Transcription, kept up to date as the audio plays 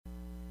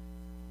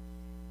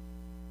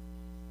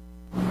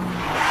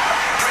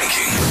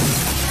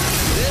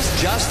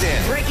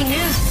Houston. Breaking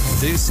news.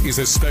 This is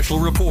a special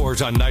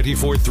report on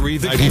 94.3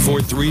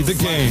 The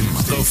Game,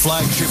 the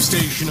flagship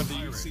station of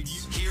the ECU.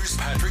 Here's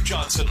Patrick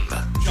Johnson.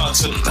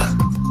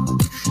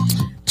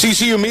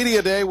 TCU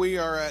Media Day. We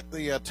are at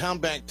the Town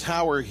Bank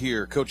Tower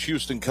here. Coach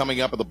Houston coming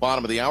up at the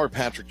bottom of the hour.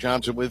 Patrick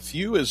Johnson with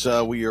you as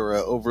we are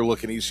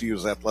overlooking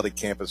ECU's athletic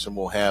campus, and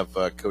we'll have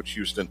Coach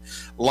Houston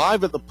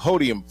live at the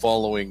podium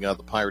following the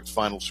Pirates'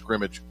 final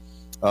scrimmage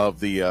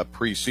of the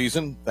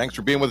preseason. Thanks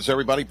for being with us,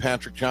 everybody.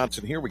 Patrick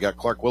Johnson here. We got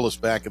Clark Willis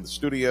back in the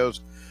studios.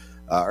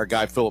 Our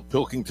guy Philip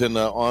Pilkington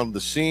on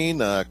the scene.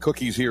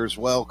 Cookie's here as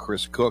well.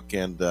 Chris Cook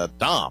and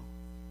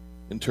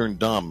intern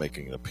Dom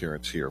making an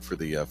appearance here for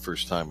the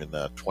first time in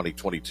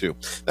 2022.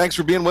 Thanks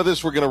for being with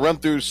us. We're going to run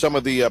through some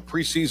of the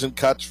preseason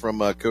cuts from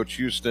Coach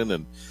Houston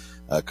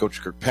and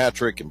Coach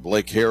Kirkpatrick and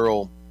Blake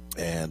Harrell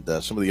and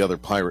some of the other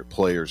Pirate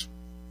players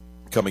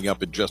coming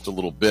up in just a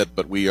little bit.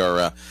 But we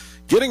are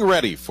getting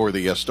ready for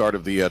the start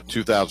of the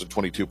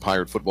 2022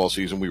 Pirate football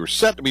season. We were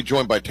set to be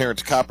joined by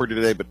Terrence Copper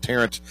today, but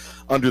Terrence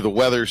under the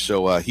weather,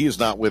 so he is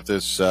not with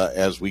us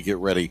as we get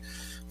ready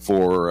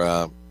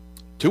for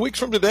 2 weeks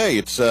from today.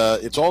 It's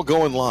all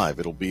going live.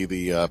 It'll be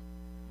the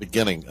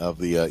beginning of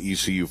the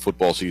ECU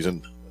football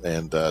season,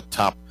 and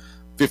top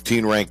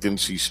 15 ranked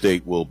NC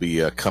State will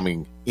be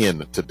coming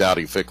in to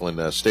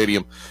Dowdy-Ficklin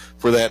Stadium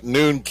for that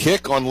noon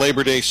kick on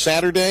Labor Day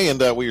Saturday, and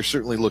we are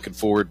certainly looking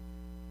forward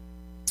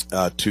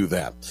to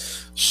that.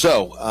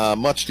 So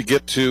much to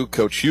get to.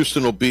 Coach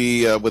Houston will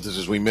be with us,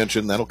 as we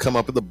mentioned. That'll come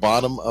up at the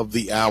bottom of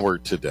the hour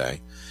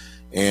today.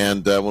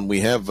 And when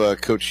we have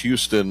Coach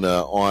Houston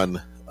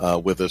on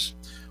with us,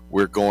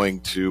 we're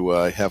going to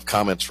have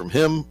comments from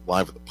him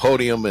live at the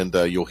podium, and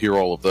you'll hear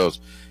all of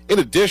those. In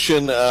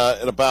addition,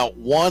 at about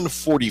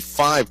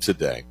 1:45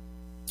 today,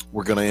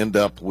 we're going to end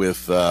up with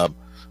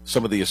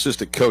some of the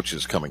assistant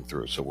coaches coming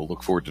through. So we'll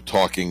look forward to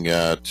talking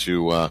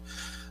to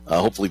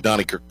hopefully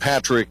Donnie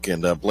Kirkpatrick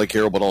and Blake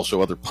Harrell, but also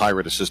other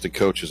Pirate assistant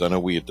coaches. I know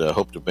we had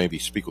hoped to maybe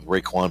speak with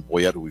Raekwon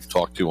Boyette, who we've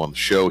talked to on the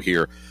show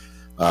here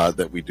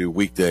that we do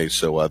weekdays.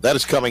 So that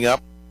is coming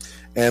up.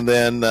 And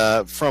then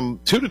from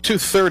 2 to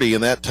 2:30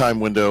 in that time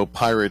window,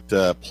 Pirate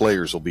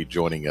players will be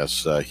joining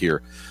us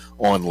here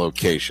on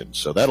location.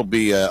 So that'll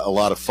be a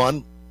lot of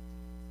fun.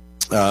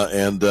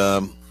 And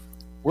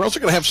we're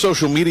also going to have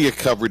social media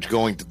coverage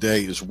going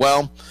today as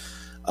well.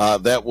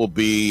 That will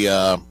be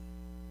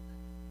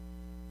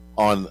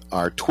on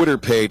our Twitter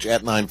page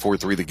at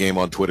 943 The Game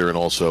on Twitter, and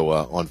also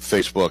on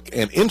Facebook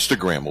and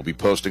Instagram. We'll be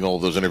posting all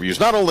of those interviews,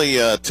 not only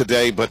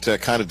today, but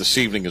kind of this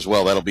evening as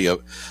well. That'll be a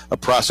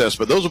process,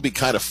 but those will be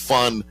kind of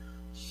fun,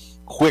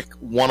 quick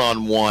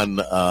one-on-one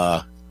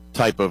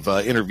type of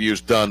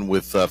interviews done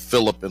with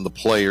Philip and the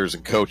players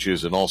and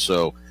coaches, and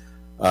also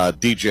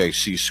DJ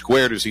C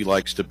Squared, as he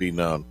likes to be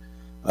known.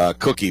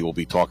 Cookie will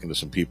be talking to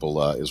some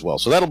people as well.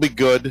 So that'll be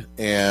good,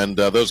 and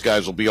those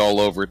guys will be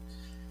all over it.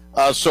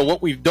 So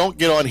what we don't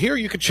get on here,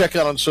 you can check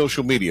out on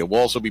social media.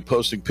 We'll also be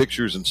posting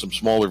pictures and some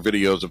smaller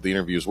videos of the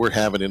interviews we're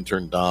having.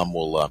 Intern Dom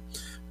will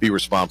be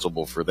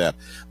responsible for that.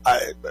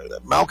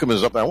 Malcolm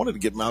is up. I wanted to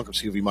get Malcolm,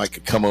 see if he might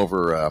could come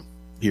over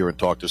here and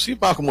talk to us. See if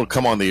Malcolm will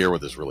come on the air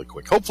with us really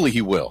quick. Hopefully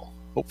he will.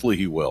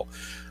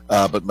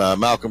 But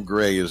Malcolm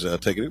Gray is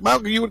taking it.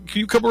 Malcolm, can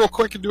you come real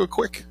quick and do a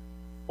quick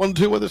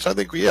 1-2 with us? I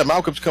think,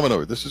 Malcolm's coming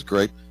over. This is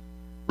great.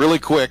 Really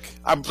quick,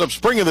 I'm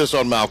springing this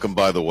on Malcolm,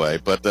 by the way,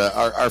 but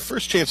our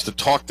first chance to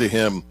talk to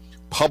him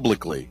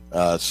publicly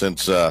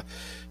since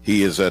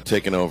he is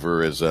taken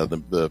over as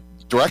the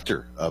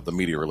director of the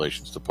Media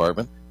Relations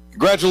Department.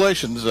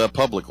 Congratulations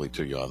publicly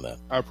to you on that.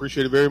 I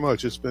appreciate it very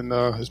much. It's been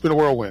a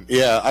whirlwind.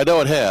 Yeah, I know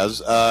it has.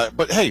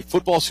 But hey,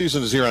 football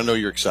season is here. I know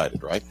you're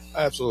excited, right?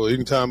 Absolutely.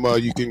 Anytime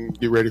you can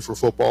get ready for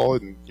football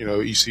and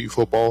ECU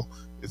football,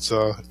 it's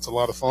a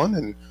lot of fun,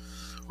 and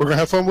we're going to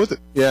have fun with it.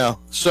 Yeah.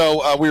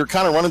 So we were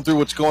kind of running through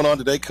what's going on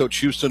today. Coach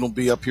Houston will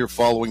be up here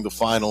following the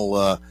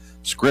final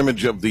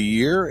scrimmage of the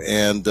year.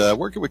 And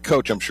working with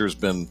Coach, I'm sure, has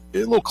been a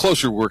little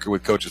closer. Working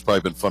with Coach has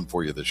probably been fun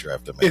for you this year, I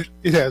have to imagine.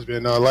 It has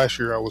been. Last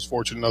year, I was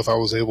fortunate enough I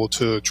was able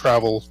to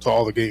travel to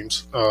all the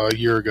games a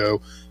year ago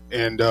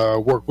and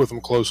work with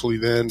him closely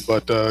then.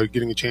 But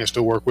getting a chance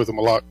to work with him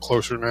a lot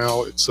closer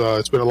now, it's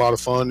been a lot of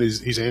fun.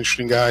 He's an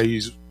interesting guy.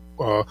 He's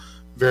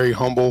very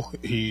humble.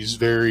 He's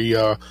very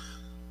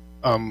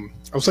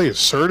I would say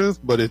assertive,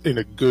 but in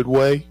a good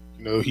way.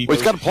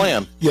 He's got a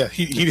plan.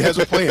 He has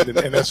a plan,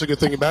 and that's a good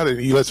thing about it.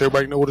 He lets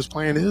everybody know what his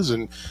plan is,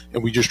 and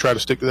we just try to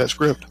stick to that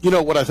script.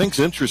 What I think is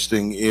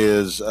interesting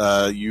is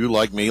you,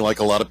 like me, like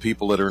a lot of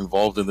people that are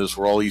involved in this,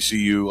 we're all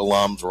ECU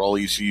alums, we're all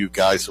ECU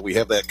guys, so we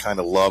have that kind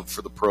of love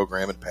for the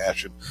program and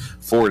passion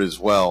for it as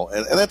well.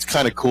 And that's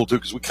kind of cool, too,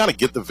 because we kind of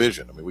get the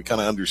vision. I mean, we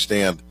kind of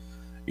understand,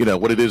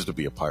 what it is to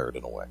be a Pirate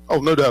in a way. Oh,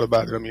 no doubt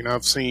about it. I mean,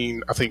 I've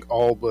seen, I think,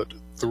 all but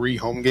 3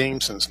 home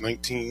games since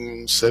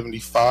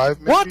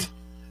 1975, maybe. What?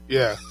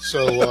 Yeah.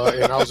 So,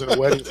 and I was in a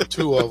wedding for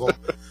 2 of them.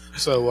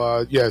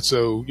 So,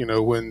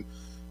 when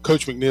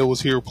Coach McNeil was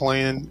here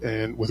playing,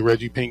 and with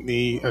Reggie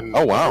Pinckney and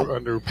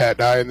under Pat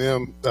Dye and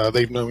them,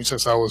 they've known me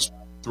since I was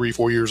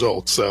 3-4 years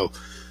old. So,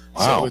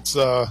 Wow. So it's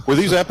were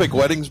these epic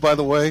weddings, by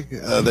the way,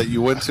 that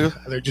you went to?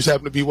 there just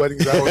happened to be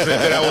weddings that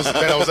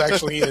I was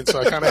actually in, so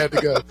I kind of had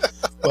to go.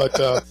 But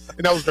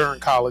and that was during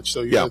college,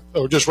 so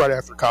or just right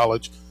after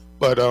college.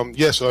 But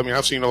so I mean,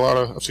 I've seen a lot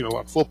of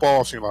football,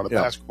 I've seen a lot of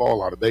basketball, a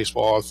lot of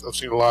baseball. I've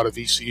seen a lot of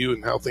ECU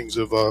and how things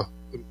have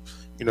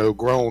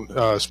grown.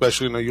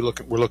 Especially,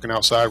 we're looking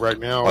outside right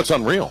now. That's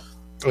unreal.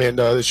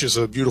 And it's just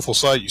a beautiful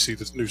sight. You see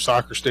this new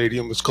soccer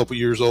stadium. It's a couple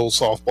years old.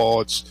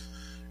 Softball.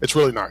 It's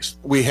really nice.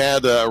 We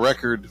had a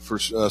record for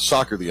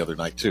soccer the other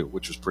night too,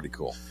 which was pretty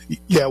cool.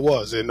 Yeah, it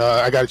was. And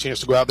I got a chance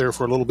to go out there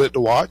for a little bit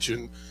to watch,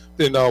 and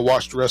then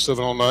watch the rest of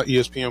it on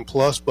ESPN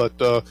Plus. But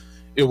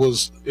it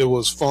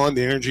was fun.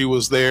 The energy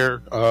was there.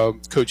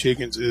 Coach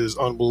Higgins is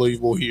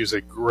unbelievable. He is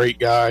a great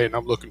guy, and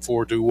I'm looking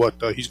forward to what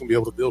he's going to be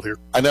able to build here.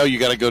 I know you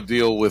got to go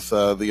deal with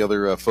the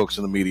other folks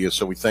in the media,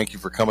 so we thank you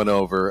for coming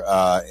over.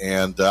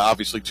 And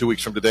obviously, 2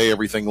 weeks from today,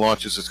 everything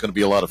launches. It's going to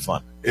be a lot of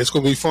fun. It's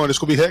going to be fun. It's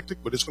going to be hectic,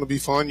 but it's going to be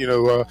fun.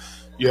 You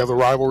have a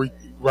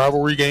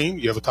rivalry game.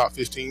 You have a top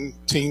 15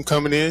 team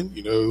coming in.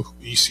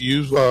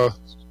 ECU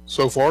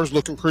so far is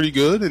looking pretty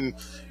good, and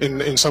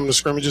in some of the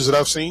scrimmages that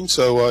I've seen.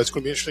 So it's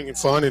going to be interesting and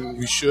fun, and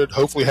we should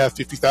hopefully have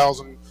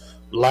 50,000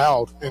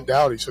 loud in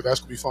Dowdy, so that's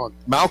going to be fun.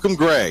 Malcolm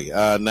Gray,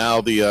 now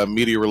the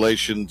media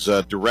relations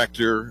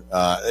director.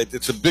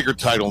 It's a bigger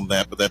title than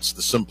that, but that's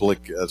the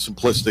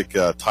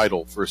simplistic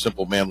title for a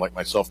simple man like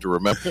myself to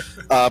remember.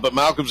 But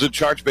Malcolm's in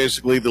charge,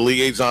 basically, the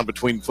liaison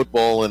between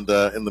football and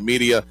the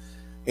media.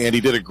 And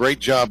he did a great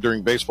job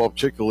during baseball,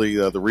 particularly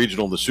the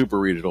regional and the super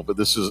regional. But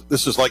this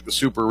is like the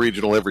super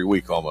regional every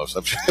week almost.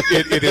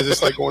 It is.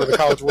 It's like going to the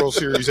College World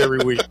Series every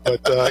week. But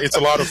it's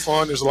a lot of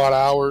fun. There's a lot of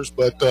hours.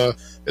 But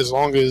as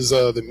long as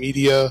the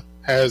media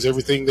has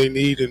everything they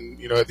need,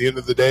 and at the end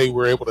of the day,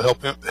 we're able to help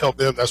them.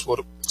 That's what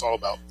it's all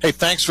about. Hey,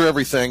 thanks for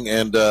everything,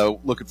 and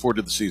looking forward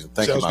to the season.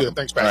 Thank you, Malcolm. Good.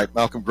 Thanks, Pat. All right,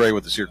 Malcolm Gray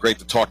with us here. Great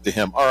to talk to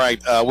him. All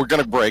right, we're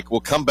going to break.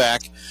 We'll come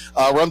back,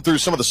 run through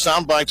some of the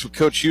sound bites with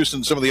Coach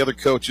Houston, some of the other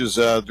coaches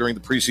during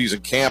the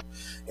preseason camp,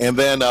 and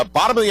then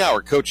bottom of the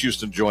hour, Coach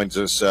Houston joins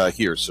us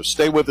here. So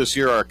stay with us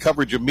here. Our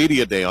coverage of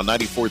Media Day on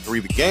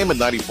 94.3 The Game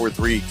and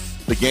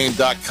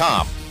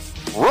 94.3thegame.com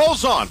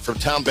rolls on from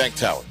Town Bank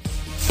Tower.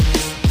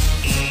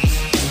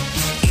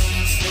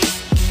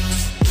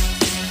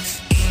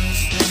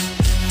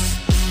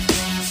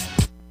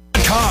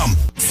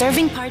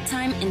 Serving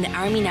part-time in the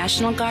Army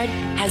National Guard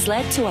has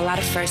led to a lot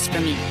of firsts for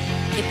me.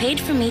 It paid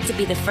for me to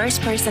be the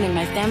first person in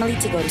my family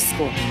to go to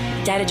school.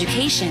 That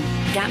education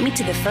got me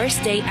to the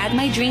first day at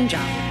my dream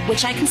job,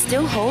 which I can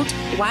still hold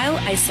while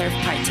I serve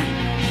part-time.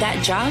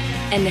 That job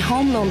and the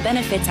home loan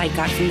benefits I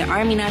got from the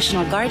Army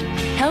National Guard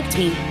helped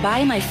me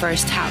buy my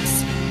first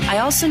house. I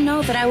also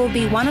know that I will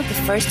be one of the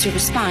first to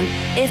respond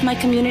if my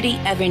community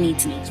ever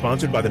needs me.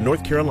 Sponsored by the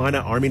North Carolina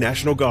Army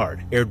National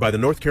Guard. Aired by the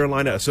North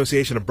Carolina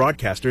Association of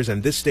Broadcasters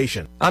and this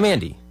station. I'm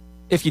Andy.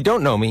 If you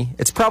don't know me,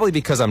 it's probably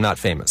because I'm not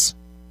famous.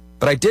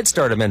 But I did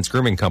start a men's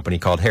grooming company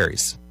called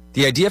Harry's.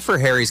 The idea for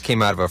Harry's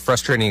came out of a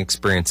frustrating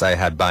experience I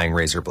had buying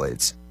razor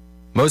blades.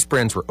 Most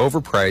brands were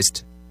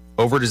overpriced,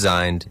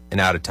 overdesigned,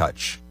 and out of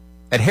touch.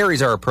 At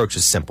Harry's, our approach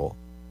is simple.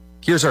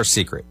 Here's our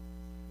secret.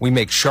 We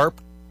make sharp,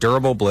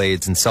 durable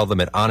blades and sell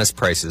them at honest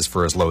prices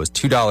for as low as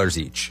 $2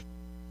 each.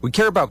 We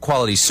care about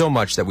quality so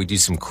much that we do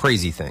some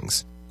crazy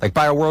things, like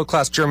buy a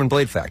world-class German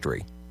blade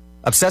factory.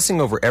 Obsessing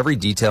over every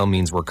detail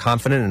means we're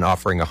confident in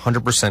offering a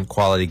 100%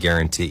 quality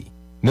guarantee.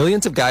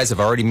 Millions of guys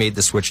have already made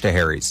the switch to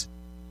Harry's,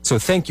 so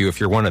thank you if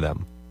you're one of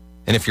them.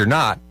 And if you're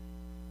not,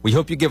 we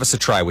hope you give us a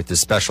try with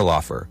this special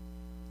offer.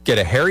 Get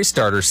a Harry's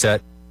starter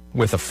set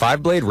with a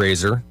 5-blade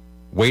razor,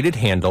 weighted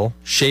handle,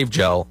 shave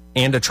gel,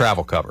 and a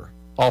travel cover,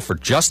 all for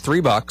just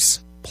 $3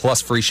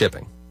 plus free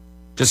shipping.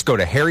 Just go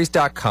to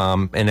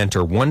harrys.com and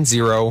enter 1010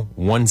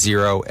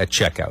 at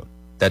checkout.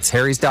 That's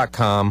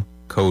harrys.com,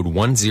 code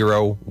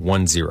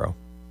 1010.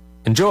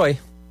 Enjoy!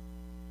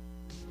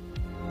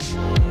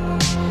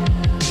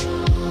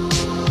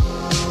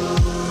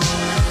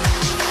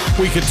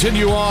 We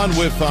continue on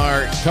with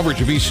our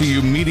coverage of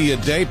ECU Media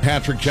Day.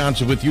 Patrick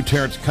Johnson with you,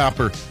 Terrence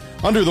Copper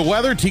under the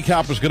weather.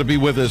 T-Cop is going to be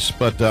with us,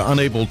 but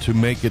unable to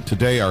make it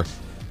today. Our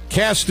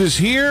cast is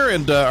here,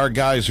 and our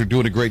guys are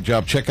doing a great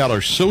job. Check out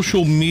our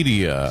social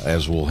media,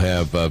 as we'll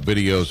have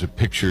videos and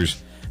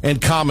pictures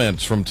and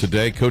comments from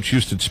today. Coach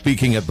Houston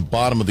speaking at the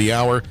bottom of the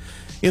hour.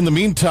 In the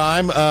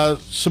meantime,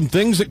 some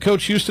things that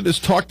Coach Houston has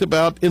talked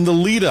about in the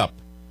lead-up,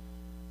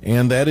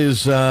 and that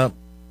is the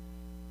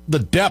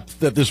depth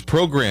that this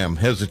program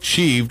has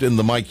achieved in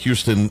the Mike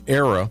Houston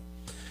era.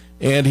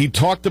 And he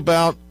talked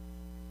about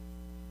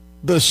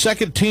the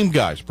second-team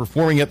guys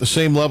performing at the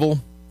same level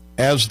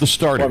as the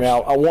starters.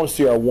 Well, I want to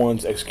see our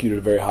ones execute at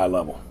a very high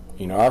level.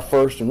 Our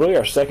first and really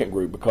our second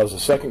group, because the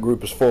second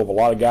group is full of a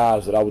lot of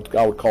guys that I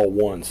would call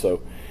ones.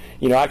 So,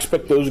 I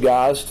expect those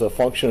guys to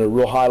function at a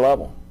real high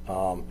level.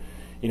 I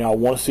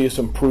want to see us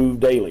improve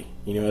daily.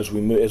 As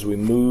we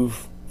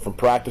move from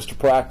practice to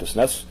practice,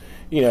 and that's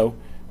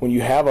when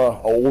you have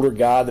a older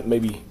guy that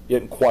maybe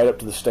isn't quite up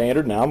to the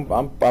standard. Now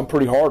I'm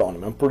pretty hard on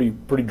him. I'm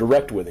pretty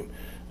direct with him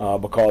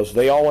because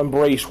they all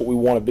embrace what we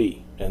want to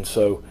be, and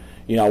so.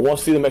 I want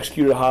to see them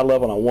execute at a high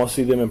level, and I want to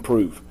see them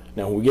improve.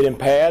 Now, when we get in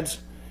pads,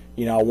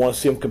 I want to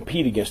see them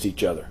compete against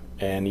each other.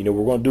 And,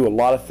 we're going to do a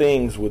lot of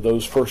things with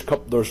those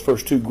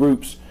first two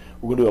groups.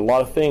 We're going to do a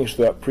lot of things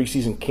throughout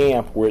preseason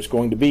camp where it's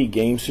going to be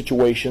game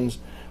situations,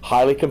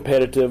 highly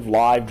competitive,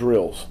 live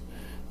drills.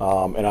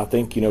 And I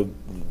think, we're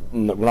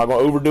not going to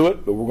overdo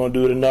it, but we're going to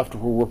do it enough to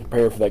where we're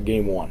prepared for that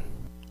game one.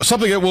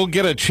 Something that we'll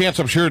get a chance,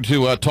 I'm sure,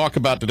 to talk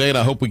about today, and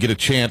I hope we get a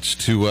chance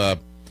to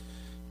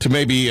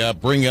maybe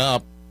bring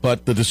up,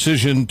 but the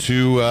decision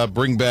to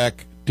bring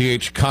back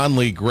D.H.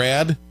 Conley,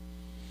 grad,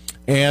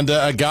 and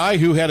a guy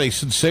who had a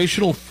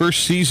sensational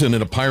first season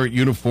in a Pirate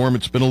uniform.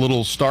 It's been a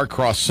little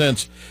star-crossed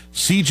since.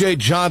 C.J.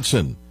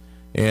 Johnson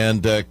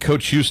and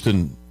Coach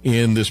Houston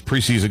in this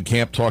preseason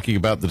camp talking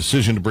about the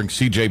decision to bring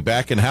C.J.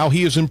 back and how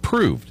he has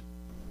improved.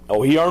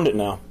 Oh, he earned it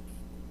now.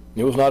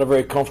 It was not a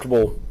very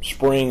comfortable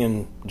spring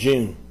and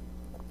June.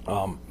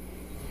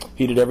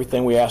 He did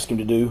everything we asked him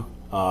to do.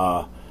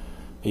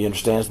 He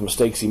understands the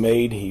mistakes he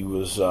made. He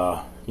was,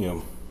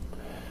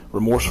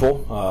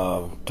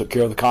 remorseful, took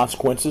care of the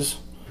consequences.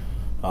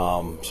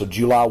 So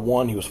July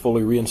 1, he was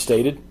fully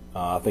reinstated.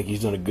 I think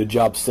he's done a good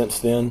job since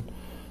then,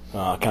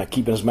 kind of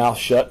keeping his mouth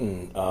shut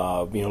and,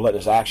 letting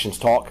his actions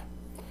talk.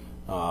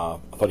 I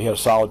thought he had a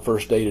solid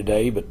first day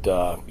today, but,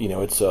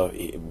 it's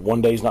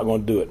one day's not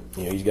going to do it.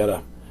 He's got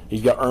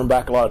to earn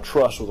back a lot of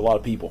trust with a lot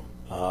of people.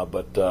 I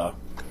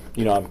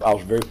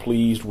was very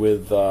pleased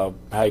with how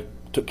he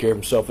took care of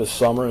himself this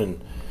summer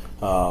and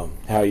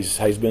how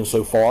he's been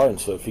so far. And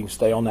so if he can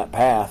stay on that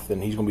path,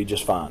 then he's going to be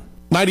just fine.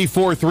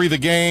 94.3 The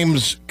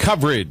Game's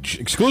coverage,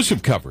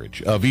 exclusive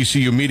coverage of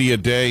ECU Media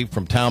Day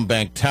from Town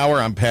Bank Tower.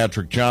 I'm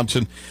Patrick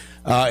Johnson.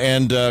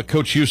 And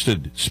Coach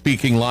Houston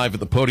speaking live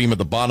at the podium at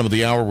the bottom of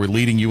the hour. We're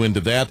leading you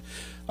into that.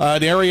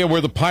 An area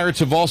where the Pirates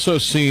have also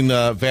seen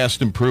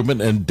vast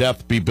improvement and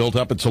depth be built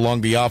up. It's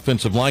along the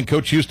offensive line.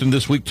 Coach Houston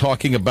this week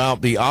talking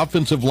about the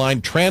offensive line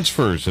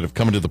transfers that have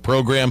come into the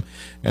program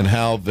and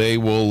how they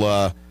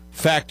will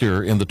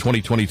factor in the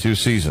 2022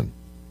 season.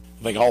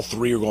 I think all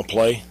three are going to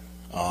play.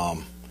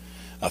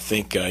 I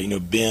think,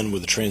 Ben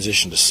with the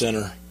transition to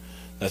center,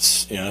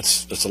 that's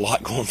a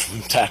lot going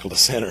from tackle to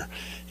center.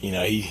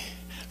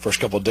 First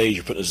couple of days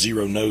you're putting a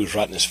zero nose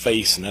right in his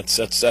face, and that's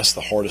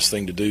the hardest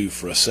thing to do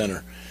for a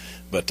center.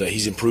 But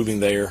he's improving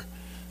there.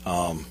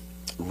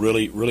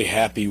 Really, really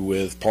happy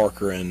with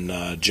Parker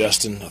and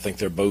Justin. I think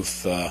they're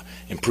both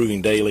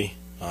improving daily.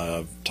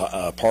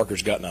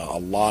 Parker's gotten a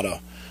lot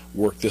of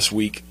work this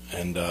week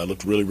and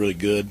looked really, really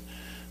good.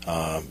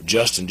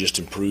 Justin just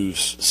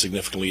improves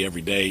significantly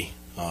every day.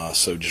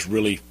 So just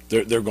really,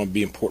 they're going to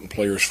be important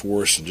players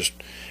for us, and just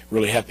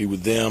really happy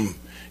with them.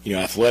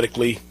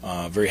 Athletically,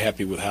 very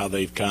happy with how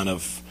they've kind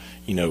of,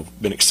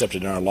 been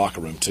accepted in our locker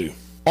room too.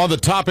 On the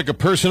topic of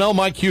personnel,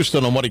 Mike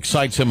Houston on what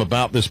excites him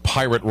about this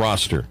Pirate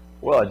roster.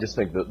 Well, I just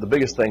think the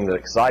biggest thing that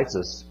excites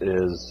us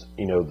is,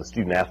 the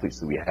student athletes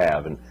that we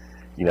have. And,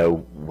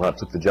 when I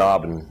took the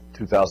job in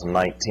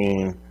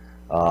 2019,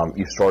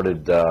 you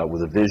started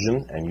with a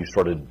vision, and you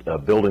started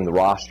building the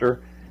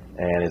roster.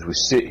 And as we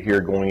sit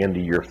here going into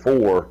year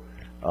 4,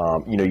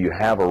 you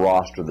have a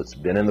roster that's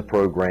been in the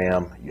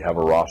program. You have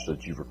a roster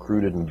that you've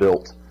recruited and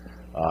built.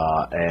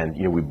 And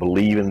we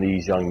believe in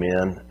these young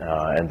men,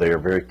 and they are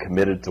very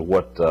committed to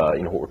what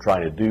what we're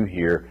trying to do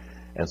here.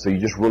 And so you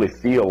just really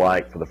feel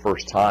like for the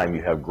first time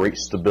you have great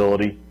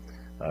stability.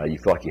 You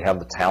feel like you have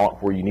the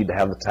talent where you need to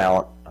have the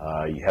talent.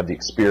 You have the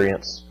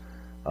experience,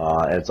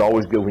 and it's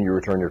always good when you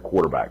return your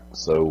quarterback.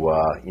 So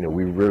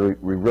we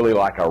really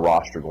like our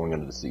roster going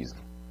into the season.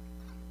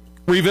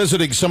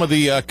 Revisiting some of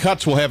the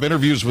cuts, we'll have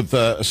interviews with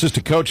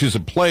assistant coaches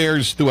and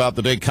players throughout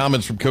the day.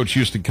 Comments from Coach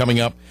Houston coming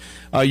up.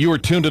 You are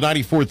tuned to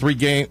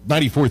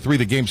 94.3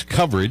 The Game's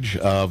coverage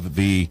of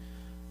the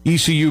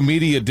ECU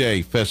Media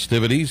Day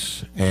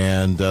festivities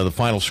and the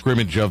final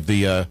scrimmage of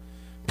the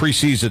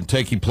preseason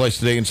taking place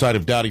today inside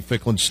of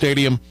Dowdy-Ficklin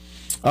Stadium.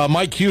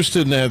 Mike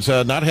Houston has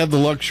not had the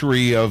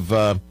luxury of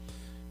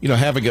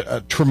having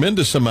a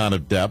tremendous amount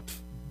of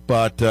depth,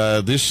 but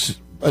this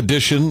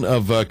edition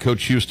of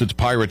Coach Houston's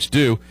Pirates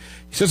do.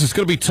 He says it's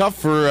going to be tough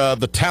for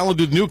the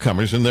talented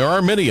newcomers, and there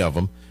are many of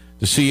them,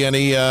 to see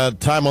any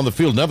time on the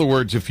field. In other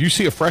words, if you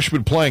see a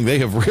freshman playing, they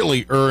have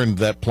really earned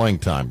that playing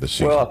time this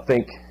season. Well, I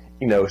think,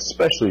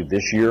 especially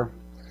this year,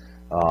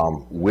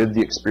 with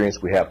the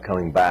experience we have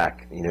coming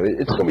back,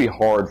 it's going to be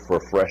hard for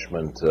a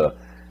freshman to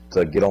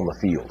get on the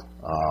field.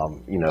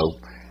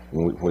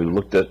 When we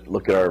look at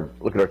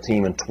our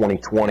team in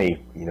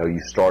 2020, you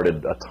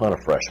started a ton of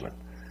freshmen.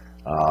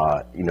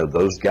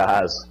 Those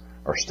guys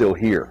are still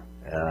here,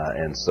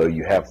 and so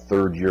you have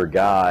third-year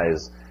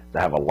guys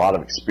that have a lot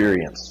of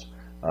experience.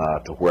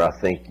 To where I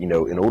think, in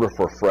order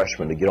for a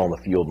freshman to get on the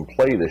field and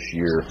play this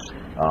year,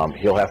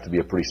 he'll have to be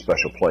a pretty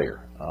special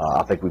player.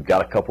 I think we've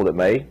got a couple that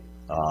may,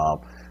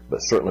 but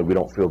certainly we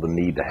don't feel the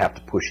need to have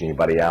to push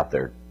anybody out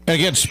there. And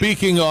again,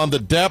 speaking on the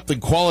depth and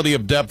quality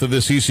of depth of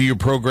this ECU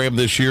program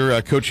this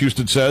year, Coach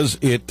Houston says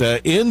it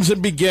ends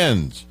and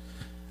begins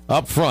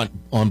up front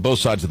on both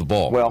sides of the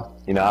ball. Well,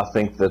 I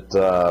think that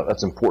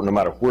that's important no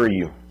matter where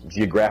you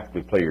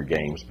geographically play your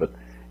games, but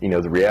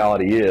the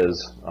reality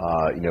is,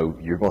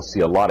 you're going to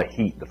see a lot of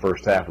heat the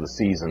first half of the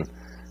season,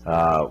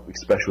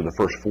 especially the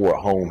first 4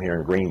 at home here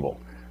in Greenville.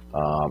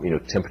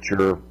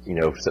 Temperature,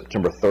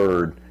 September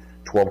 3rd,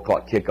 12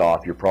 o'clock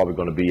kickoff, you're probably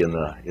going to be in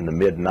the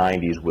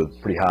mid-90s with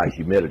pretty high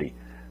humidity.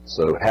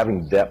 So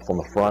having depth on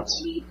the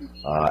fronts,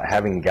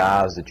 having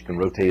guys that you can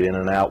rotate in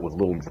and out with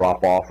little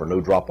drop-off or no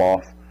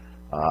drop-off,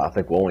 I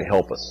think will only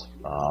help us.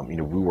 We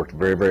worked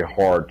very, very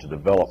hard to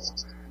develop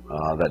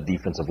that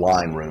defensive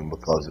line room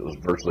because it was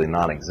virtually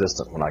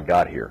non-existent when I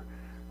got here.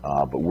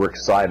 But we're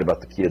excited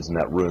about the kids in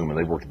that room, and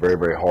they worked very,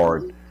 very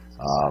hard.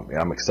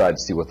 I'm excited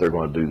to see what they're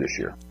going to do this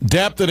year.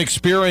 Depth and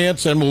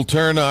experience, and we'll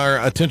turn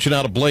our attention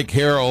out to Blake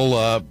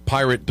Harrell,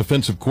 Pirate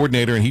defensive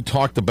coordinator, and he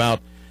talked about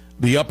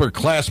the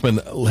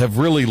upperclassmen have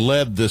really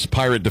led this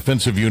Pirate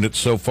defensive unit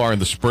so far in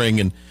the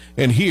spring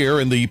and here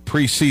in the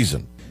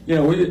preseason.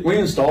 We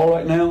install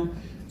right now.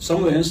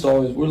 Some of the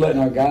install is we're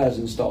letting our guys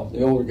install,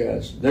 the older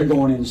guys. They're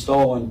going and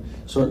installing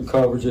certain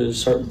coverages,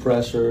 certain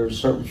pressures,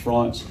 certain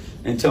fronts,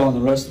 and telling the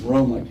rest of the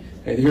room, like,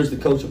 hey, here's the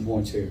coaching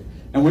points here.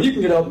 And when you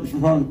can get up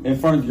in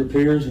front of your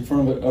peers, in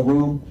front of a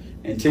room,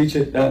 and teach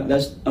it,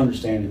 that's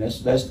understanding.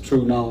 That's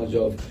true knowledge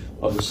of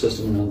the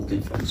system and of the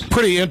defense.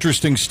 Pretty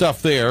interesting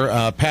stuff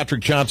there.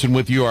 Patrick Johnson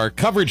with you. Our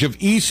coverage of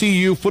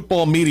ECU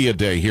Football Media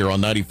Day here on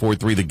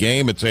 94.3 The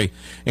Game. It's a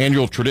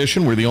annual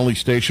tradition. We're the only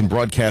station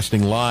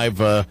broadcasting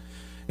live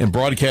and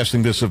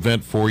broadcasting this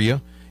event for you.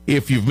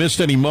 If you've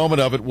missed any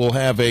moment of it, we'll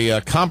have a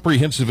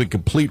comprehensive and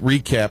complete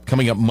recap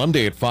coming up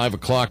Monday at 5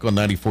 o'clock on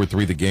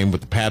 94.3 The Game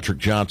with the Patrick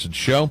Johnson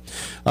Show.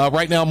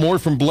 Right now, more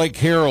from Blake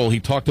Harrell. He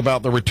talked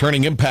about the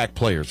returning impact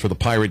players for the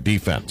Pirate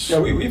defense. Yeah,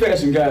 we've had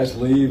some guys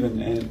leave,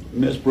 and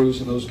Miss Bruce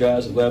and those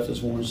guys have left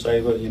us, Warren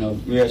Sava.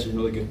 We had some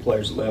really good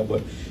players that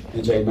left,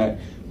 and Jay Mack.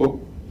 But,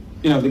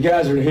 the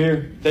guys that are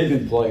here, they've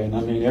been playing.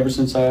 I mean, ever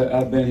since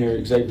I've been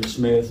here, Xavier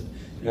Smith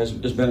has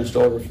been a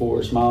starter for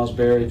us, Miles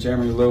Berry,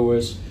 Jeremy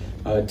Lewis,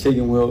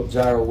 Tegan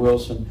Jairo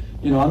Wilson.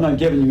 I'm not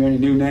giving you any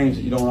new names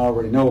that you don't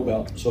already know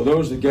about. So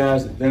those are the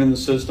guys that have been in the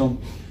system.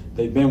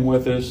 They've been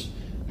with us.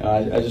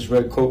 I just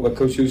read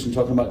Coach Houston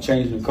talking about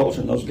changing the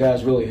culture, and those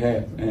guys really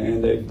have.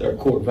 And they're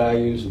core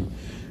values.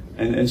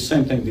 And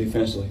same thing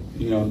defensively.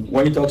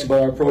 When he talks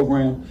about our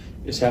program,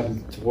 it's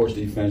happening towards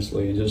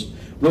defensively. And just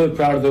really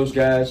proud of those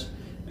guys.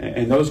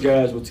 And those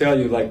guys will tell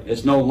you, like,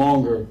 it's no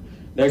longer,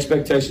 the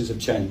expectations have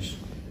changed.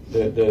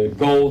 The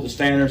goal, the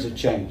standards have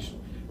changed.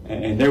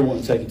 And they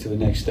want to take it to the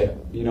next step.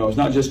 It's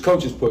not just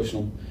coaches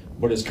pushing them,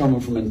 but it's coming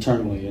from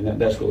internally, and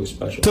that's really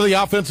special. To the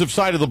offensive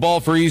side of the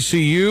ball for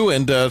ECU,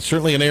 and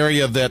certainly an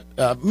area that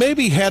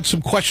maybe had some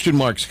question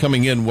marks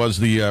coming in was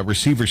the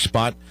receiver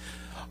spot.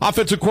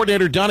 Offensive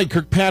coordinator Donnie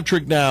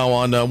Kirkpatrick now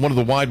on one of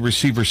the wide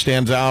receiver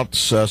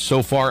standouts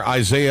so far,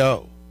 Isaiah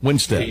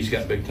Winstead. He's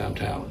got big-time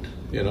talent,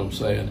 you know what I'm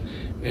saying?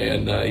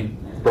 And he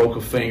broke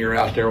a finger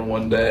out there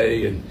one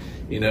day, and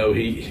the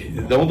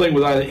only thing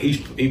with that,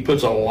 he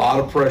puts a lot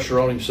of pressure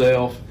on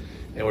himself,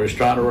 and we're just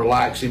trying to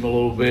relax him a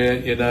little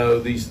bit.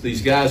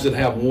 These guys that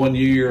have 1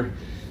 year,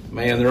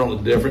 man, they're on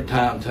a different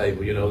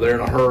timetable. They're in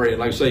a hurry. And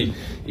like I say,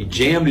 he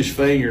jammed his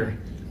finger,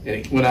 and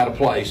it went out of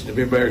place. And if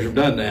anybody have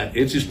done that,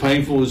 it's as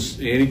painful as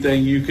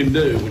anything you can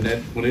do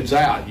when it's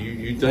out.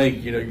 You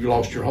think, you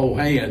lost your whole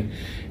hand.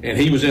 And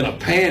he was in a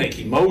panic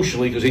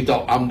emotionally because he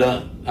thought, I'm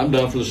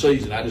done for the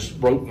season. I just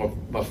broke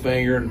my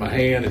finger and my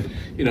hand. And,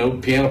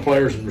 piano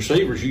players and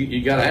receivers, you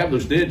got to have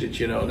those digits,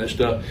 and that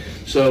stuff.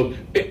 So,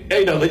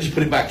 they just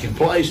put it back in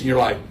place, and you're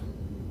like,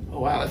 oh,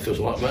 wow, that feels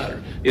a lot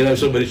better.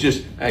 But it's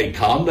just, hey,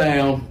 calm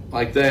down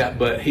like that.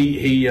 But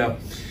he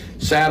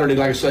Saturday,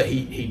 like I say,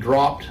 he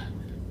dropped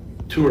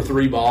 2 or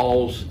 3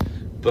 balls.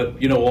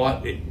 But you know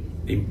what?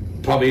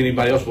 Probably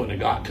anybody else wouldn't have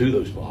got to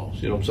those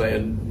balls. You know what I'm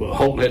saying? But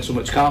Holton had so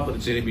much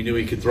confidence in him, he knew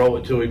he could throw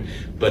it to him.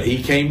 But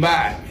he came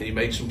back, and he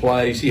made some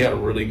plays. He had a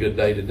really good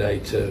day today,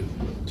 too.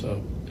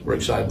 So we're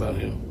excited about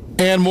him.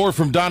 And more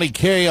from Donnie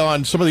K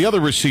on some of the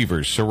other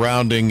receivers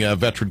surrounding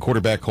veteran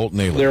quarterback Holton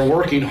Ahlers. They're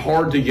working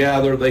hard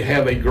together. They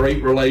have a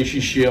great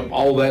relationship.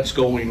 All that's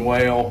going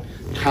well.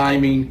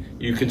 Timing,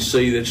 you can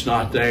see that's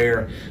not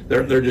there.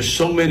 There are just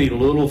so many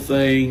little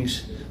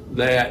things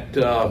that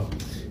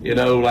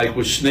like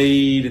with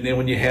Sneed, and then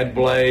when you had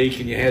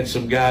Blake and you had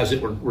some guys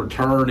that were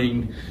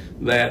returning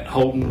that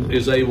Holton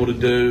is able to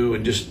do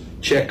and just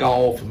check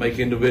off and make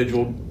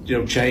individual,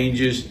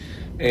 changes.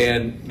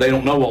 And they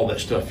don't know all that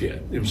stuff yet. You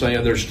know what I'm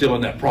saying? They're still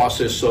in that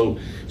process. So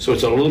it's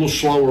a little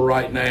slower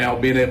right now,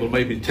 being able to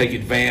maybe take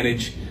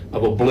advantage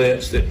of a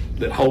blitz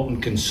that Holton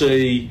can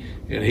see,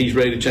 and he's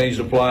ready to change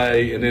the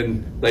play, and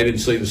then they didn't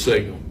see the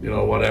signal,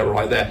 whatever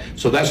like that.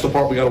 So that's the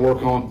part we got to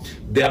work on.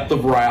 Depth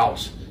of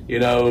routes.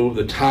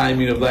 The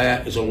timing of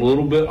that is a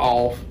little bit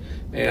off,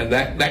 and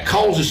that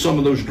causes some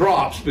of those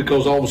drops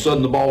because all of a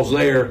sudden the ball's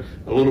there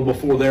a little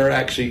before they're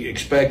actually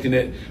expecting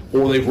it,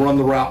 or they've run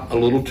the route a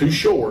little too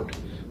short,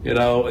 and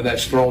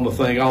that's thrown the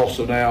thing off.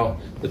 So now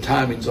the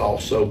timing's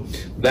off. So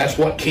that's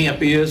what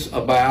camp is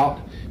about.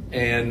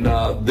 And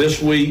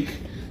this week,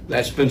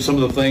 that's been some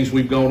of the things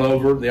we've gone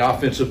over. The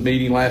offensive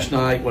meeting last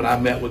night when I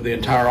met with the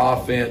entire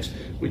offense,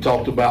 We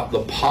talked about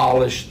the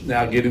polish,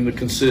 now getting the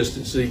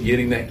consistency,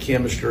 getting that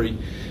chemistry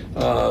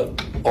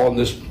on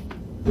this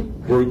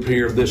group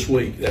here this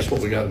week. That's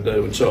what we got to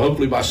do. And so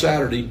hopefully by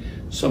Saturday,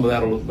 some of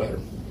that will look better.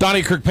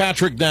 Donnie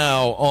Kirkpatrick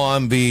now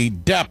on the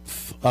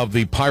depth of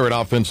the Pirate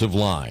offensive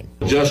line.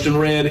 Justin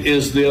Redd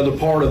is the other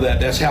part of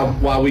that. That's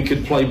why we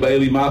could play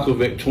Bailey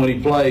Malkovic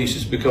 20 plays,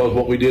 is because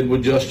what we did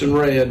with Justin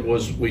Redd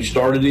was we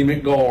started him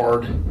at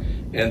guard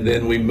and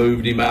then we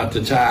moved him out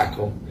to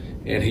tackle,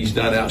 and he's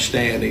done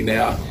outstanding.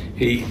 Now,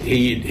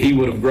 he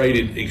would have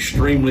graded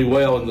extremely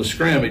well in the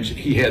scrimmage.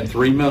 He had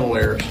 3 mental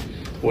errors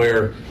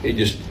where he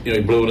just, he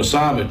blew an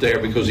assignment there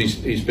because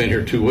he's been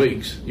here 2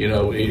 weeks. He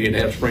didn't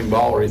have spring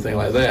ball or anything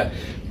like that.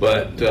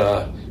 But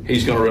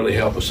he's going to really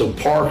help us. So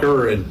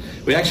Parker, and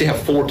we actually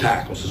have 4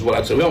 tackles is what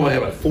I'd say. We only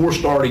have 4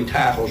 starting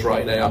tackles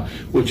right now,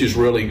 which is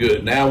really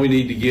good. Now we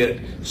need to get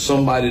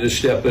somebody to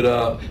step it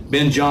up.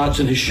 Ben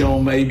Johnson has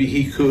shown maybe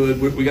he could.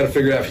 We got to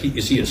figure out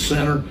is he a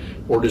center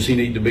or does he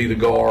need to be the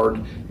guard?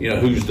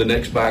 Who's the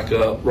next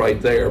backup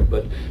right there?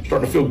 But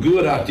starting to feel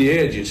good out the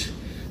edges.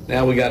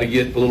 Now we got to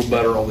get a little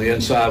better on the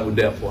inside with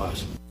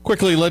depth-wise.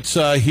 Quickly, let's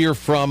hear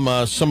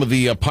from some of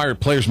the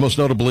Pirate players, most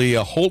notably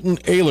Holton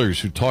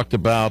Ahlers, who talked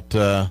about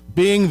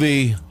being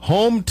the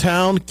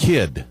hometown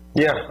kid.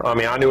 Yeah,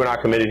 I knew when I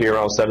committed here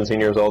when I was 17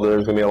 years old that there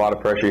was going to be a lot of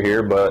pressure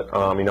here, but,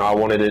 I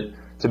wanted it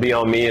to be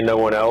on me and no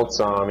one else.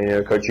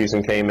 Coach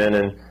Houston came in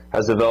and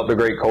has developed a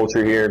great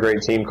culture here, a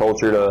great team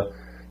culture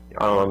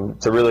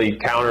to really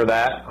counter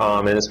that,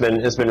 and it's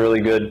been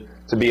really good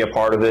to be a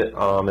part of it.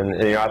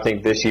 I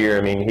think this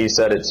year, he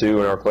said it too,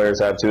 and our players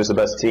have too, it's the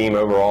best team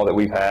overall that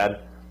we've had.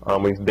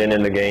 We've been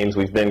in the games,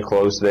 we've been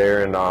close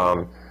there, and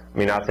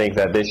I think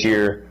that this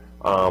year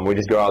we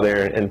just go out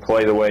there and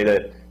play the way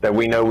that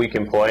we know we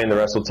can play, and the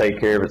rest will take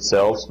care of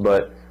itself.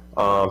 But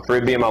for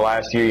it being my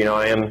last year,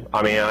 I am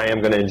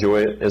going to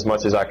enjoy it as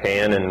much as I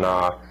can,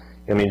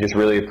 and just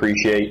really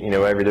appreciate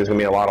there's going to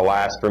be a lot of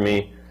laughs for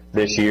me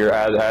this year,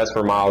 as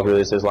for Miles,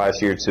 really, it's his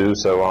last year too.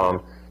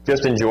 So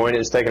just enjoying it.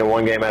 It's taking it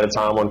one game at a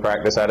time, one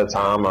practice at a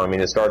time.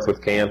 It starts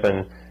with camp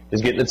and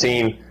just getting the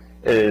team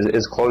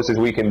as close as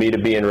we can be to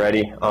being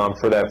ready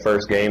for that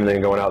first game, and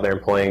then going out there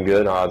and playing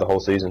good the whole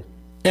season.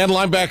 And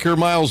linebacker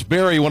Miles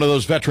Berry, one of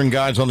those veteran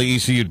guys on the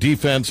ECU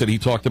defense, and he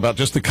talked about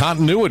just the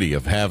continuity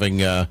of having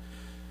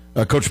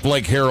Coach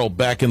Blake Harrell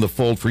back in the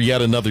fold for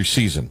yet another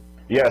season.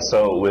 Yeah,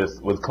 so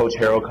with Coach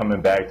Harrell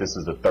coming back, this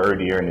is the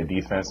 3rd year in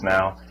the defense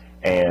now,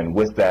 and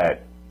with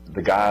that,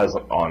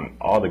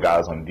 all the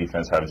guys on the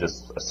defense have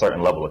just a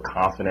certain level of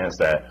confidence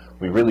that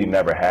we really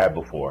never had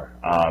before.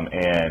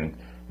 And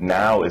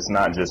now it's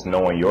not just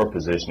knowing your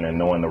position and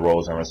knowing the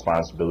roles and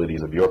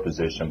responsibilities of your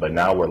position, but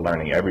now we're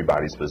learning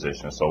everybody's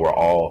position. So we're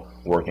all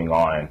working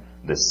on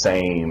the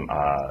same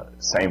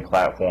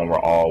platform. We're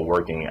all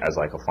working as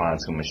like a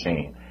fine-tuned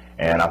machine.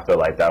 And I feel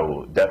like that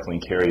will definitely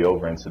carry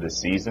over into this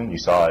season. You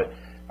saw it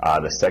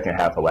the second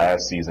half of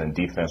last season,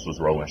 defense was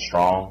rolling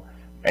strong.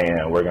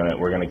 And we're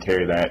gonna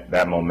carry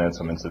that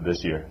momentum into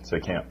this year, to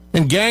camp.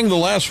 And gang, the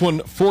last one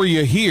for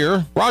you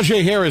here,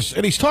 Rajay Harris,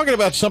 and he's talking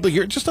about something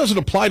here. It just doesn't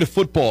apply to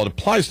football. It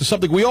applies to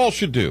something we all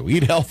should do: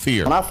 eat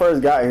healthier. When I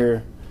first got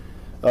here,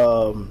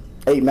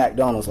 ate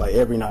McDonald's like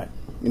every night.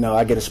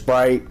 I get a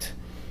Sprite.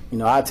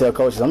 I tell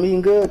coaches, I'm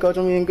eating good, coach,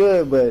 I'm eating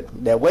good, but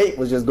that weight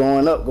was just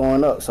going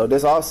up. So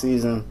this off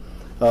season,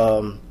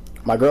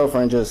 my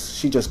girlfriend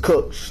she just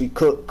cooked. She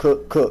cooked.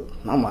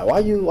 I'm like, why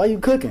you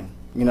cooking?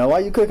 Why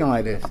you cooking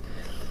like this?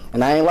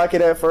 And I ain't like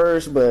it at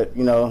first, but,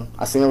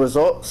 I seen the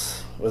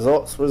results,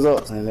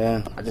 and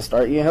then I just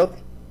started eating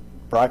healthy,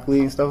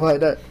 broccoli and stuff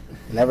like that.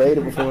 Never ate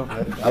it before,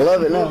 but I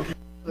love it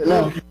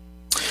now.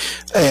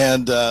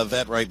 And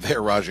that right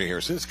there, Rajay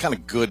Harris, it's kind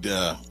of good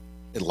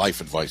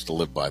life advice to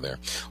live by there.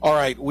 All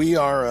right, we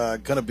are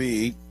going to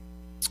be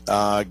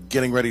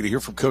getting ready to hear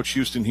from Coach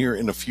Houston here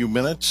in a few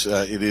minutes.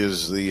 It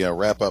is the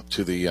wrap-up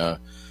to the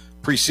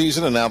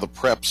preseason, and now the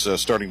preps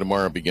starting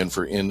tomorrow begin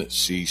for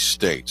NC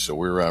State. So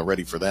we're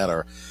ready for that.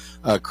 Our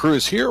crew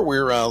is here.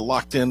 We're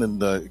locked in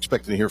and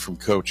expecting to hear from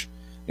Coach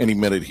any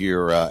minute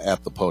here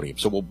at the podium.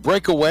 So we'll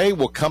break away.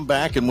 We'll come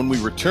back, and when we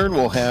return,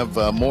 we'll have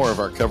more of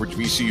our coverage of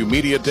ECU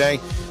Media Day.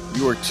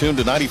 You are tuned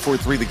to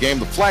 94.3 The Game,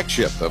 the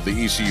flagship of the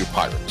ECU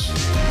Pirates.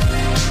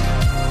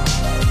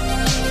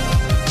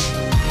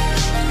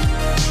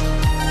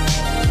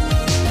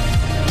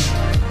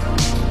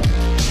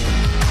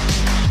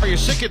 Are you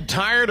sick and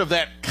tired of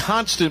that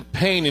constant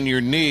pain in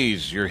your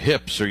knees, your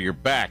hips, or your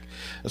back?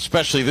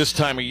 Especially this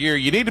time of year,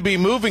 you need to be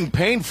moving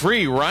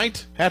pain-free,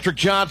 right? Patrick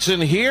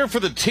Johnson here for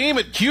the team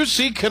at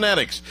QC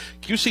Kinetics.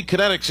 QC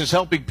Kinetics is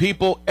helping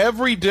people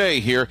every day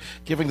here,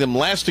 giving them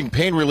lasting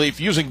pain relief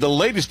using the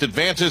latest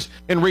advances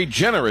in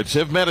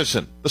regenerative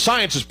medicine. The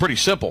science is pretty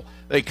simple.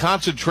 They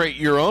concentrate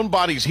your own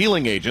body's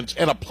healing agents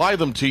and apply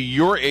them to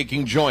your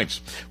aching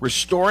joints,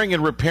 restoring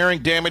and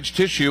repairing damaged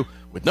tissue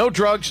with no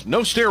drugs, no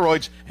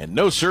steroids, and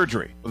no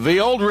surgery. The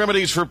old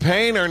remedies for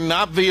pain are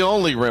not the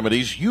only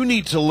remedies. You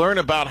need to learn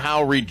about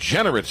how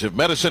regenerative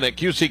medicine at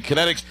QC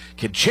Kinetics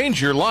can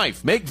change your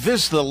life. Make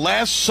this the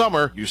last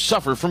summer you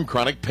suffer from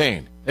chronic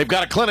pain. They've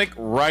got a clinic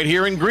right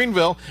here in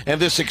Greenville,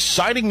 and this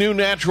exciting new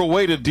natural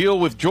way to deal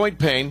with joint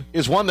pain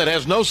is one that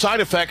has no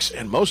side effects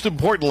and, most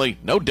importantly,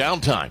 no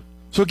downtime.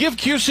 So give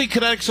QC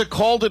Kinetics a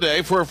call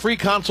today for a free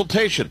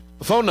consultation.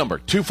 The phone number,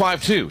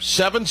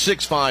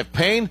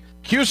 252-765-PAIN.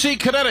 QC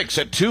Kinetics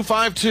at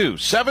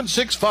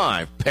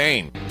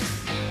 252-765-PAIN.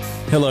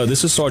 Hello,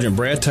 this is Sergeant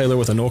Brad Taylor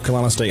with the North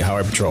Carolina State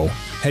Highway Patrol.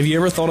 Have you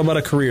ever thought about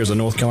a career as a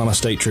North Carolina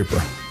State Trooper?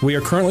 We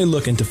are currently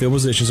looking to fill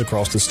positions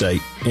across the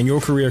state, and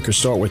your career could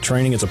start with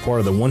training as a part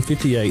of the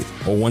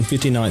 158th or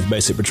 159th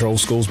Basic Patrol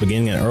Schools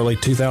beginning in early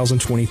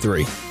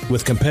 2023.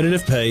 With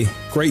competitive pay,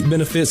 great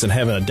benefits, and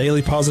having a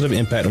daily positive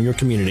impact on your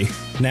community,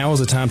 now is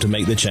the time to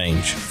make the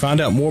change. Find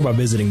out more by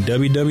visiting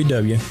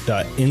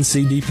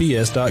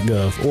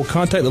www.ncdps.gov or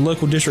contact the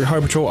local District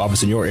Highway Patrol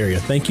office in your area.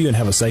 Thank you and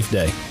have a safe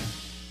day.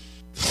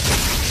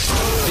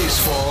 This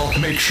fall,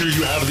 make sure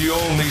you have the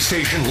only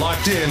station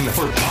locked in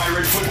for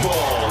Pirate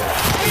football.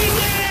 He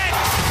did it!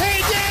 He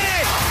did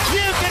it!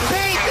 You can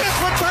paint this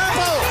with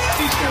purple!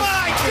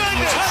 My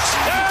goodness!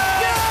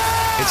 Touchdown!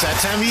 It's that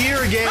time of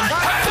year again.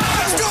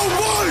 Let's go,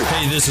 boy!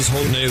 Hey, this is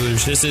Holt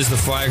Nailers. This is the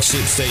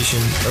flagship station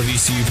of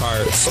ECU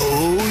Pirates.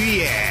 Oh,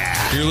 yeah.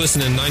 You're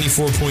listening to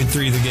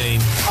 94.3 The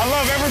Game. I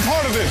love every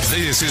part of it.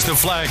 This is the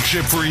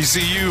flagship for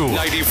ECU.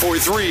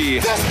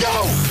 94.3. Let's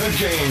go! The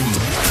Game.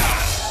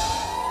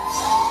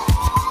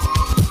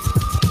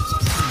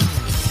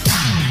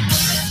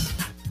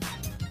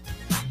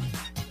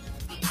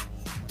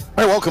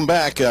 All right, welcome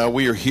back.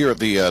 We are here at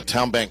the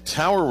Town Bank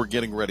Tower. We're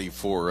getting ready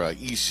for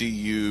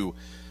ECU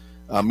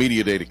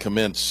Media Day to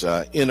commence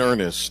in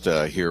earnest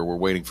here. We're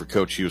waiting for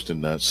Coach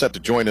Houston set to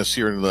join us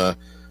here in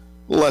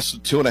less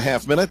than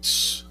 2.5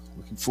 minutes.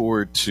 Looking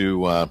forward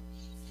to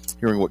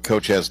hearing what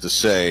Coach has to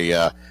say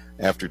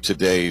after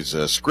today's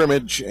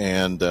scrimmage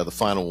and the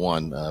final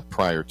one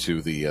prior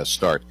to the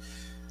start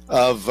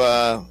of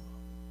the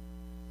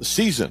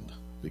season,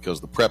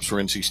 because the preps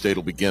for NC State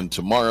will begin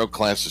tomorrow.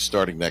 Class is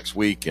starting next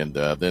week, and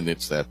then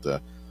it's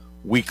that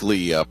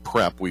weekly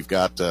prep. We've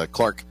got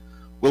Clark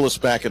Willis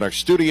back in our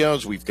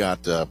studios. We've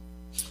got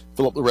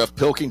Philip the Ref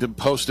Pilkington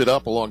posted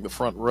up along the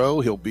front row.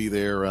 He'll be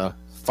there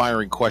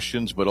firing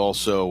questions, but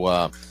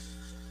also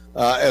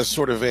as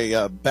sort of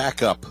a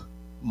backup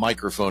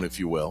microphone, if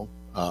you will.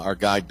 Our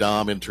guy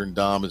Dom, intern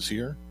Dom, is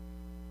here,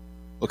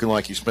 looking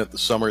like he spent the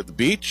summer at the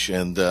beach,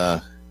 and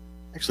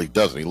actually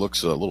doesn't. He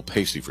looks a little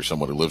pasty for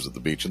someone who lives at the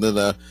beach. And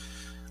then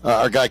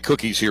our guy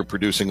Cookie's here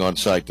producing on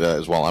site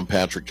as well. I'm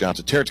Patrick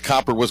Johnson. Terrence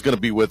Copper was going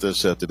to be with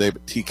us today,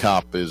 but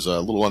T-Cop is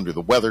a little under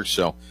the weather,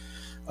 so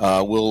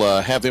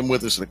we'll have him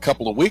with us in a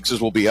couple of weeks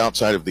as we'll be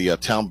outside of the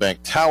Town Bank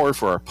Tower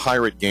for our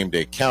Pirate Game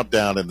Day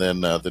countdown, and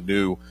then the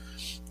new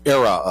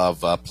era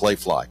of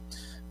Playfly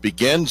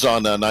begins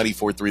on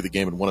 94.3 The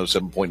Game and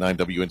 107.9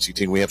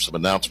 WNCT. And we have some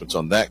announcements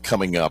on that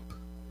coming up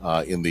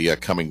in the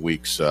coming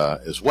weeks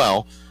as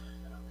well.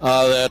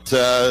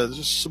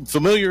 Some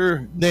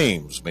familiar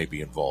names may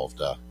be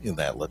involved in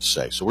that, let's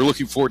say. So we're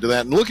looking forward to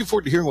that, and looking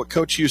forward to hearing what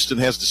Coach Houston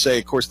has to say.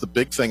 Of course, the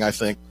big thing, I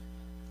think,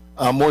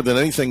 more than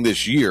anything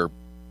this year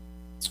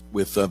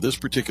with this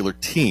particular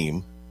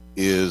team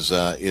is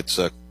its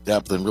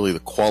depth and really the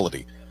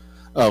quality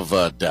of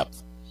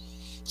depth.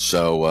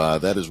 So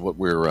that is what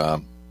we're,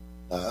 I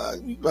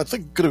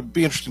think, going to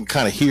be interesting to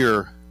kind of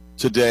hear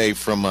today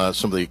from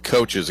some of the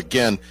coaches.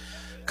 Again,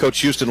 Coach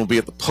Houston will be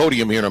at the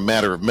podium here in a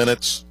matter of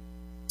minutes.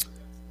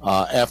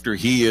 After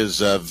he is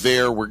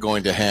there, we're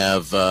going to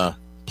have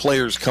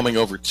players coming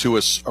over to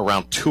us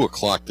around 2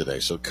 o'clock today.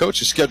 So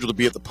Coach is scheduled to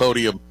be at the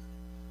podium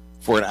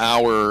for an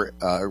hour,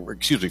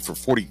 for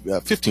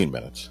 15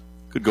 minutes.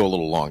 Could go a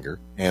little longer.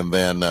 And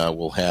then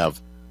we'll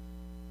have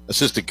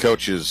assistant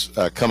coaches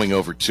coming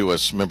over to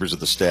us, members of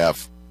the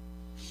staff.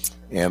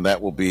 And that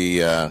will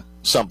be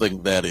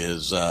something that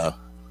is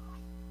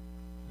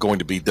going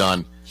to be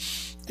done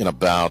in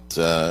about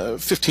a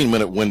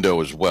 15-minute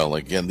window as well.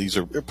 Again, these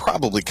are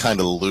probably kind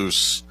of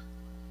loose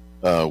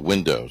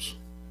windows,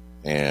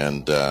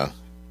 and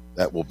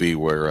that will be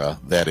where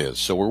that is.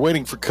 So we're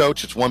waiting for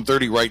Coach. It's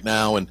 1:30 right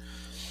now, and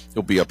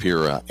he'll be up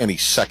here any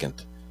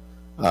second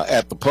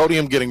at the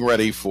podium getting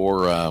ready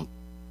for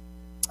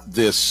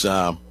this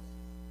kind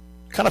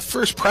of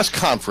first press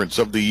conference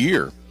of the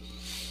year.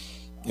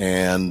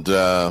 And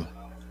at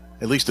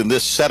least in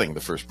this setting,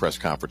 the first press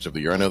conference of the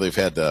year. I know they've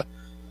had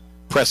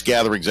press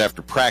gatherings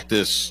after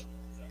practice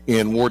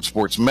in Ward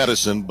Sports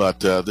Medicine,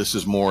 but this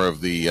is more of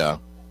the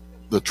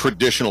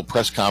traditional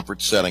press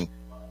conference setting,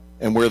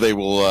 and where they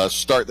will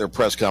start their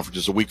press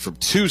conferences a week from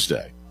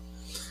Tuesday.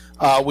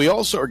 We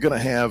also are going to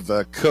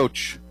have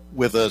Coach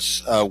with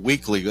us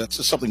weekly. That's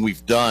just something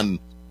we've done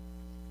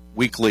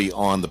weekly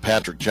on the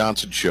Patrick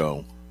Johnson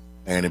Show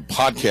and in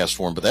podcast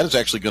form, but that is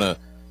actually going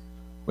to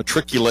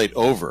matriculate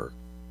over.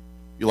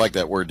 You like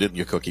that word, didn't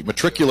you, Cookie?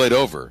 Matriculate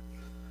over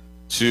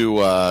to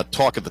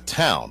Talk of the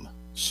Town.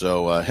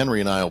 So Henry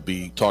and I will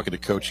be talking to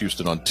Coach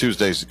Houston on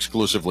Tuesdays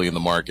exclusively in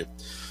the market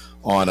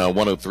on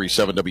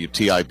 103.7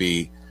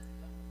 WTIB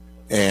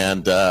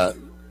and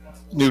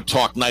New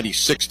Talk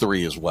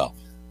 96.3 as well.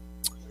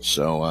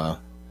 So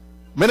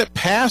minute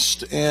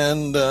passed,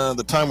 and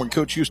the time when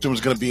Coach Houston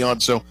was going to be on.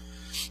 So,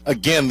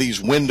 again,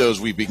 these windows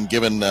we've been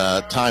given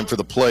time for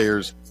the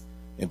players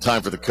and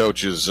time for the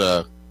coaches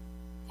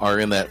are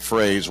in that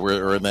phrase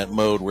or in that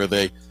mode where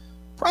they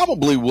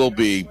probably will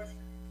be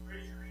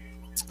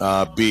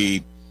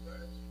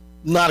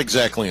not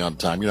exactly on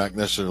time. You're not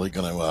necessarily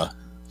going to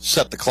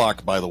set the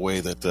clock by the way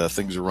that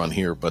things are run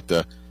here,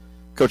 but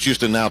Coach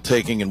Houston now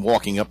taking and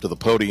walking up to the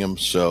podium.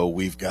 So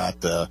we've got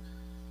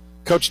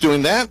Coach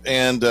doing that,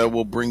 and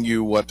we'll bring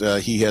you what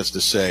he has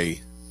to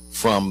say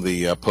from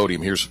the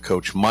podium. Here's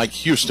Coach Mike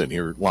Houston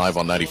here live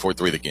on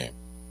 94.3 The Game.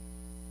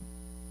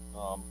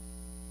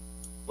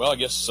 Well, I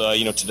guess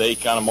today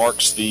kind of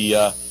marks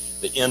the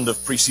end of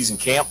preseason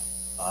camp.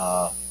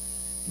 I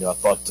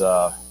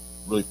thought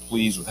really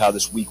pleased with how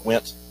this week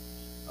went.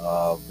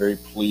 Very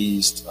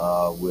pleased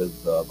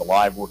with the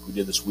live work we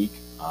did this week.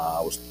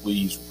 I was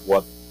pleased with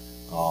what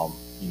our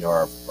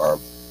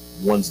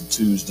ones and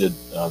twos did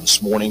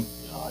this morning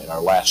in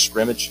our last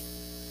scrimmage.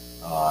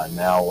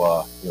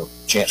 Now,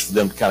 chance for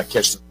them to kind of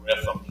catch the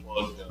breath,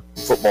 unplug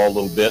football a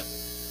little bit,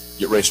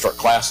 get ready to start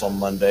class on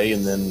Monday,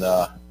 and then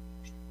start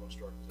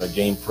a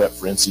game prep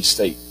for NC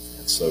State.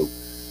 And so,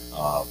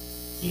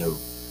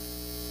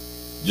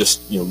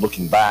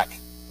 looking back,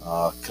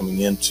 coming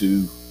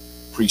into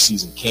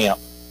preseason camp,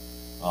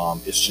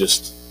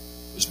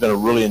 it's been a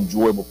really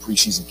enjoyable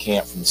preseason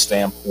camp from the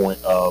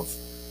standpoint of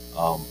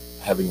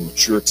having a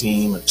mature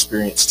team, an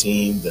experienced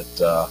team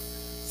that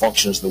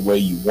functions the way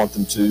you want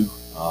them to,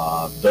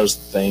 does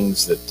the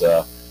things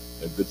that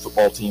good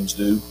football teams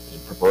do in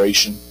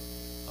preparation.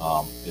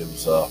 It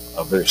was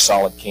a very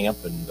solid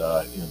camp, and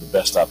the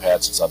best I've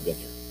had since I've been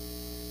here.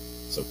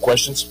 So,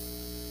 questions?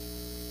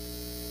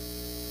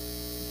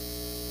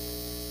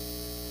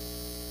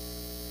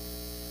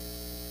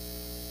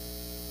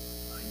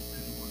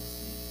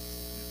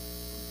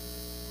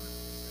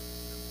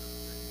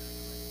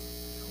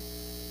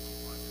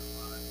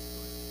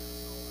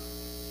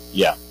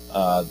 Yeah,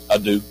 I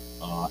do,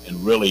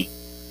 and really,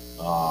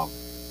 I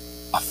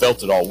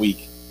felt it all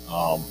week.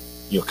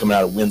 Coming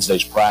out of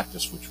Wednesday's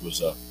practice, which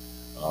was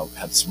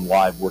had some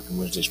live work in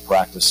Wednesday's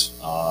practice.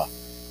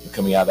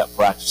 Coming out of that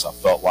practice, I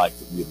felt like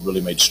that we had really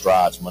made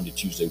strides Monday,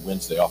 Tuesday,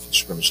 Wednesday off of the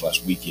scrimmage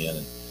last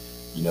weekend,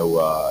 and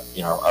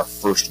our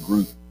first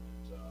group,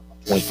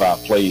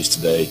 25 plays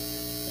today,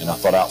 and I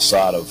thought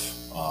outside of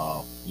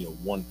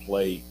one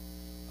play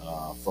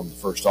from the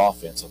first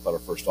offense, I thought our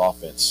first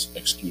offense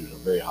executed at a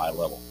very high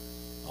level.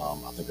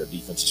 I think our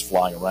defense is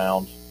flying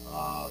around,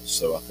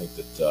 so I think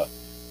that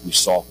we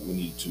saw what we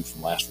needed to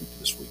from last week to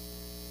this week.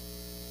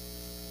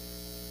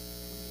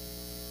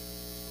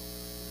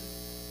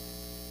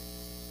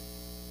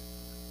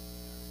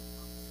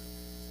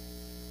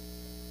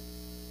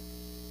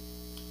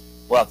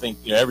 Well, I think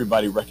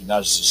everybody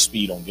recognizes his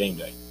speed on game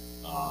day,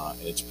 and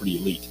it's pretty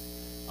elite.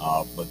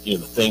 But the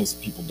things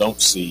that people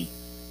don't see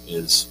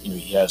is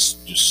he has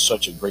just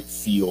such a great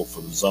feel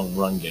for the zone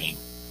run game.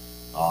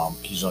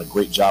 He's done a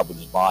great job with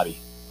his body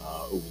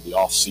over the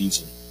off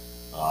season,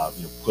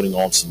 putting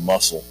on some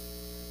muscle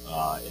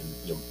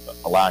and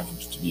allowing him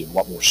to be a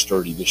lot more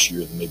sturdy this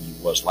year than maybe he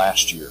was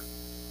last year.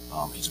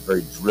 He's a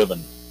very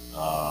driven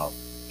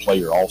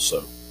player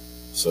also.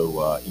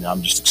 So,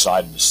 I'm just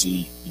excited to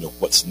see,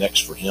 what's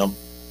next for him.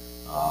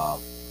 I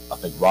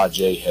think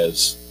Rajay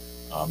has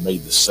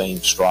made the same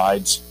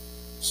strides.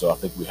 So I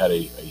think we had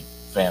a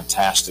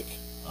fantastic,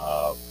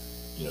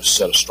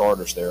 set of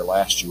starters there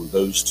last year with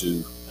those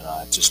two, and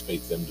I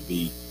anticipate them to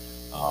be,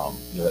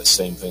 that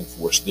same thing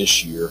for us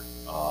this year.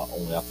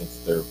 Only I think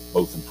that they're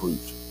both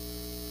improved.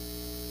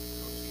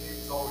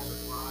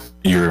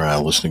 You're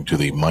listening to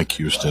the Mike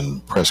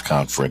Houston press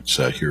conference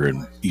here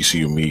in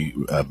ECU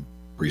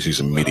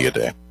preseason media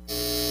day.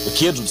 The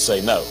kids would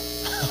say no.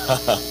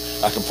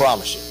 I can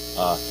promise you.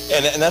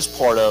 And that's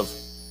part of,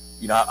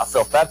 I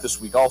felt that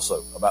this week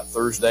also about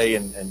Thursday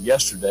and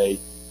yesterday.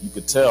 You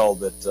could tell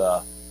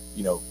that,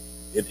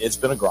 it's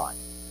been a grind.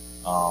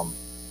 But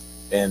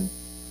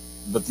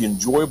the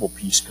enjoyable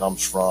piece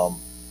comes from,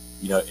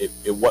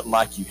 it wasn't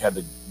like you had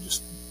to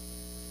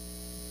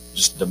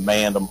just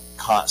demand them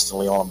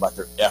constantly on them about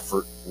their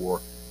effort, or,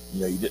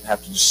 you didn't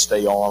have to just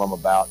stay on them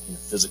about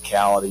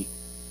physicality.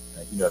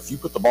 If you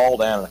put the ball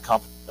down in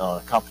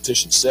a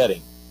competition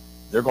setting,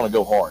 they're going to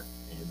go hard,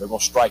 and they're going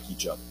to strike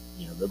each other.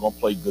 They're going to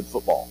play good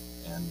football,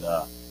 and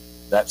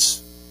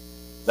that's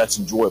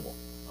enjoyable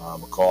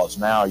because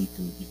now you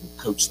can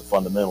coach the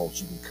fundamentals,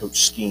 you can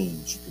coach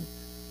schemes, you can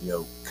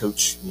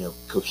coach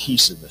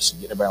cohesiveness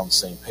and get everybody on the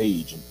same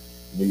page, and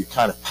you're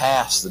kind of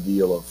past the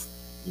deal of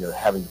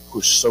having to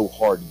push so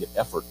hard to get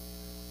effort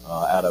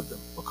out of them,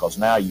 because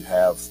now you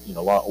have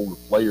a lot of older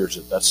players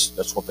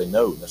that's what they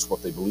know, that's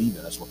what they believe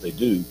in, that's what they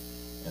do.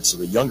 And so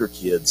the younger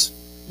kids,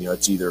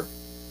 it's either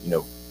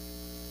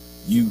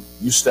you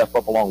step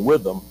up along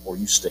with them, or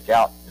you stick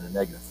out in a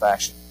negative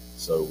fashion.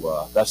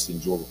 So that's the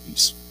enjoyable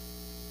piece.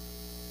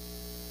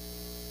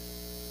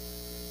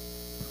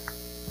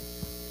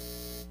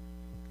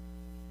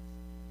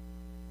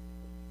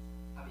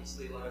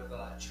 Obviously, a lot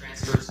of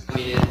transfers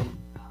coming in. Camp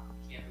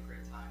a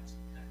great time to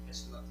kind of Well,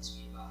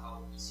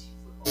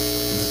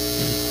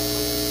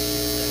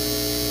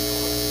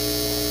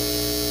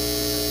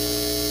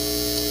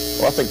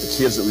 I think the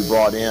kids that we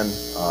brought in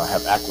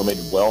have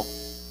acclimated well.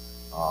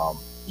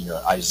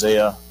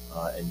 Isaiah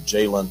and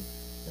Jalen,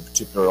 in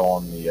particular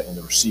in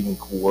the receiving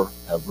core,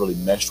 have really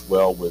meshed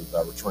well with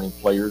returning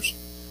players.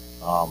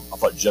 I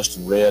thought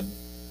Justin Redd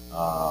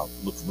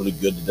looked really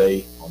good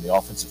today on the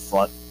offensive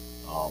front.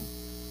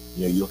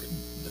 You look at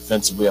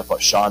defensively, I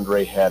thought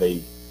Chandre had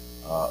a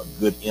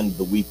good end of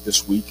the week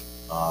this week.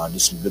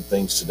 Did some good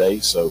things today.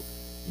 So,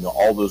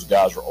 all those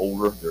guys are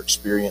older. They're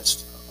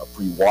experienced.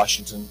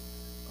 Pre-Washington,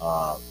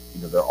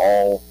 they're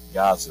all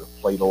guys that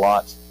have played a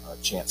lot.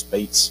 Chance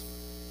Bates.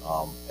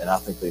 And I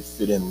think they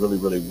fit in really,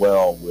 really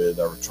well with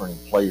our returning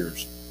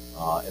players,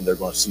 and they're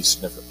going to see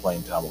significant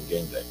playing time on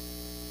game day.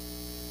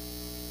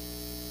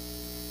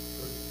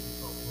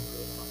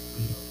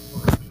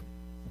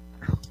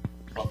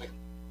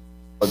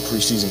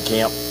 Preseason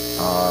camp,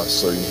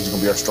 so he's going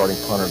to be our starting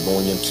punter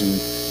going into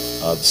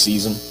the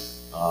season.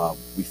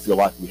 We feel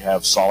like we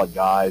have solid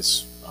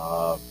guys,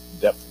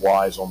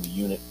 depth-wise on the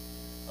unit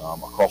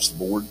across the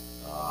board.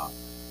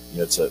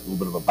 It's a little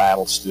bit of a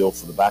battle still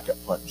for the backup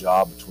punt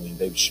job between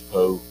David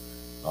Chapeau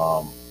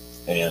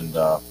and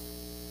I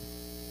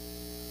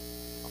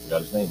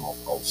forgot his name all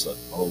of a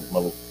sudden.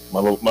 My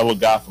little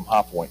guy from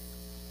High Point,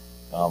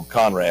 Andrew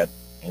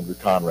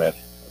Conrad.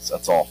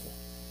 That's awful.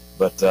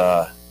 But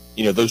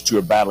those two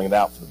are battling it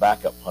out for the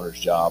backup punter's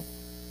job.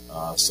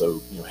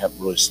 So haven't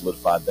really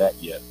solidified that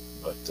yet.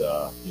 But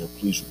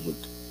pleased with Luke.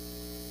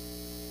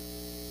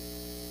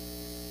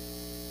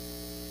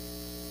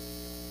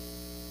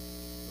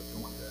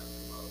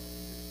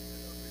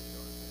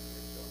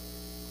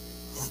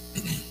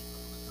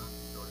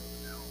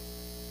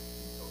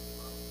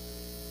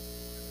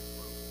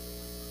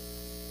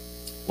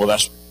 Well,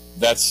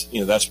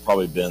 that's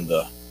probably been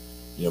the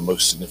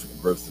most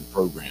significant growth in the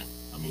program.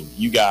 I mean,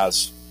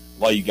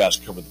 a lot of you guys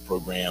covered the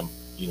program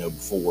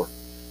before,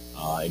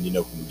 and when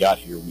we got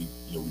here, we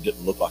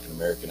didn't look like an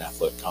American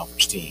Athletic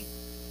Conference team,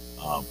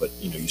 but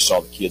you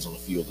saw the kids on the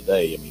field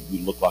today. I mean, we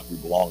look like we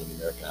belong in the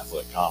American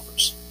Athletic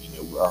Conference.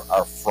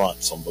 Our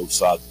fronts on both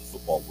sides of the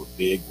football, we're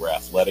big, we're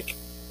athletic,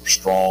 we're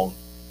strong.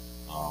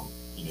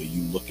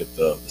 You look at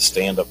the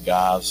stand-up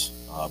guys,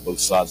 both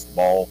sides of the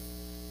ball.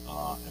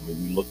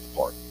 We look the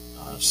part.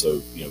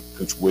 So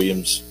Coach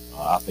Williams,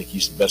 I think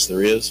he's the best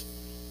there is.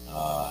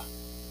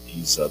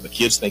 The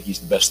kids think he's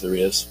the best there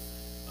is,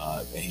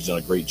 and he's done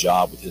a great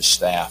job with his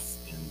staff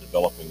in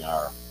developing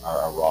our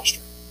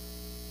roster.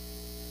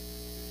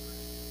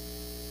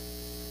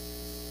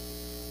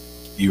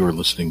 You are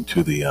listening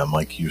to the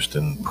Mike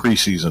Houston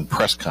preseason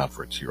press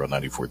conference here on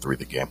 94.3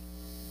 The Game.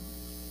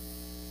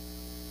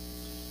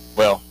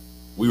 Well,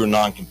 we were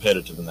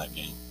non-competitive in that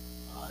game.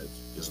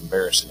 It was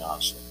embarrassing,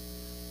 honestly.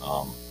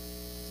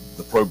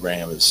 The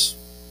program is,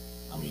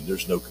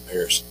 there's no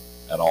comparison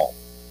at all.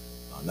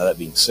 Now, that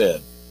being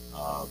said,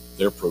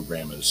 their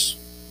program has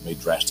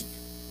made drastic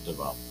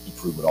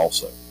improvement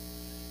also.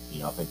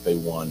 I think they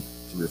won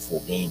 3 or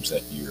 4 games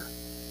that year.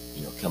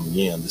 Coming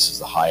in, this is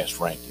the highest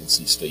ranked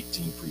NC State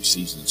team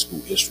preseason in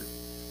school history.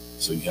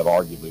 So you have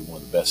arguably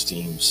one of the best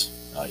teams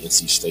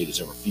NC State has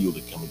ever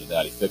fielded coming to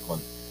Dowdy-Ficklin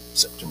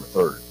September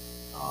 3rd.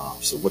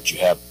 So what you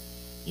have,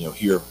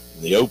 here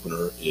in the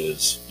opener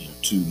is,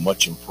 2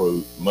 much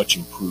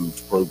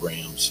improved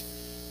programs,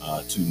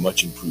 2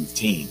 much improved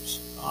teams.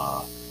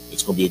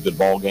 It's going to be a good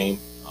ball game.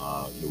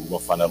 We're going to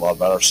find out a lot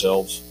about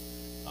ourselves,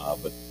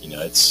 but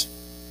it's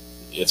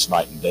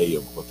night and day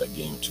of what that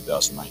game in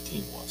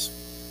 2019 was.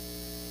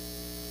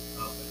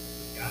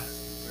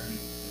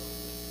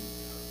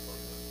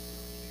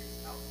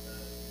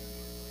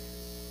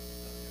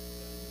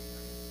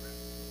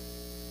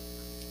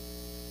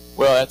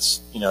 Well, if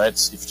you're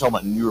talking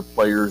about newer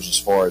players as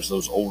far as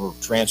those older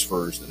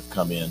transfers that have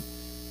come in,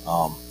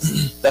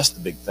 that's the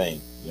big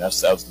thing. That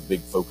was the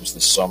big focus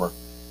this summer.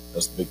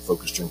 That's the big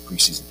focus during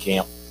preseason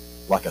camp.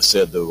 Like I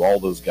said, though, all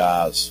those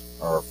guys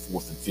are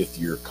 4th and 5th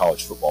year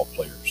college football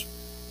players.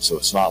 So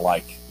it's not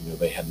like,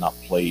 they had not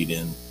played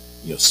in,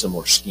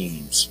 similar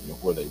schemes,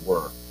 where they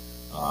were.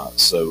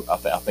 So I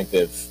think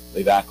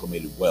they've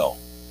acclimated well.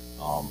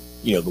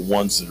 The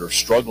ones that are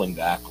struggling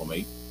to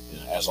acclimate,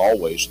 as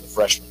always, are the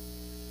freshmen.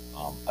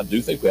 I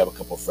do think we have a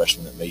couple of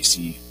freshmen that may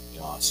see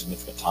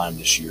significant time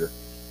this year,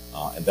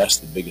 and that's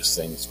the biggest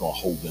thing that's going to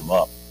hold them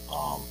up.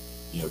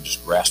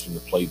 Just grasping the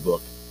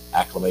playbook,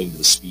 acclimating to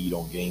the speed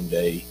on game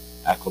day,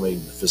 acclimating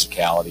to the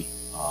physicality,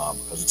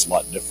 because it's a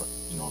lot different,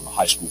 on the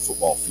high school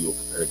football field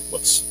compared to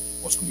what's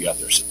going to be out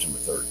there September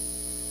 3rd.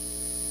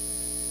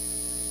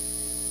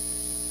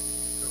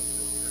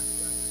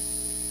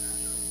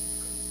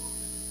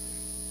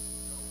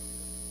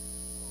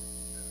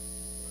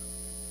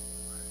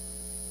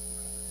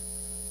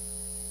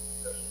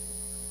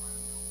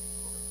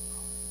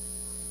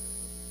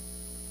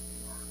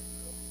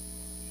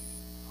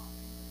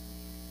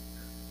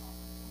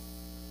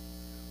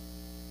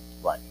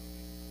 Right.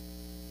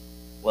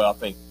 Well, I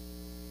think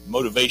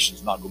motivation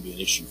is not going to be an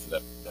issue for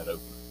that opener.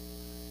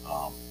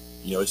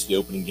 It's the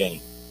opening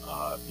game.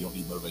 You don't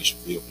need motivation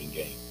for the opening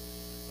game.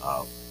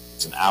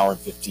 It's an hour and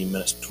 15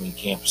 minutes between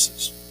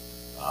campuses.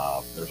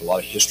 There's a lot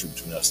of history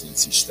between us and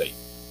NC State.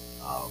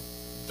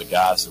 The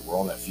guys that were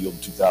on that field in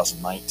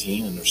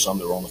 2019, and there's some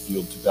that were on the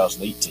field in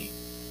 2018,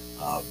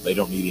 they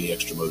don't need any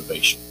extra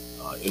motivation.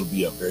 It'll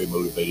be a very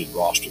motivated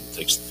roster that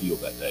takes the field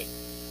that day.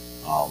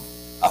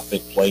 I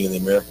think playing in the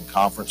American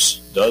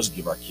Conference does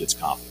give our kids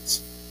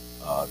confidence.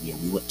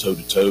 We went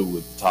toe-to-toe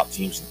with the top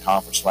teams in the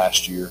conference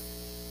last year.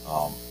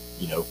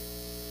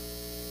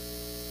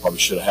 Probably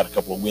should have had a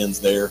couple of wins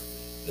there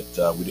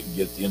that we didn't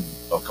get at the end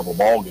of a couple of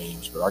ball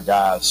games, but our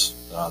guys,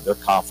 they're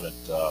confident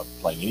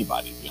playing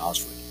anybody, to be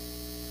honest with you.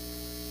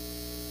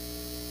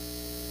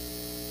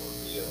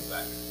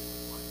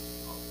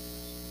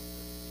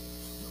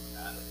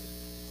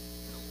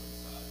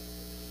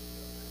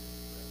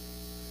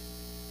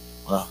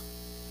 Well,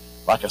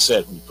 like I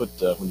said, when you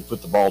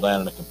put the ball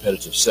down in a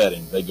competitive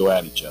setting, they go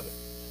at each other.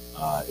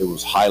 It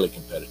was highly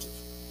competitive.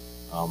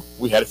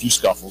 We had a few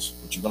scuffles,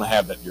 but you're going to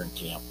have that during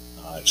camp,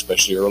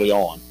 especially early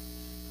on.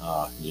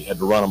 You had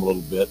to run them a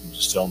little bit and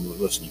just tell them,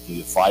 listen, you can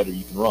either fight or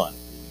you can run.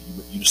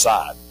 You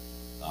decide.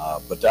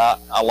 But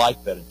I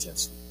like that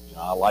intensity.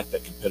 I like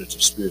that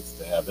competitive spirit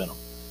that they have in them.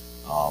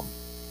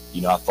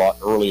 I thought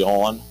early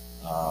on,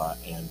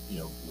 and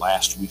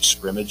last week's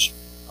scrimmage,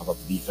 I thought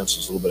the defense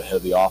was a little bit ahead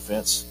of the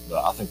offense,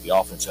 but I think the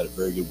offense had a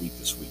very good week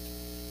this week.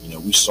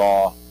 We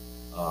saw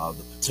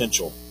the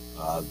potential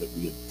that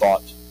we had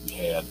thought we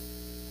had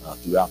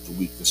throughout the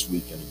week this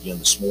week, and again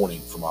this morning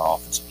from our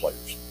offensive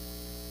players.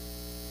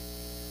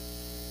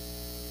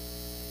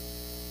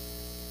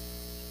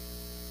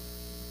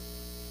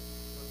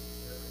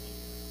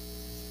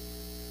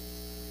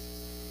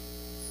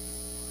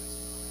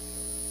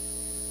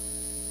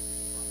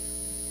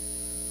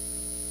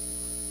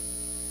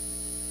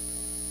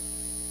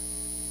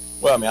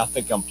 Well, I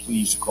think I'm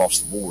pleased across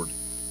the board.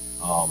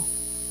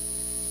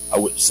 I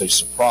wouldn't say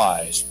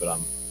surprised, but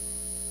I'm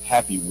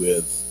happy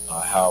with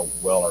how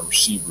well our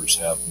receivers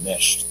have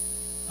meshed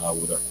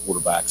with our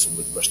quarterbacks and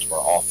with the rest of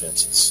our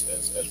offenses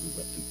as we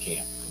went through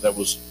camp. That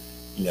was,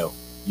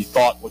 you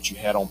thought what you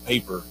had on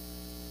paper,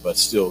 but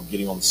still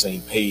getting on the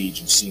same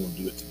page and seeing them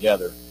do it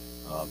together.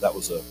 That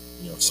was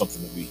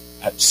something that we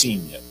hadn't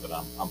seen yet, but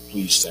I'm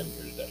pleased standing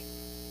here today.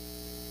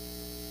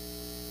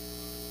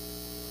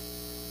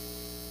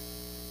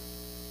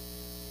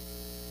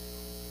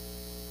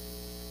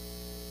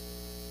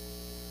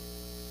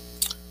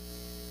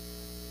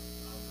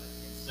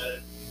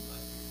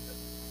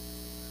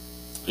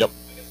 Yep.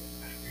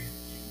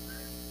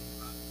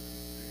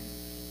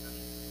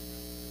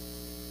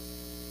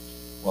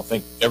 Well, I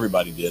think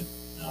everybody did.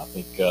 I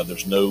think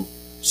there's no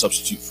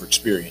substitute for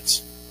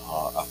experience.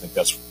 I think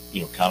that's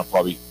kind of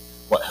probably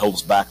what held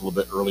us back a little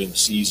bit early in the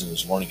season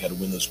is learning how to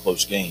win those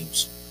close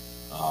games.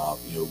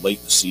 Late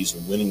in the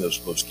season, winning those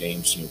close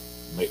games,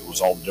 it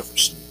was all the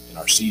difference in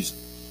our season.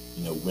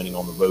 Winning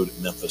on the road at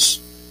Memphis,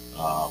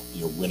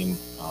 winning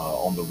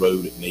on the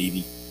road at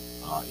Navy.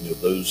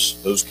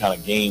 Those kind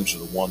of games are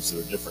the ones that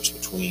are the difference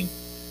between,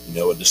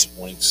 a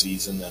disappointing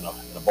season and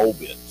a bowl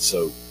bid.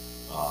 So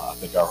I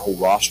think our whole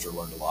roster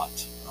learned a lot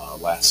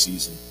last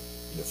season,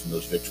 from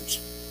those victories.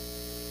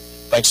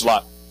 Thanks a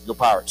lot. Go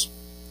Pirates.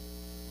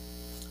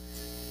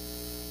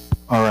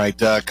 All right.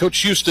 Coach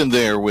Houston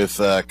there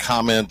with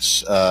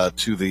comments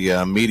to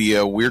the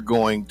media. We're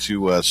going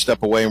to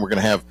step away, and we're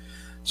going to have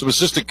some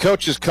assistant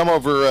coaches come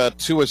over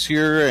to us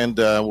here, and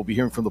we'll be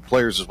hearing from the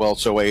players as well.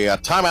 So a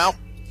timeout.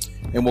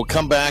 And we'll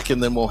come back,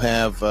 and then we'll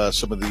have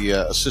some of the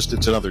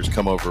assistants and others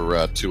come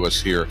over to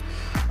us here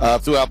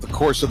throughout the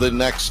course of the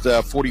next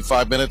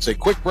 45 minutes. A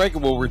quick break,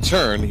 and we'll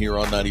return here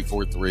on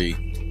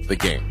 94.3 The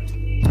Game.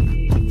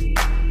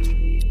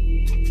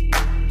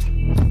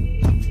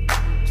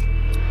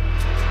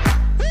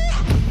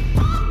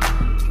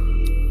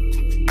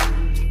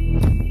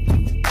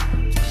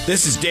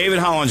 This is David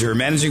Hollinger,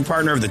 managing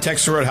partner of the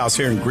Texas Roadhouse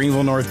here in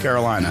Greenville, North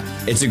Carolina.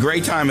 It's a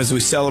great time as we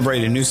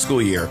celebrate a new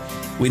school year.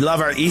 We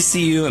love our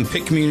ECU and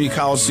Pitt Community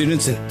College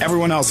students and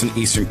everyone else in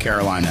Eastern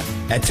Carolina.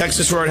 At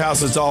Texas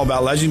Roadhouse, it's all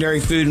about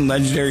legendary food and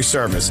legendary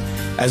service,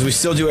 as we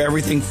still do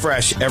everything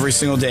fresh every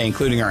single day,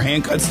 including our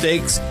hand-cut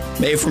steaks,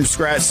 made from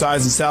scratch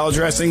sides and salad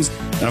dressings,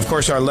 and of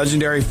course our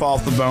legendary fall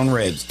off the bone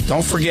ribs.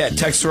 Don't forget,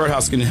 Texas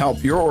Roadhouse can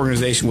help your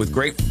organization with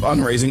great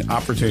fundraising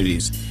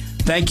opportunities.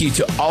 Thank you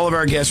to all of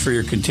our guests for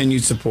your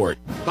continued support.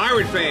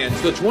 Pirate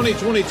fans, the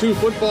 2022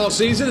 football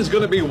season is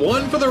going to be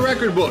one for the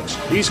record books.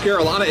 East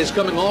Carolina is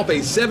coming off a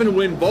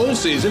 7-win bowl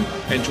season,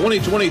 and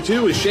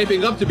 2022 is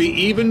shaping up to be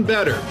even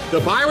better.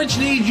 The Pirates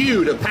need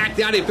you to pack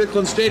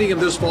Dowdy-Ficklen Stadium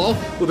this fall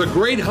with a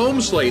great home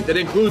slate that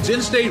includes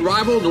in-state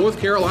rival North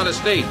Carolina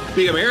State.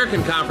 The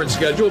American Conference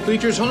schedule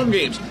features home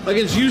games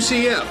against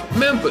UCF,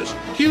 Memphis,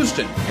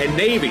 Houston, and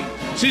Navy.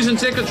 Season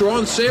tickets are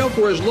on sale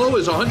for as low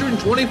as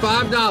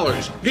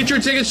 $125. Get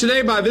your tickets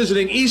today by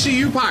visiting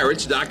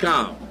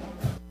ECUPirates.com.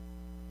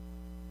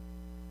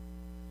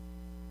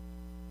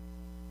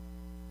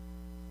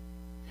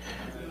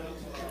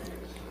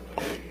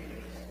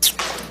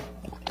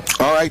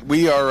 All right,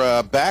 we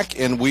are back,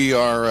 and we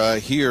are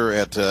here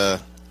at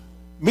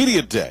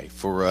Media day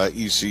for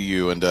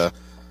ECU, and a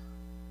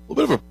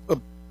little bit of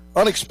a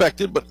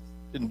unexpected but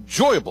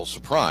enjoyable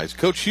surprise.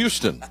 Coach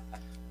Houston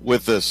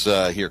with us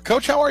here.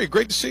 Coach, how are you?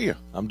 Great to see you.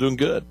 I'm doing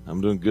good.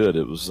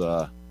 It was,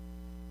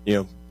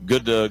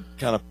 good to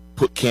kind of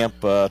put camp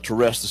to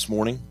rest this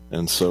morning,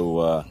 and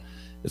so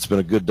it's been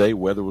a good day.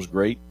 Weather was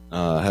great.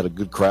 Had a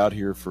good crowd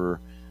here for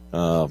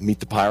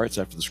Meet the Pirates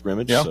after the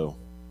scrimmage, so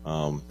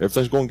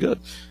everything's going good.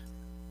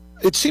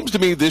 It seems to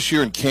me this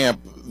year in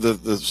camp, the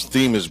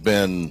theme has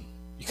been,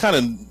 you kind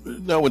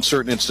of know in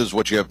certain instances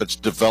what you have, but it's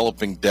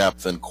developing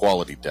depth and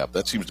quality depth.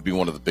 That seems to be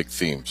one of the big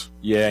themes.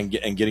 Yeah,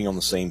 and getting on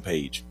the same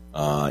page.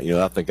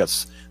 I think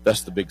that's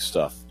the big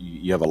stuff.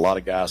 You have a lot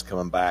of guys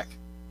coming back,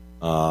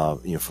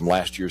 from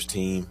last year's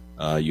team.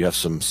 You have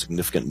some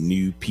significant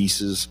new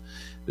pieces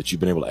that you've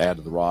been able to add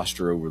to the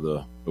roster over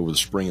the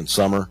spring and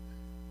summer,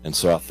 and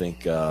so I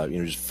think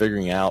just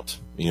figuring out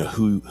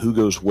who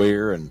goes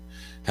where and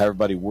how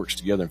everybody works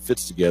together and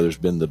fits together has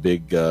been the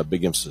big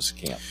emphasis of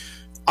camp.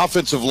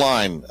 Offensive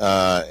line,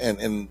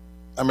 and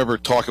I remember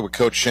talking with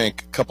Coach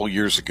Shank a couple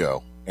years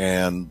ago,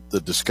 and the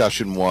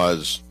discussion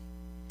was,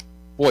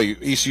 boy,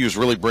 ECU is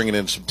really bringing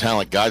in some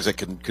talent, guys that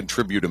can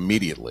contribute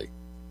immediately.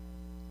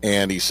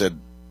 And he said,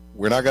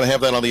 we're not going to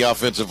have that on the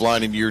offensive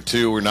line in year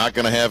 2. We're not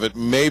going to have it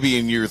maybe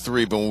in year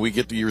 3, but when we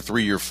get to year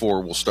 3, year 4,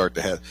 we'll start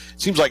to have.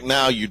 It seems like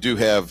now you do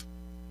have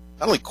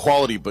not only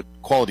quality, but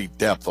quality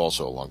depth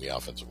also along the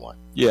offensive line.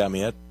 Yeah, I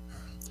mean,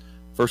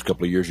 first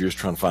couple of years, you're just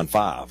trying to find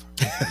 5.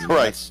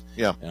 Right,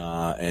 yeah.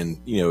 And,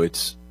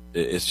 it's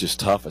just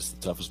tough. It's the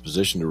toughest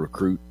position to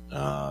recruit.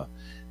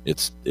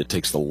 It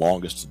takes the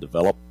longest to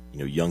develop.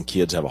 Young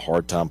kids have a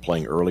hard time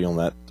playing early on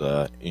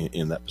that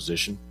in that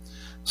position.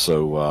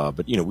 So,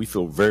 but we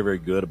feel very, very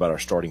good about our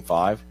starting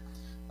 5.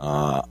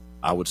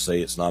 I would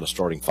say it's not a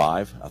starting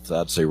 5.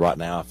 I'd say right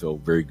now I feel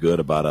very good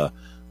about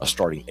a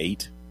starting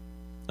 8.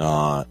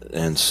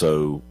 And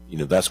so,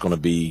 that's going to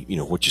be,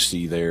 what you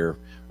see there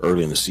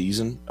early in the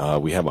season.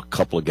 We have a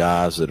couple of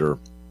guys that are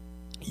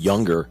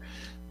younger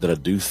that I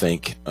do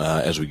think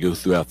as we go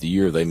throughout the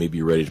year, they may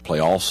be ready to play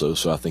also.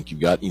 So I think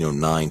you've got,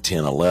 9,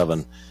 10,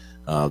 11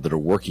 that are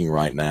working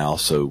right now.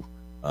 So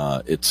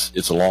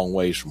it's a long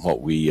ways from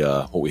what we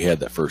had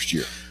that first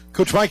year.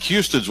 Coach Mike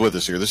Houston's with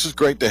us here. This is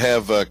great to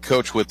have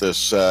Coach with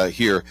us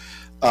here.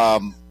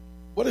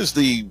 What is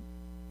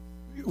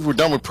we're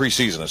done with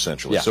preseason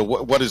essentially. Yeah. So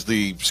what is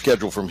the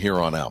schedule from here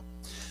on out?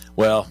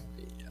 Well,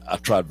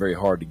 I've tried very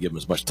hard to give him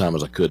as much time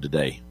as I could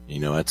today.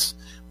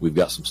 We've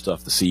got some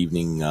stuff this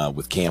evening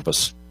with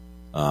campus.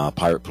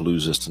 Pirate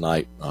Palooza's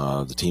tonight.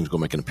 The team's going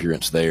to make an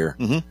appearance there.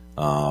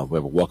 Mm-hmm. We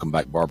have a welcome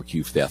back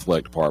barbecue for the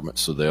athletic department,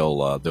 so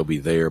they'll be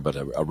there. But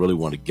I really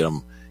want to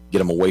get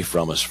them away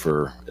from us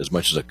for as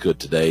much as I could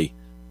today.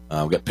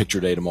 We've got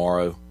picture day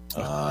tomorrow,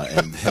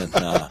 and then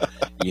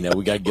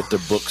we got to get their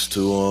books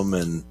to them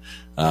and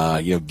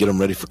get them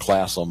ready for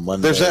class on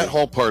Monday. There's that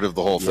whole part of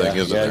the whole thing,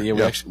 isn't there? Yeah,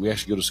 we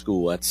actually go to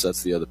school.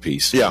 That's the other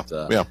piece. Yeah,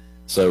 but, yeah.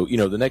 So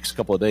the next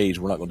couple of days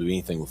we're not going to do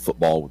anything with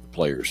football with the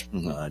players.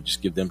 Mm-hmm.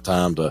 Just give them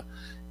time to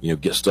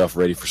get stuff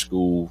ready for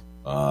school.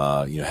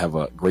 Have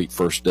a great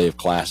first day of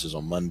classes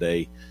on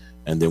Monday,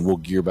 and then we'll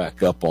gear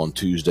back up on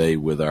Tuesday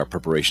with our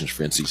preparations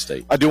for NC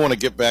State. I do want to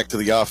get back to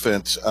the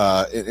offense,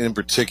 in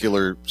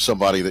particular,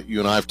 somebody that you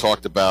and I have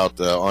talked about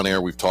on air.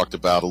 We've talked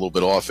about a little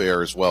bit off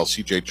air as well.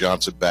 C.J.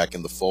 Johnson back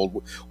in the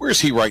fold. Where is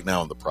he right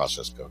now in the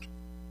process, Coach?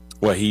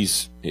 Well,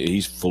 he's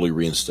fully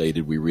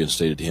reinstated. We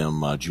reinstated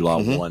him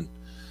July 1.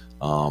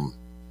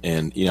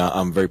 And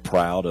I'm very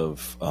proud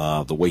of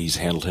the way he's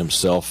handled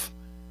himself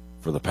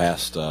for the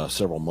past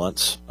several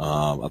months.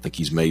 I think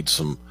he's made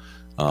some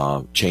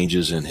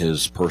changes in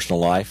his personal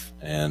life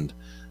and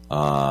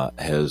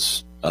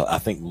has, I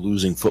think,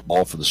 losing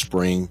football for the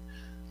spring,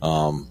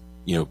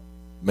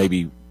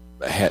 maybe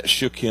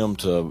shook him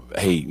to,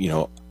 hey,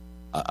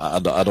 I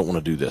don't want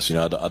to do this.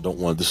 I don't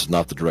want. This is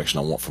not the direction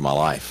I want for my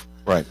life.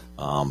 Right.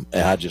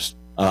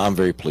 And I'm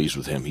very pleased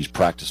with him. He's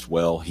practiced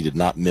well. He did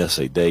not miss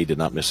a day, did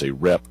not miss a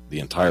rep the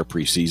entire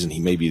preseason. He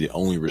may be the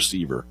only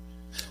receiver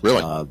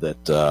really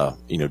that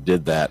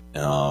did that,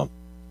 and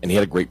he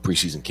had a great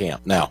preseason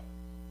camp. Now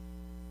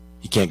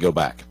he can't go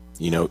back.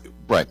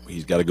 Right.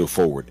 He's got to go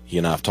forward. He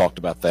and I have talked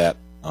about that.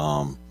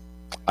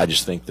 I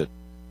just think that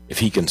if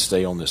he can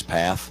stay on this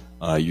path,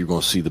 you're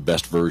going to see the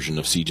best version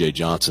of C.J.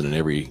 Johnson in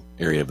every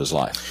area of his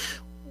life.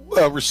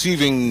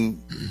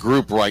 Receiving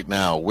group right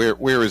now,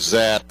 where is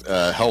that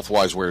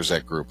health-wise? Where is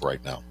that group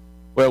right now?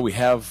 Well, we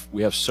have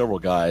several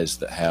guys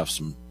that have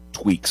some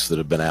tweaks that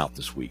have been out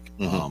this week.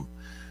 Mm-hmm.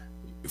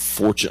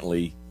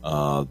 Fortunately,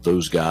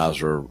 those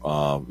guys are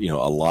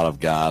a lot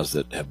of guys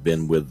that have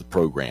been with the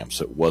program,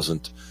 so it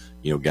wasn't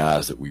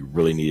guys that we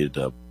really needed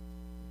to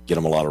get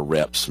them a lot of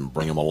reps and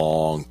bring them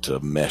along to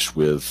mesh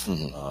with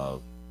the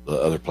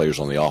other players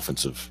on the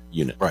offensive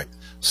unit. Right.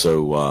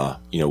 So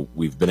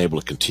we've been able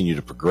to continue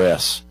to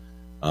progress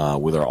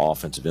with our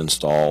offensive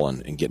install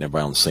and getting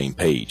everybody on the same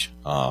page.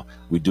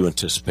 We do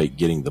anticipate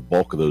getting the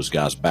bulk of those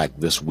guys back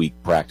this week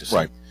practicing.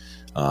 Right.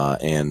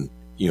 And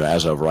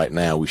as of right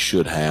now, we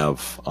should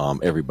have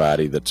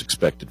everybody that's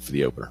expected for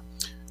the opener.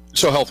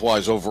 So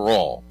health-wise,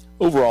 overall,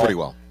 pretty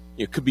well.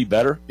 It could be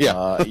better.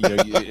 Yeah.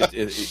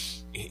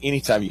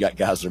 Anytime you got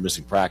guys that are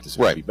missing practice, it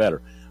could be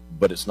better.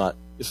 But it's not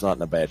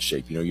in a bad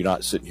shape. You're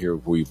not sitting here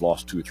where you've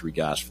lost 2 or 3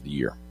 guys for the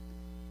year.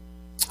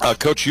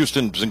 Coach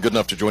Houston's been good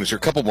enough to join us here.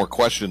 A couple more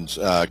questions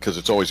because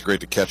it's always great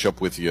to catch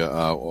up with you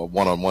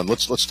one-on-one.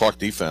 Let's talk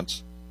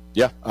defense.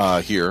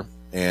 Yeah. Here,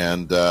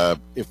 and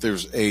if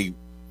there's a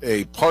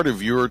part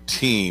of your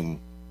team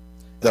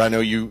that I know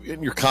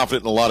you're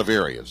confident in a lot of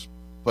areas,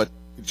 but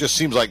it just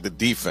seems like the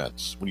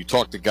defense when you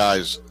talk to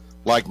guys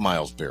like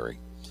Miles Berry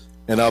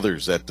and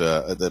others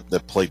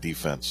that play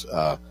defense,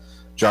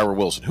 Jaira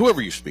Wilson,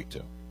 whoever you speak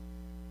to.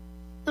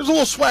 There's a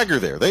little swagger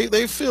there.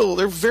 They feel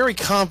they're very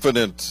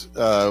confident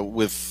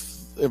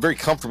very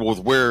comfortable with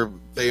where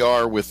they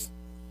are with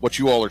what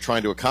you all are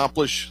trying to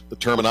accomplish, the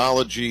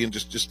terminology, and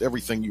just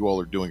everything you all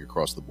are doing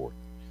across the board.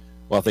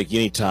 Well, I think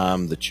any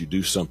time that you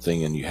do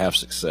something and you have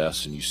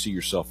success and you see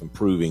yourself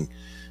improving,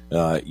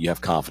 you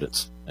have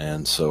confidence.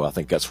 And so I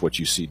think that's what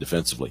you see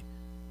defensively.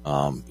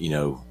 We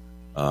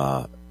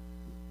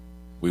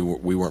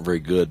weren't very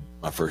good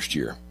my first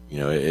year.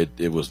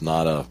 It was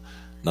not a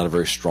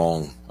very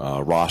strong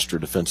roster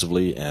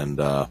defensively, and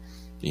our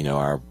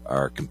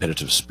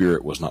competitive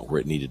spirit was not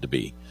where it needed to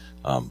be.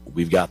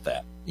 We've got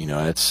that.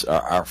 It's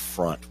our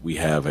front. We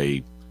have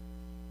a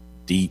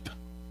deep,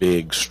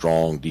 big,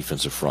 strong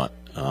defensive front,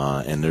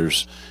 and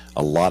there's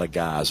a lot of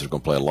guys that are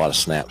going to play a lot of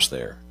snaps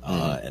there,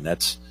 and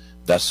that's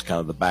kind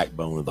of the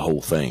backbone of the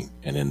whole thing.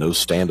 And then those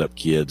stand-up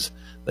kids,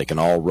 they can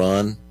all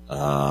run.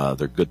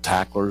 They're good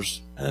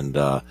tacklers, and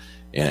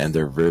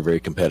they're very, very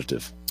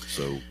competitive.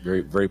 So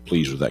very, very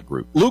pleased with that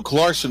group. Luke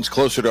Larson's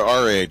closer to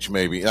our age,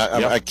 maybe.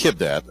 I kid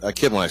that. I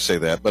kid when I say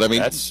that. But I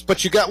mean,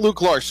 but you got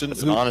Luke Larson.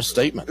 That's an honest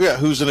statement. Yeah,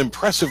 who's an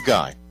impressive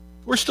guy.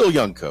 We're still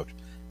young, Coach.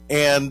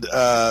 And,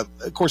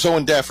 of course,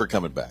 Owen Daffer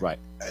coming back. Right.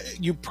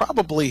 You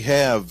probably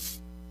have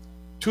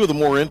 2 of the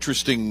more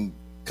interesting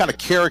kind of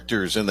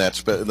characters in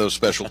those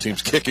special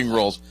teams kicking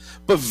roles,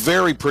 but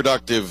very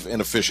productive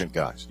and efficient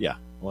guys. Yeah.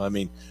 Well, I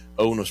mean,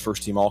 Owen was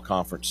first-team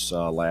all-conference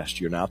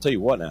last year. Now, I'll tell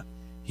you what now.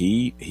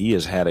 He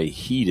has had a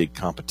heated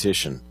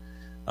competition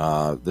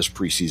this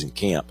preseason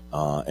camp,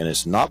 and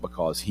it's not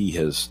because he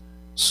has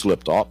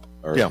slipped up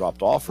or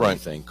dropped off or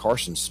anything.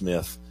 Carson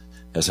Smith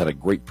has had a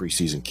great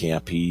preseason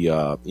camp. He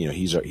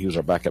was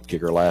our backup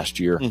kicker last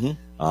year.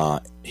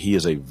 He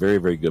is a very,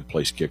 very good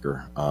place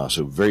kicker.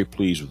 So very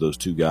pleased with those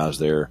 2 guys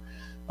there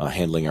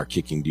handling our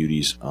kicking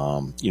duties.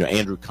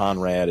 Andrew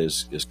Conrad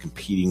is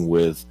competing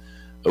with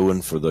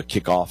Owen for the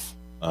kickoff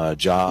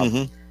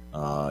job.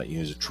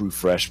 He's a true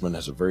freshman,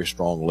 has a very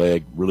strong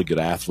leg, really good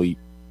athlete.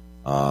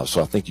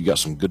 So I think you got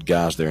some good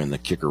guys there in the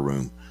kicker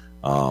room.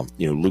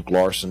 Luke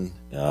Larson,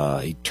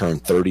 he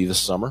turned 30 this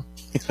summer.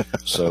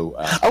 So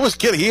I was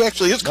kidding. He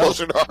actually is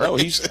closer to our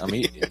age.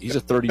 He's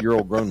a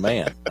 30-year-old grown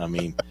man. I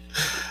mean,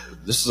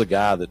 this is a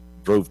guy that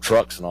drove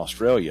trucks in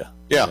Australia,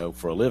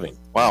 for a living.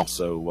 Wow.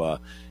 So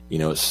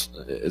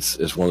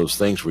it's one of those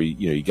things where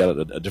you got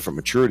a different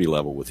maturity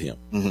level with him,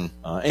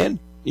 and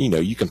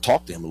you can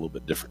talk to him a little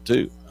bit different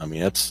too. I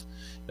mean, it's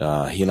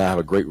he and I have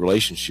a great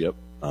relationship.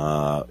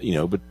 But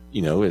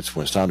it's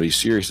when it's time to be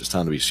serious, it's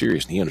time to be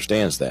serious, and he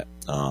understands that.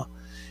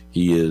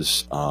 He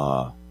has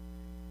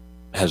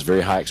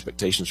very high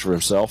expectations for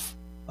himself.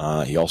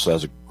 He also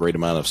has a great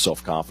amount of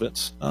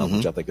self-confidence,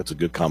 which I think it's a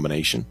good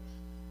combination.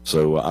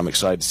 So I'm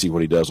excited to see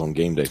what he does on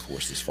game day for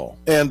us this fall.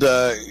 And,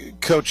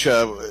 Coach,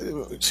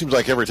 it seems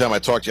like every time I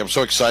talk to you, I'm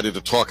so excited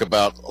to talk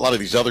about a lot of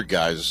these other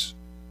guys.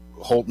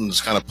 Holton's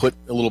kind of put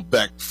a little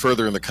back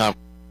further in the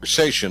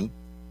conversation.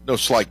 No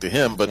slight to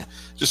him, but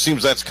just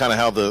seems that's kind of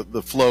how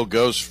the flow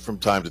goes from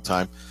time to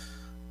time.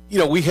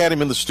 We had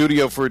him in the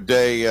studio for a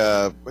day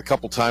a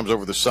couple times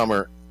over the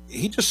summer.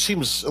 He just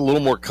seems a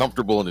little more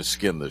comfortable in his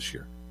skin this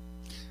year.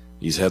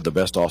 He's had the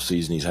best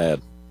offseason he's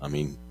had. I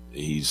mean,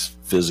 he's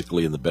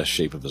physically in the best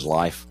shape of his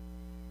life.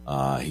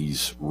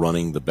 He's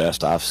running the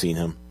best I've seen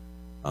him.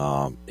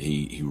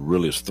 He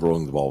really is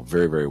throwing the ball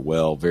very, very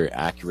well, very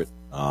accurate.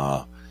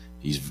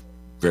 He's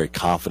very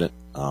confident.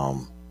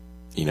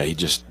 He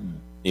just,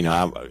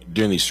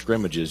 during these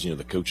scrimmages,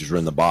 the coaches are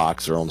in the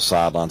box or on the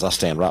sidelines. I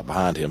stand right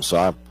behind him.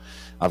 So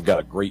I've got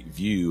a great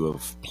view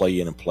of play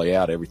in and play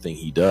out everything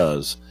he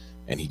does.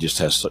 And he just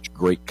has such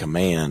great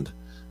command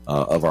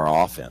of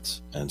our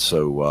offense. And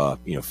so,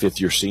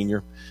 fifth-year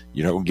senior,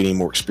 you're not going to get any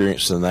more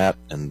experience than that.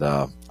 And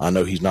I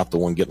know he's not the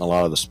one getting a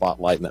lot of the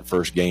spotlight in that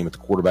first game at the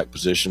quarterback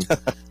position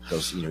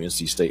because,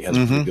 NC State has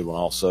a pretty good one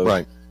also.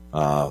 Right.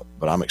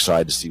 But I'm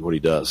excited to see what he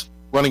does.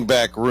 Running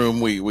back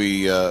room,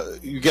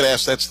 you get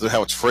asked, that's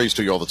how it's phrased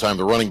to you all the time,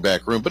 the running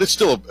back room, but it's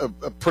still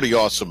a pretty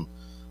awesome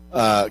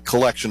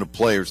collection of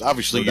players.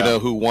 Obviously, you know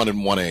who 1 and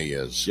 1A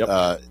is. Yep.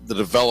 The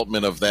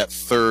development of that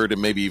third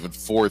and maybe even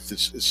fourth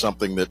is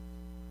something that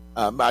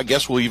I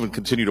guess will even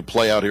continue to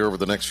play out here over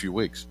the next few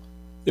weeks.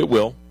 It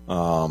will.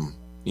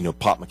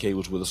 Pop McKay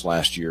was with us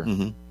last year.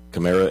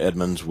 Kamara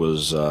Edmonds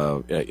was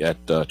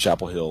at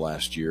Chapel Hill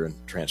last year and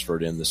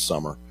transferred in this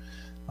summer.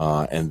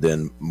 And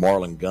then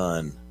Marlon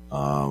Gunn,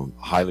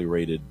 highly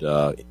rated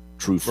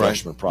true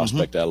freshman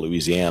prospect out of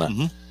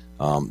Louisiana.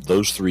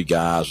 Those three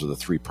guys are the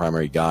three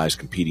primary guys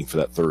competing for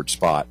that third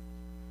spot.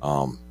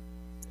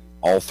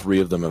 All three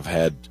of them have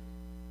had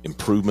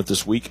improvement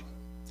this week.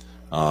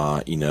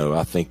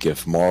 I think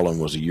if Marlon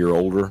was a year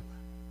older,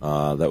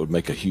 that would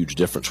make a huge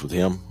difference with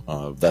him.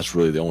 That's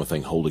really the only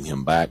thing holding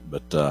him back.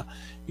 But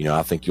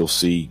I think you'll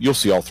see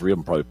all three of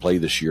them probably play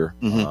this year.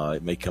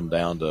 It may come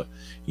down to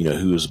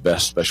who is the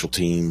best special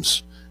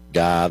teams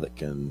guy that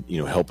can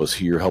help us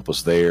here, help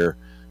us there.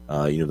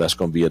 That's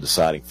going to be a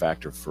deciding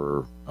factor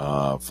for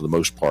the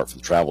most part for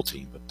the travel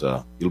team.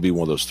 But it'll be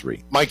one of those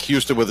three. Mike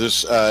Houston with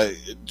us.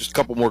 Just a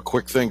couple more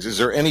quick things. Is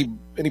there any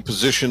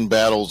position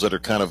battles that are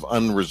kind of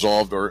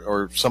unresolved,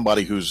 or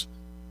somebody who's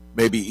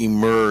maybe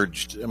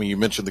emerged? I mean, you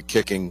mentioned the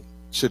kicking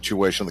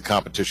situation, the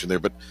competition there,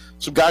 but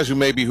some guys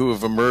who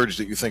have emerged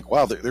that you think,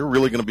 wow, they're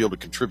really going to be able to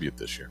contribute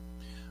this year.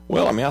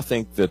 Well, I mean, I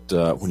think that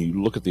when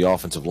you look at the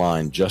offensive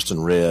line,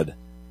 Justin Redd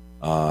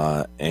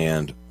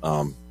and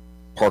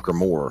Parker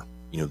Moore,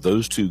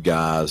 those two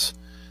guys,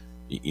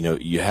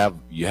 you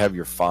have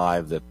your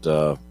five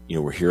that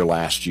were here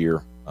last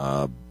year.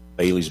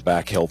 Bailey's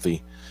back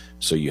healthy,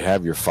 so you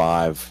have your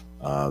five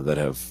that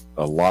have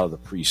a lot of the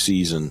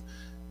preseason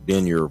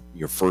been your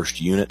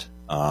first unit.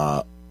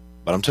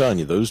 But I'm telling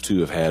you, those two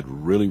have had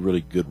really,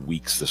 really good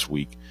weeks this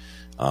week.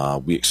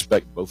 We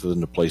expect both of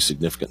them to play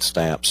significant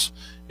snaps,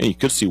 and you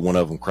could see one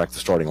of them crack the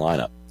starting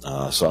lineup.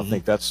 So I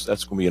think that's going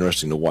to be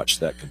interesting to watch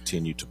that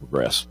continue to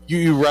progress.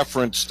 You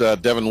referenced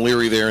Devin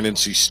Leary there in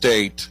NC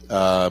State,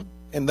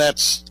 and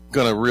that's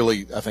going to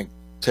really, I think,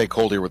 take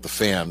hold here with the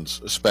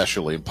fans,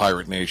 especially in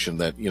Pirate Nation,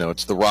 that,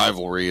 it's the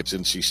rivalry, it's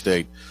NC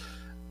State.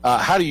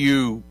 How do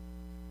you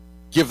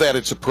give that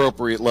its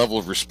appropriate level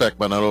of respect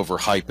by not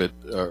overhype it,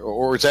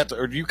 or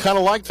do you kind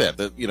of like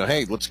that,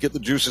 hey, let's get the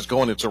juices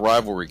going, it's a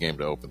rivalry game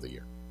to open the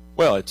year?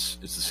 Well, it's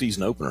the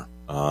season opener.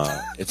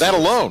 It's that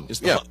alone. It's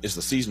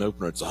the season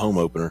opener. It's the home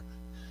opener.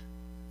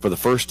 For the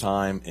first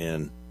time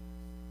in,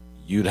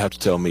 you'd have to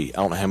tell me, I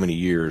don't know how many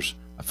years,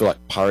 I feel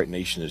like Pirate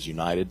Nation is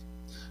united.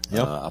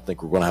 Yep. I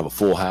think we're going to have a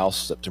full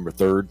house September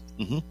 3rd.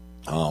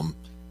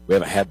 We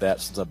haven't had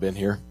that since I've been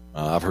here.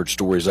 I've heard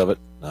stories of it.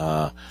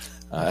 I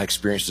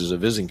experienced it as a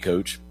visiting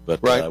coach,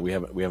 but we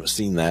haven't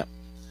seen that.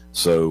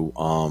 So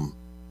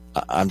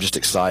I'm just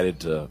excited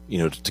to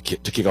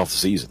kick off the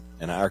season,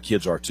 and our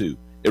kids are too.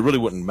 It really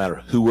wouldn't matter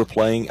who we're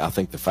playing. I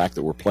think the fact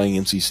that we're playing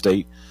NC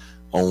State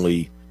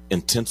only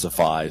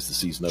intensifies the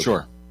season opener.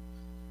 Sure.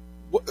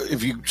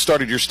 If you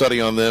started your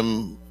study on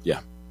them,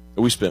 yeah,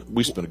 we spent a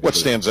good What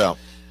stands out?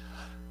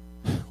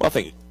 Well, I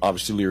think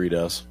obviously Leary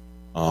does.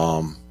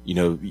 You're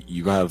going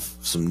to have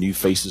some new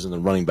faces in the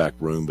running back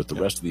room, but the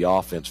rest of the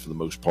offense, for the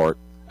most part,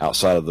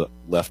 outside of the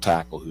left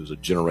tackle, who's a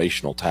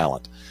generational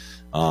talent,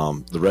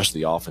 the rest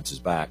of the offense is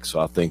back. So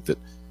I think that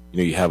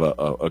you have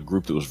a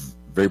group that was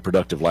very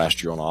productive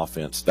last year on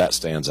offense. That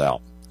stands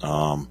out.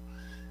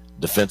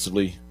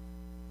 Defensively,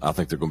 I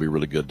think they're going to be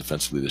really good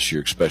defensively this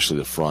year, especially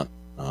the front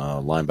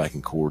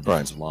linebacking core,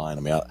 defensive line.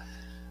 I mean,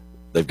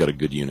 they've got a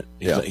good unit.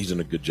 He's done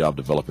a good job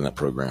developing that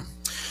program.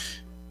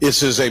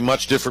 This is a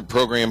much different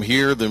program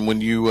here than when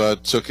you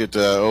took it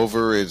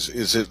over.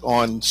 Is it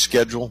on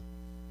schedule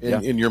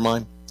in your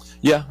mind?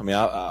 Yeah, I mean,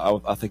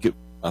 I think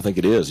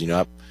it is.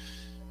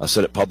 I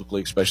said it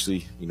publicly,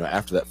 especially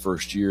after that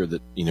first year,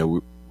 that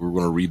we're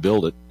going to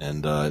rebuild it,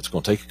 and it's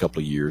going to take a couple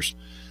of years.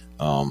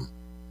 I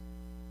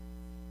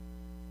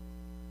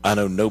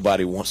know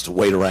nobody wants to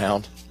wait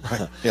around.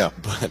 Right. Yeah,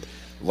 but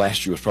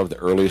last year was probably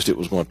the earliest it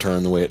was going to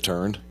turn the way it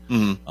turned.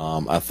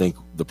 I think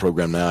the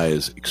program now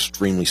is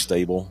extremely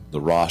stable.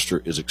 The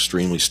roster is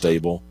extremely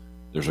stable.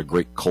 There's a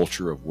great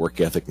culture of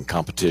work ethic and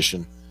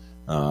competition.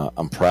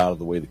 I'm proud of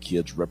the way the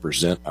kids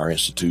represent our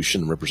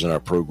institution, represent our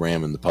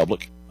program in the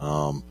public.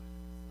 I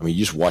mean,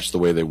 you just watch the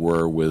way they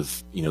were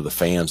with, the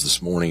fans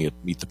this morning at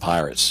Meet the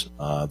Pirates.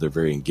 They're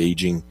very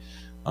engaging.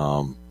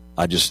 I'm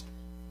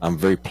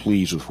very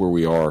pleased with where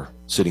we are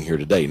sitting here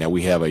today. Now,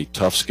 we have a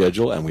tough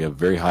schedule and we have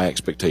very high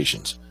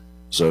expectations.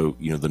 So,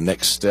 the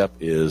next step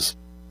is,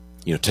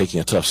 taking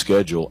a tough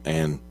schedule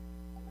and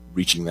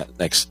reaching that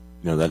next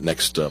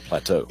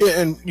plateau. Yeah,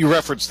 and you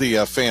referenced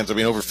the fans. I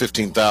mean, over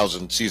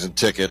 15,000 season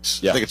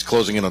tickets. Yeah. I think it's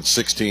closing in on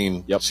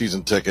 16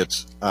 season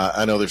tickets.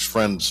 I know there's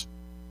friends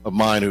of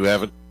mine who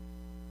haven't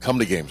come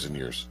to games in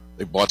years.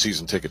 They bought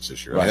season tickets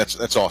this year. Right. I mean,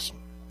 that's awesome.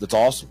 That's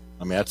awesome.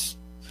 I mean, it's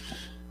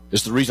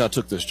the reason I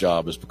took this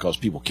job is because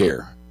people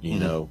care.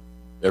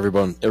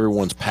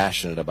 Everyone's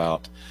passionate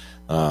about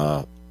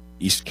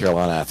East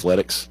Carolina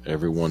athletics.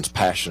 Everyone's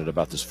passionate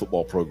about this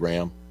football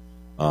program.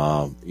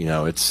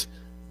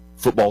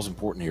 Football's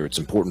important here. It's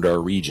important to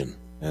our region,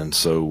 and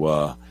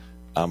so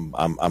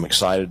I'm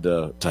excited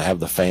to have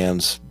the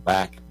fans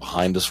back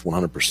behind us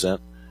 100%.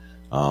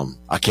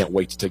 I can't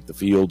wait to take the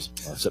field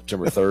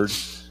September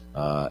 3rd.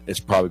 It's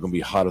probably going to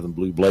be hotter than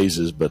Blue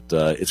Blazes, but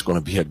it's going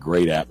to be a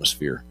great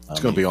atmosphere. It's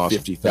going to be awesome.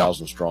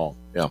 50,000 strong.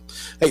 Yeah.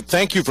 Hey,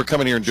 thank you for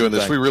coming here and doing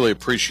this. Thank We you. really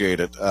appreciate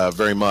it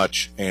very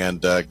much.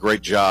 And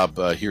great job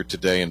here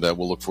today. And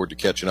we'll look forward to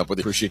catching up with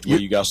you. Appreciate the way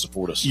you guys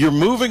support us. You're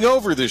moving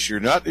over this year.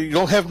 You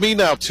don't have me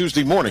now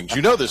Tuesday mornings.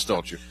 You know this,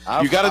 don't you?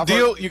 You got to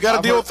deal. You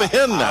got to deal with the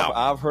hen now.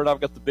 I've heard I've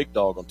got the big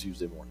dog on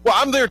Tuesday morning. Well,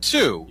 I'm there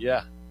too.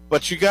 Yeah.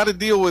 But you got to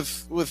deal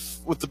with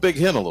the big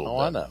hen a little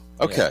bit. I know.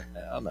 Okay.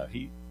 Yeah, I know.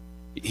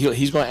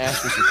 He's going to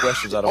ask me some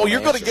questions I don't. Oh, you're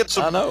going to get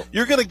some. I know.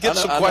 You're going to get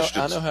some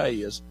questions. I know how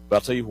he is. But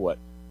I'll tell you what.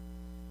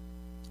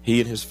 He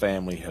and his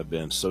family have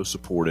been so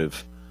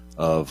supportive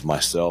of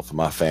myself and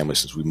my family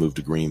since we moved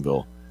to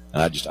Greenville,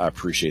 and I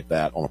appreciate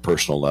that on a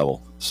personal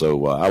level.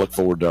 So I look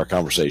forward to our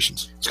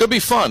conversations. It's going to be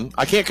fun.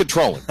 I can't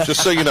control him.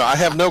 Just so you know, I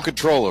have no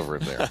control over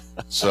him there.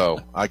 So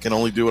I can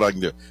only do what I can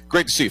do.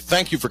 Great to see you.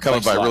 Thank you for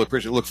coming by. I really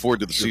appreciate it. Look forward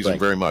to the season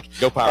very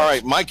much. Go Pirates. All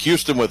right, Mike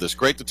Houston with us.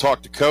 Great to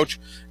talk to Coach,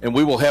 and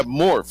we will have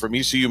more from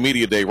ECU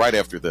Media Day right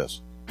after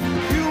this. You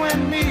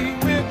and me,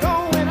 we're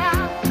going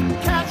out,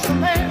 catch the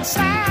latest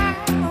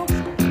sounds,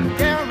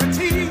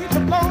 guaranteed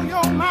to blow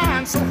your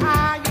mind so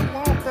high you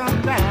won't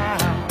come down.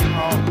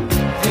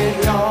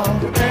 Hey, y'all,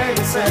 prepare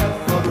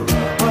yourself for the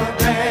rubber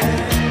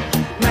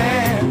band.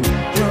 Man,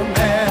 you've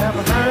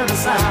never heard a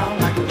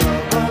sound like a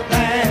rubber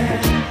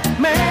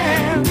band.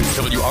 Man.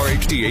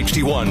 WRHD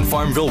HD1,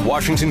 Farmville,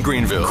 Washington,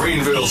 Greenville.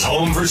 Greenville's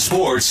home for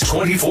sports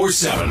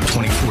 24/7.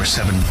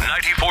 24/7.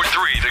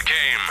 94.3 The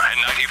Game and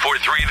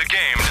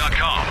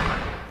 94.3thegame.com.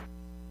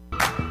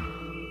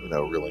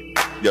 Really.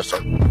 Yes,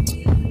 sir.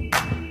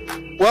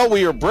 Well,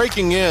 we are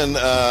breaking in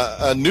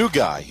a new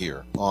guy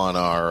here on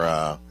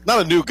our,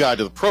 not a new guy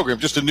to the program,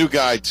 just a new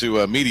guy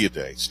to Media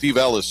Day. Steve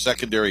Ellis,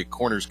 secondary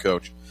corners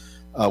coach,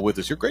 with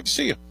us here. Great to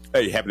see you.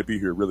 Hey, happy to be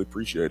here. Really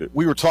appreciate it.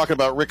 We were talking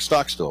about Rick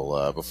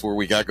Stockstill before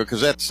we got going, because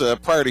that's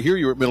prior to here,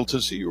 you were at Middle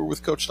Tennessee. You were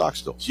with Coach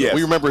Stockstill. So Yes.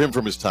 we remember him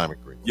from his time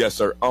at Green. Yes,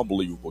 sir.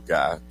 Unbelievable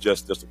guy.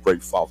 Just a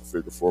great father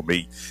figure for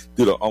me.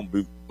 Did an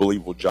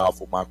unbelievable job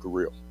for my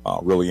career.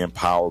 Really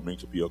empowered me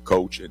to be a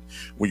coach. And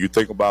when you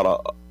think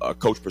about a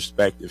coach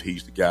perspective,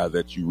 he's the guy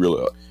that you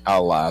really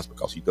idolize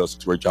because he does a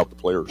great job with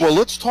the players. Well,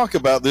 let's talk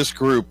about this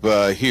group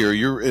here.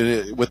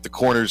 You're with the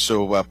corners,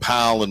 so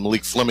Powell and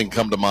Malik Fleming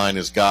come to mind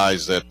as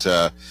guys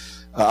that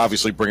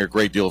obviously bring a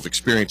great deal of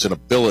experience and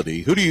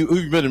ability. Who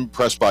you've been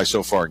impressed by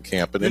so far in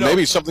camp, and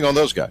maybe something on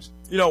those guys?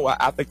 You know,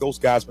 I think those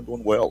guys have been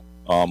doing well.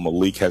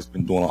 Malik has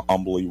been doing an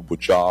unbelievable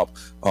job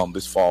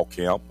this fall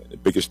camp. And the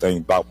biggest thing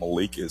about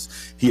Malik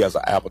is he has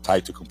an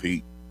appetite to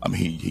compete. I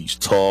mean, he's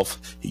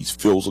tough, he's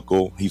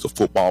physical, he's a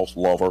football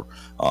lover.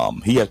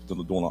 He has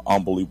been doing an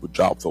unbelievable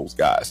job with those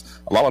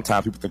guys. A lot of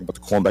times people think about the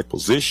cornerback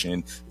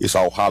position, it's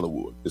all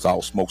Hollywood, it's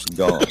all smokes and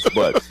guns,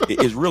 but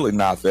it's really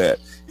not that.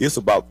 It's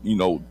about,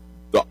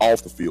 the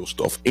off the field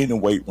stuff, in the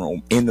weight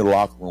room, in the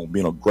locker room,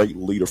 being a great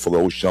leader for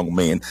those young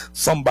men,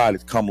 somebody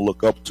to come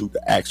look up to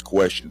ask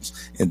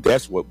questions. And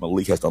that's what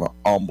Malik has done an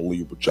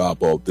unbelievable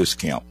job of this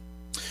camp.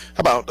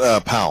 How about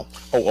Powell?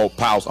 Oh,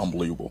 Powell's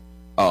unbelievable.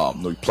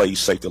 He played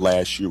safety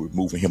last year. We're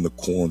moving him to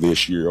corner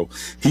this year.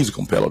 He's a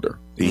competitor.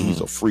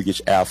 He's a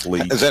freakish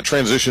athlete. Has that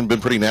transition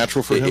been pretty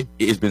natural for him?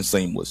 It's been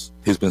seamless.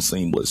 It's been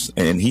seamless.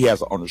 And he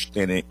has an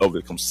understanding of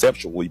it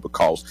conceptually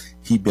because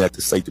he's been at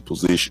the safety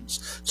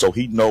positions. So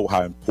he knows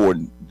how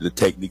important the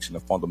techniques and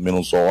the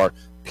fundamentals are,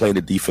 playing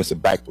the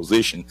defensive back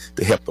position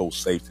to help those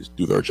safeties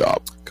do their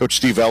job. Coach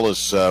Steve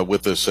Ellis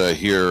with us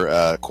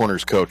here,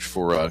 corners coach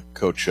for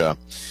Coach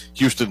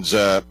Houston's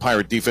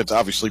Pirate defense.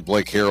 Obviously,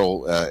 Blake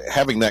Harrell,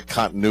 having that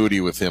continuity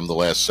with him the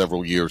last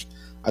several years,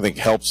 I think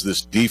helps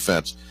this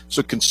defense.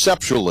 So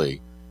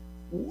conceptually,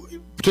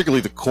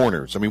 particularly the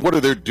corners, I mean, what are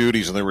their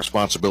duties and their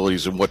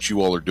responsibilities and what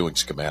you all are doing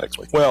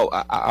schematically? Well,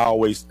 I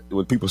always,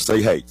 when people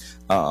say, hey,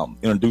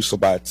 introduce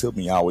somebody to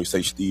me, I always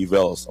say Steve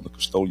Ellis. I'm the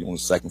custodian on the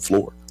second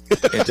floor.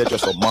 And that's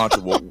just a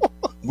mantra.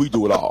 We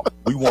do it all.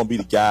 We want to be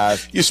the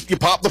guys. You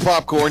pop the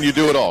popcorn, you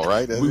do it all,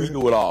 right? We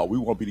do it all. We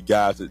want to be the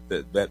guys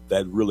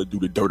that really do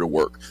the dirty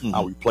work.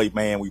 We play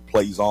man, we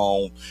play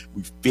zone,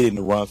 we fit in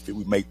the run fit,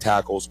 we make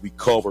tackles, we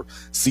cover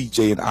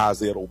CJ and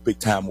Isaiah, those big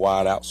time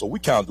wide out. So we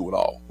kind of do it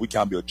all. We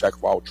kind of be a jack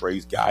of all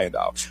trades guy, and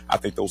I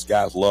think those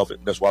guys love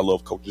it. That's why I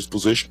love coaching this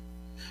position.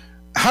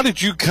 How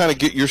did you kind of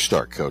get your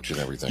start, coach, and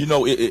everything?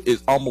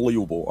 It's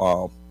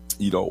unbelievable.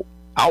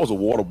 I was a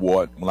water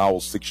boy when I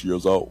was 6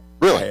 years old.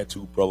 Really? I had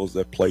two brothers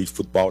that played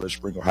football at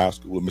Springer High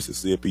School in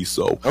Mississippi.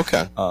 So,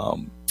 okay.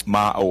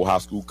 My old high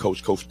school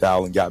coach, Coach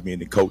Dowling, got me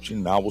into coaching,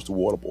 and I was the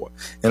water boy.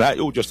 And it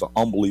was just an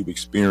unbelievable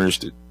experience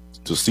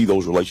to see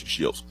those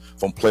relationships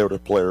from player to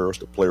players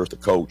to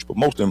coach. But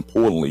most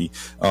importantly,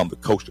 the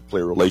coach to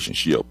player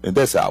relationship. And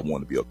that's how I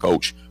wanted to be a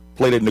coach.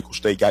 Played at Nicholls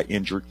State, got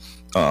injured,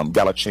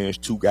 got a chance,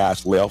 two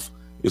guys left.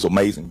 It's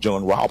amazing.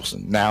 John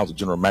Robinson, now the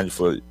general manager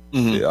for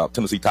the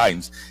Tennessee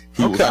Titans.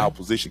 He was our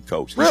position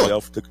coach. He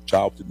left, took a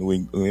job with the New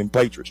England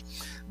Patriots.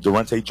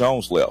 Durante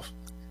Jones left.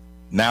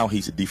 Now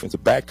he's a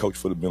defensive back coach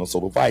for the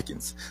Minnesota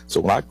Vikings. So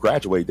when I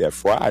graduated that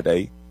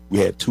Friday, we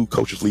had two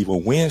coaches leave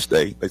on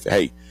Wednesday. They said,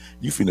 hey,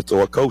 you finna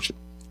start coaching.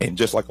 And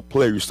just like a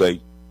player, you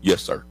say,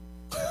 yes, sir.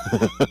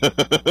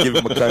 Give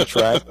him a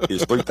contract.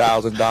 It's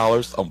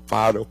 $3,000. I'm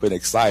fired up and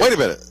excited. Wait a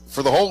minute.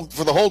 For the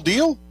whole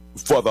deal?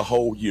 For the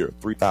whole year,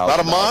 $3,000. Not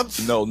a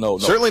month? No.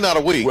 Certainly not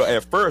a week. Well,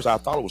 at first I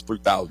thought it was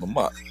 $3,000 a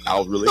month. I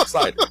was really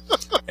excited,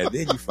 and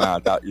then you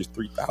find out it's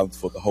 $3,000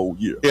 for the whole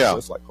year. Yeah. So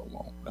it's like, hold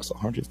on, that's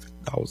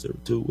 $150 every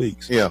 2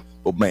 weeks. Yeah.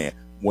 But man,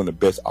 one of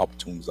the best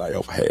opportunities I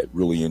ever had.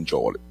 Really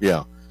enjoyed it.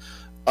 Yeah.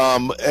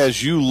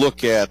 As you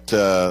look at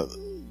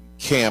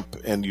camp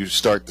and you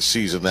start the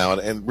season now,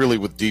 and really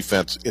with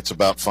defense, it's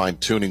about fine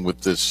tuning with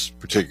this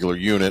particular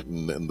unit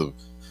and the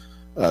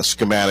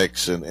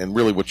schematics and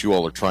really what you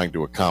all are trying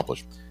to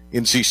accomplish.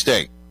 NC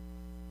State,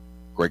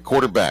 great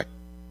quarterback,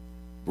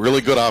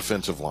 really good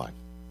offensive line,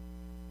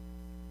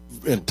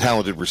 and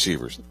talented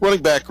receivers.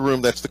 Running back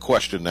room, that's the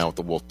question now with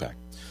the Wolfpack.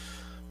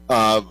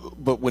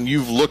 But when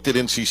you've looked at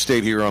NC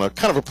State here on a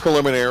kind of a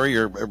preliminary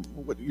or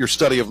your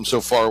study of them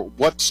so far,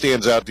 what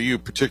stands out to you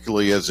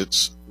particularly as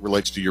it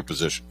relates to your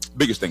position?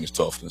 Biggest thing is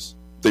toughness.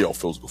 They are a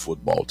physical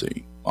football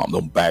team.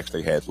 Them backs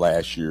they had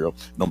last year, and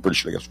I'm pretty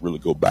sure they got some really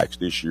good backs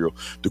this year.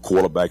 The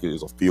quarterback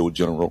is a field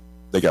general.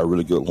 They got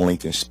really good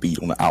length and speed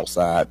on the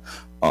outside.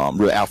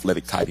 Really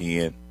athletic tight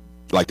end.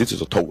 Like, this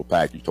is a total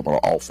package talking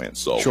about offense.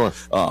 So sure.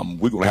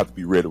 We're going to have to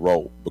be ready to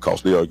roll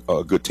because they're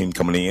a good team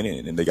coming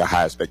in, and they got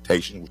high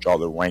expectations, which are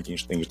the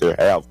rankings, things they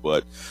have.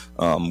 But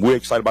we're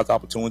excited about the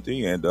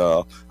opportunity, and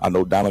I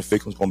know Donald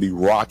Ficklen's going to be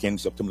rocking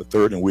September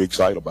 3rd, and we're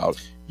excited about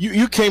it.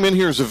 You came in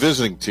here as a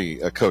visiting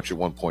coach at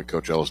one point,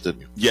 Coach Ellis, didn't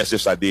you?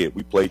 Yes, I did.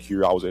 We played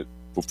here.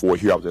 Before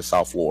here, I was at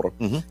South Florida,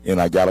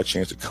 and I got a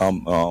chance to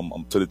come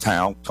to the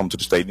town, come to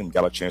the stadium,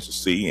 got a chance to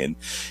see. And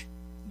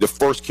the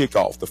first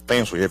kickoff, the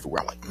fans were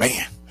everywhere. I'm like,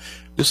 man,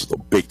 this is a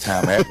big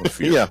time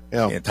atmosphere.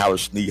 yeah. And Tyler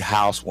Snead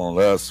house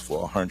wanted us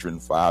for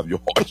 105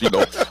 yards, a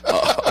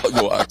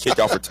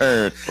kickoff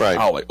return. Right.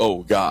 I was like,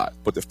 oh God!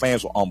 But the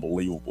fans were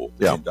unbelievable.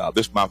 Yeah. And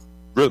this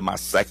is my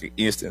second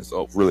instance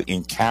of really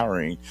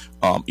encountering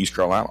East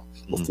Carolina.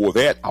 Before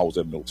that, I was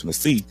at Middle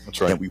Tennessee.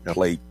 That's right. And we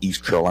played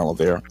East Carolina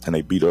there, and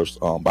they beat us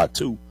by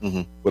 2.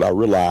 But I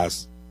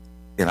realized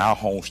in our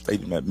home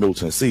stadium at Middle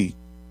Tennessee,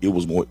 it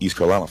was more East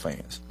Carolina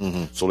fans.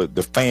 So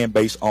the fan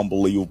base,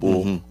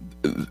 unbelievable.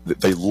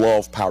 They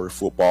love Pirate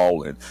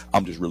football, and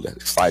I'm just really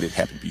excited,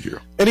 happy to be here.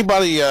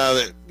 Anybody,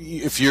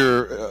 if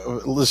you're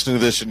listening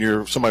to this and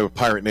you're somebody with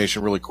Pirate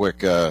Nation really quick,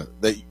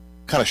 that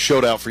kind of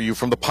showed out for you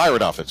from the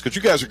Pirate offense, because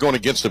you guys are going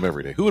against them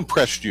every day. Who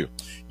impressed you?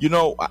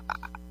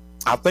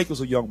 I think it was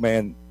a young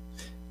man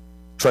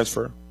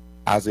transfer,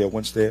 Isaiah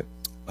Winstead.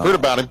 Heard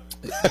about him.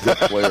 Good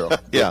player.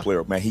 Yeah.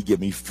 Player, man. He give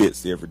me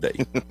fits every day.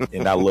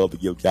 And I love to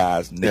give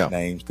guys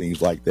nicknames,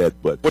 things like that.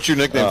 But what's your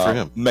nickname for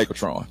him?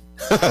 Megatron.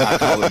 I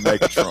call him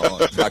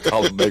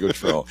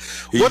Megatron.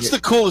 What's the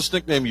coolest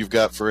nickname you've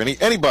got for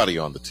anybody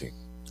on the team?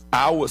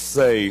 I would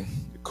say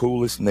the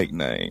coolest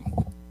nickname,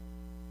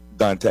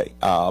 Dante,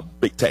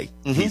 Big Tay.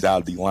 He's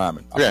out of the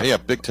lineman.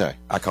 Big Tay.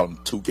 I call him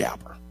Two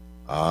Gapper.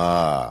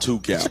 Two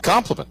Gapper. It's a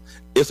compliment.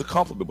 It's a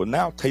compliment, but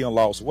now Tayon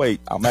lost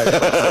weight. I'm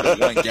actually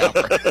One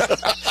Gapper.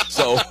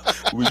 So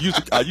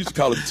I used to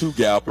call him Two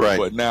Gapper, right.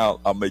 But now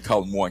I may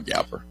call him One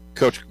Gapper.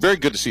 Coach, very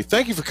good to see you.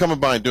 Thank you for coming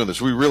by and doing this.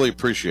 We really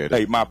appreciate it.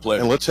 Hey, my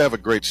pleasure. And let's have a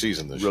great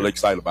season this year. Really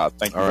excited about it.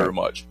 Thank you very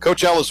much.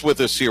 Coach Ellis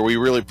with us here. We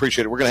really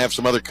appreciate it. We're going to have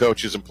some other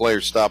coaches and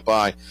players stop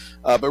by.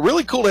 But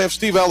really cool to have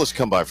Steve Ellis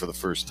come by for the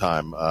first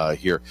time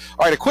here.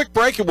 All right, a quick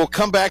break, and we'll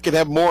come back and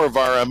have more of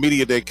our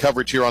Media Day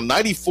coverage here on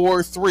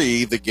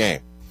 94.3 The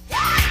Game.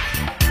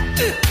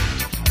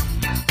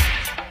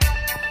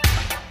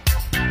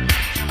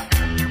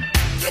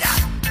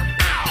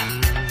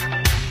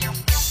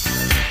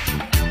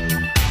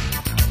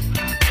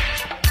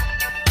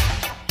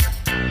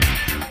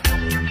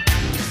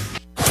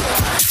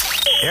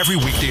 Every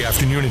weekday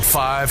afternoon at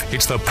 5,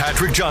 it's the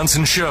Patrick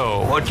Johnson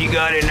Show. What you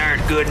got in there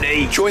good to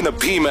eat? Join the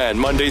P-Man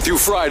Monday through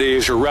Friday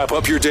as you wrap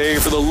up your day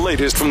for the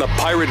latest from the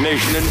Pirate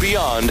Nation and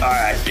beyond. All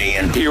right,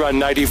 Dan. Here on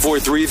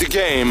 94.3 The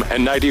Game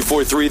and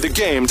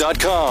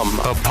 94.3thegame.com.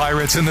 The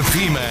Pirates and the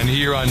P-Man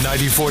here on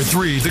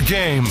 94.3 The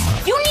Game.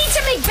 You need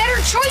to make better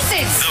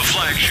choices. The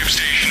flagship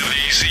station of the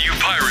ECU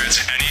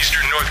Pirates and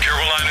Eastern North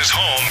Carolina's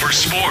home for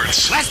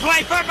sports. Let's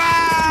play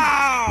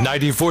football!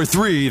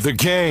 94.3 The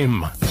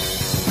Game.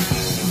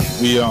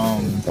 All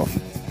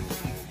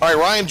right,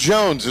 Ryan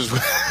Jones is.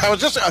 I'll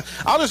just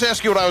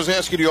ask you what I was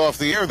asking you off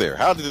the air there.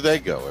 How did today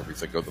go?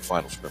 Everything go the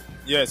final script?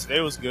 Yeah, today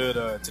was good.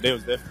 Today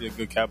was definitely a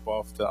good cap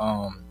off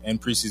to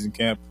end preseason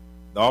camp.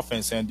 The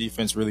offense and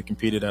defense really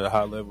competed at a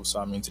high level.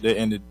 So today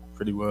ended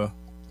pretty well.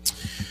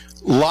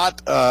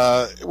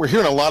 We're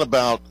hearing a lot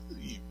about,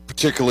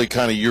 particularly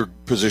kind of your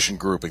position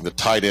grouping, the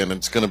tight end. And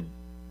it's going to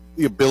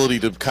the ability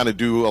to kind of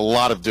do a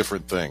lot of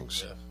different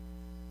things. Yeah.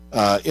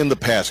 In the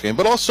pass game,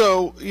 but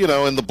also,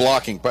 in the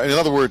blocking. In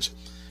other words,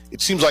 it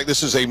seems like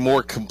this is a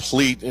more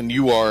complete, and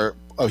you are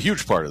a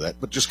huge part of that,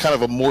 but just kind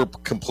of a more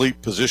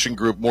complete position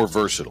group, more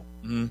versatile.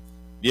 Mm-hmm.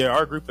 Yeah,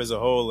 our group as a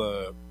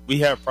whole, we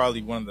have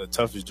probably one of the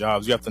toughest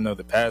jobs. You have to know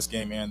the pass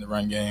game and the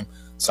run game.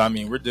 So,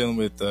 we're dealing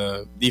with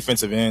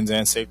defensive ends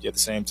and safety at the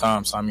same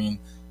time. So,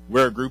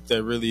 we're a group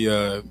that really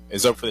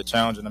is up for the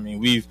challenge. And,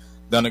 we've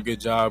done a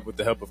good job with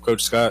the help of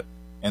Coach Scott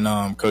and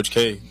Coach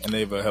K, and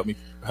they've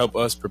helped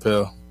us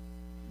propel.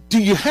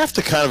 Do you have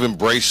to kind of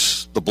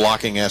embrace the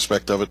blocking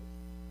aspect of it?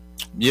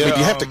 Yeah. I mean,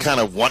 you have to kind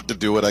of want to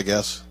do it, I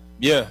guess.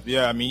 Yeah.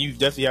 I mean, you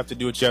definitely have to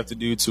do what you have to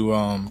do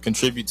to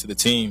contribute to the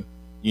team.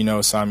 You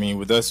know, so I mean,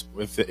 with us,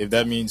 if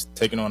that means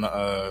taking on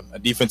a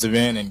defensive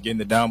end and getting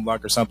the down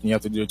block or something, you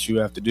have to do what you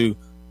have to do.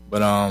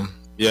 But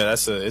yeah,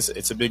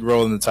 it's a big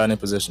role in the tight end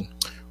position.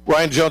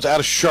 Ryan Jones out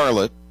of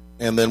Charlotte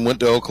and then went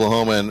to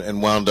Oklahoma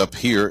and wound up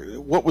here.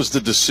 What was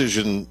the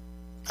decision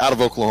out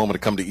of Oklahoma to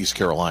come to East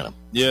Carolina?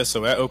 Yeah,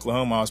 so at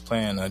Oklahoma, I was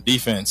playing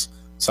defense.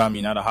 So I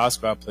mean, out of high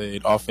school, I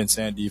played offense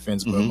and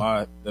defense.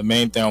 But the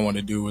main thing I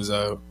wanted to do was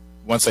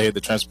once I hit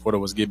the transfer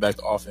portal was get back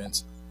to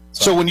offense.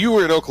 So when you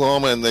were at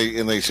Oklahoma and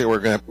they say we're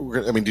gonna,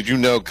 I mean, did you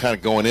know kind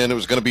of going in it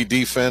was going to be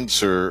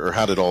defense, or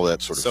how did all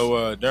that sort of?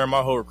 So during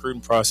my whole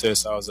recruiting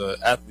process, I was an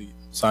athlete.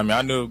 So I mean,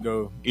 I knew it would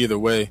go either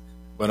way.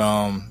 But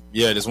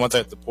yeah, just once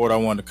at the port, I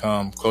wanted to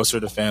come closer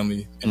to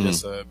family and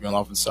just be on the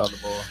offensive side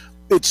of the ball.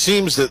 It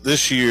seems that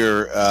this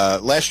year,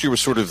 last year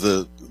was sort of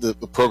the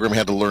program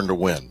had to learn to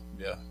win.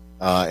 Yeah.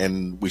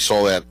 And we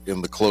saw that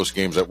in the close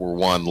games that were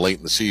won late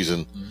in the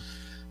season.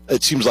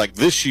 It seems like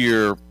this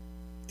year,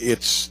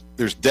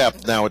 there's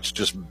depth. Now it's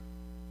just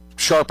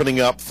sharpening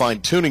up,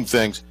 fine-tuning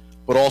things,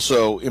 but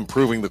also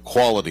improving the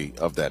quality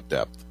of that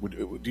depth.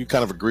 Do you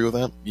kind of agree with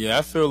that? Yeah,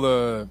 I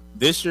feel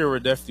this year we're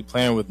definitely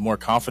playing with more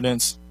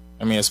confidence.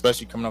 I mean,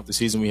 especially coming off the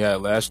season we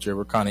had last year,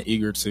 we're kind of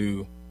eager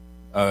to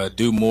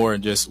do more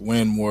and just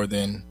win more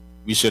than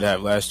we should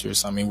have last year.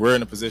 So, I mean, we're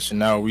in a position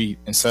now where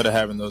instead of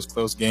having those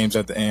close games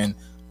at the end,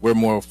 we're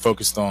more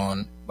focused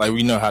on, like,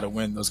 we know how to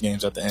win those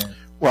games at the end.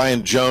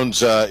 Ryan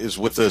Jones is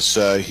with us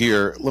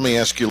here. Let me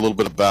ask you a little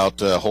bit about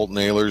Holton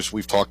Ahlers.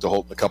 We've talked to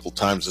Holton a couple of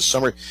times this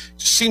summer.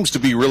 Just seems to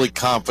be really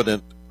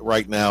confident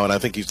right now, and I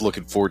think he's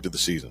looking forward to the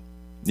season.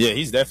 Yeah,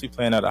 he's definitely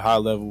playing at a high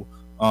level.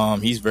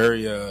 He's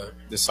very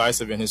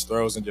decisive in his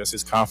throws, and just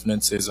his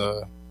confidence is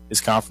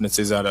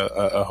at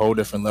a whole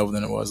different level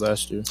than it was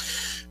last year.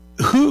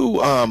 Who,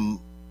 from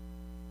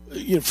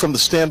the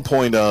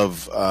standpoint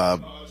of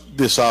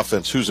this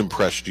offense, who's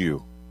impressed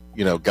you?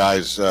 You know,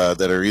 guys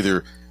that are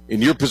either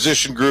in your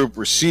position group,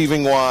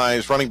 receiving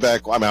wise, running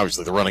back. I mean,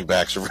 obviously the running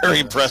backs are very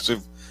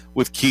impressive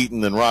with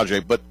Keaton and Rajay,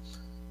 but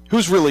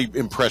who's really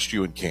impressed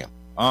you in camp?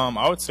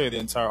 I would say the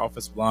entire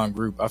offensive line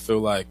group. I feel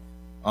like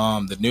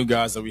the new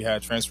guys that we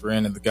had transfer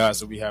in and the guys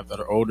that we have that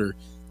are older,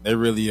 they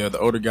really, the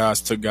older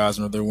guys took guys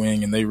under their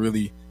wing and they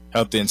really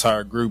helped the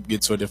entire group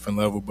get to a different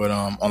level. But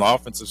on the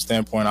offensive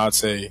standpoint, I would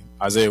say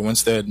Isaiah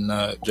Winstead and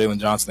Jalen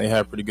Johnson, they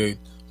had pretty good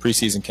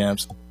preseason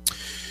camps.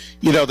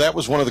 You know, that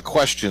was one of the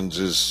questions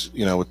is,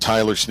 you know, with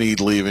Tyler Snead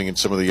leaving and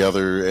some of the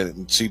other,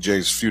 and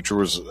CJ's future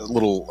was a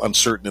little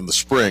uncertain in the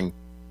spring,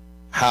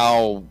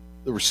 how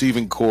the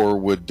receiving core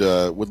would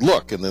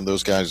look. And then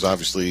those guys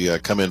obviously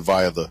come in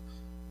via the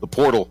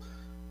portal.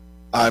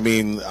 I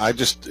mean, I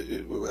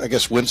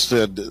guess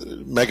Winstead,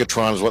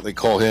 Megatron is what they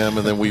call him.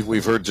 And then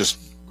we've heard just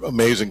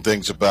amazing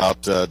things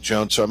about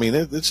Jones. So, I mean,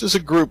 this is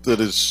a group that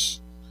this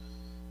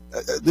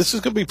is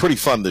going to be pretty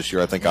fun this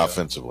year, I think,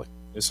 offensively.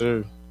 Yes,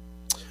 sir.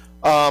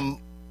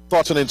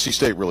 Thoughts on NC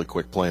State really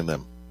quick, playing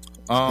them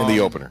in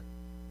the opener?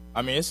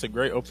 I mean, it's a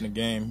great opening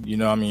game. You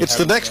know, I mean, it's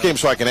the next game,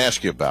 so I can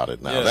ask you about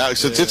it now.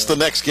 Since it's the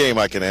next game,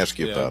 I can ask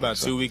you about it.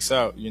 2 weeks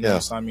out, you know.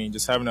 So, I mean,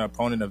 just having an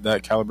opponent of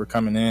that caliber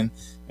coming in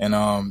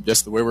and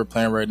just the way we're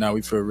playing right now,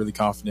 we feel really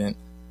confident,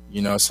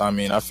 you know. So, I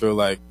mean, I feel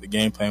like the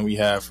game plan we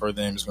have for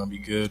them is going to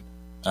be good.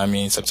 I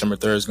mean, September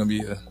 3rd is going to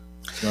be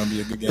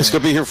a good game. It's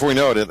going to be here before we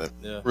know it, isn't it?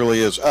 Yeah. It really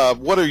is.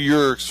 What are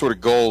your sort of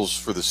goals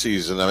for the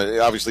season? I mean,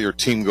 obviously your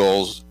team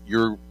goals,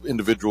 your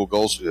individual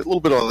goals. A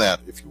little bit on that,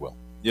 if you will.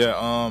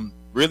 Yeah,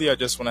 really, I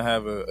just want to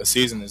have a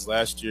season as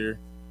last year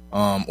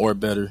or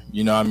better.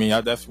 You know, I mean, I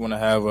definitely want to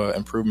have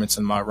improvements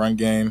in my run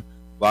game,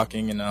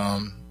 blocking,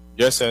 and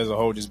just as a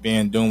whole, just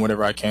doing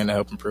whatever I can to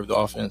help improve the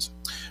offense.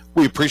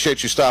 We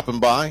appreciate you stopping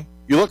by.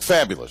 You look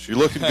fabulous. You're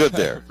looking good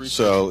there.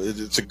 So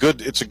it's a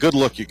good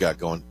look you got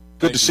going.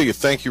 Good to see you.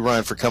 Thank you,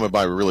 Ryan, for coming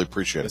by. We really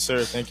appreciate it. Yes,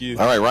 sir. Thank you.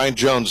 All right, Ryan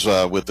Jones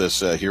with us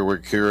here. We're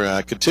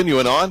here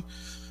continuing on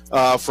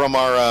from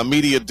our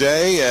media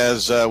day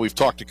as we've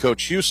talked to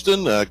Coach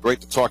Houston.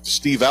 Great to talk to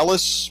Steve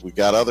Ellis. We've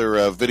got other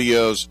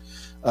videos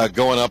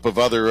going up of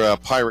other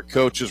Pirate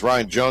coaches.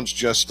 Ryan Jones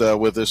just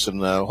with us,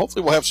 and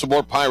hopefully we'll have some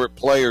more Pirate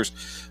players.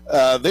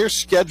 They're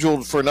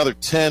scheduled for another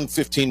 10,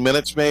 15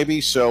 minutes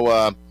maybe, so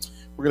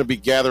we're going to be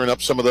gathering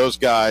up some of those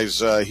guys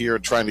here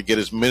and trying to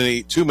get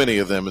too many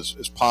of them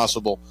as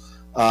possible.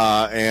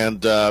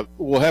 And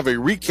we'll have a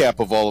recap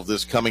of all of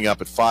this coming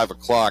up at 5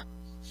 o'clock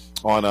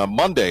on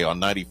Monday on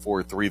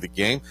 94.3 The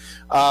Game.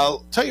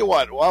 Tell you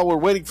what, while we're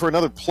waiting for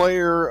another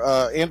player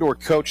and or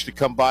coach to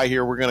come by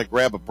here, we're going to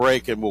grab a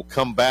break and we'll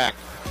come back.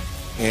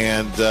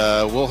 And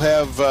we'll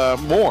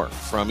have more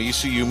from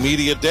ECU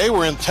Media Day.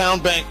 We're in Town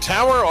Bank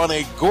Tower on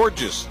a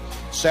gorgeous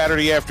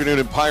Saturday afternoon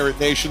in Pirate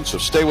Nation, so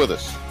stay with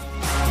us.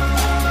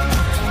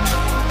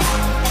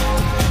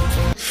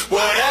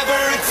 Whatever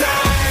it takes,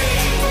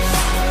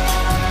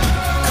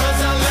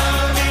 'cause I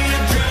love the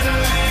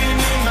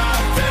adrenaline in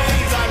my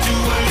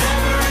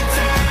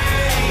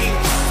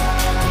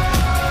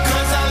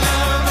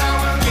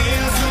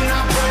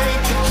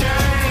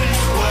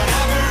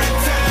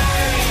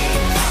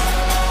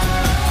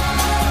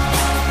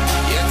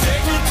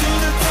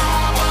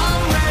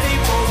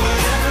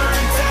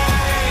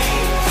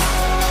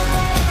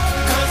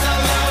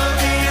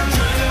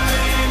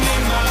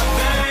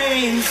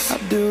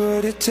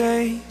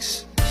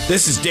takes.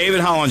 This is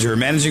David Hollinger,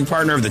 managing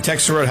partner of the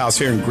Texas Roadhouse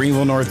here in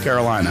Greenville, North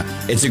Carolina.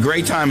 It's a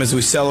great time as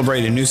we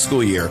celebrate a new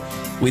school year.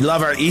 We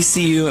love our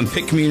ECU and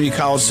Pitt Community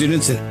College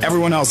students and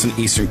everyone else in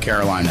Eastern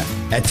Carolina.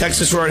 At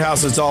Texas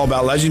Roadhouse, it's all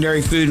about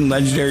legendary food and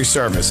legendary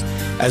service,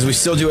 as we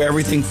still do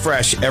everything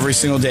fresh every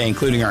single day,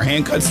 including our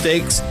hand-cut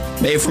steaks,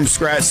 made from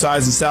scratch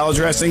sides and salad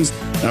dressings,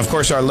 and of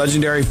course our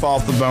legendary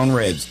fall-off-the-bone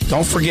ribs.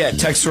 Don't forget,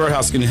 Texas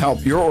Roadhouse can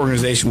help your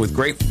organization with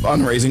great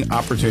fundraising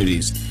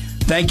opportunities.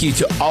 Thank you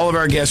to all of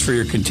our guests for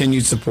your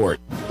continued support.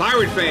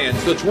 Pirate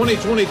fans, the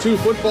 2022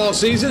 football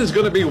season is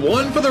going to be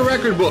one for the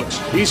record books.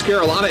 East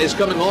Carolina is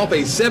coming off a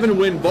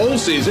 7-win bowl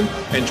season,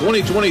 and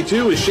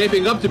 2022 is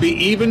shaping up to be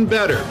even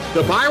better.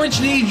 The Pirates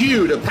need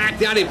you to pack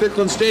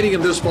Dowdy-Ficklen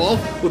Stadium this fall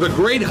with a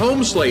great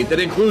home slate that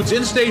includes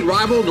in-state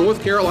rival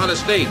North Carolina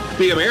State.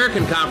 The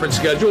American Conference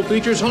schedule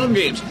features home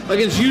games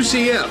against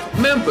UCF,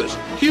 Memphis,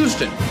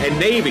 Houston, and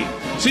Navy.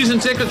 Season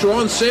tickets are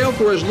on sale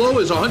for as low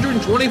as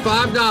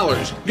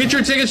 $125. Get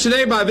your tickets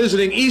today by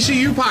visiting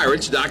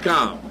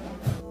ECUPirates.com.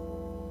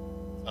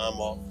 I'm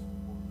off.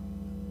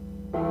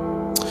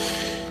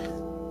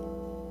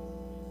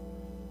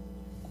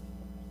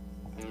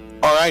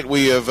 All right,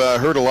 we have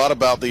heard a lot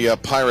about the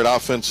Pirate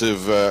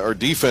offensive or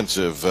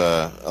defensive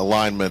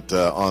alignment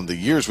on the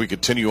years. We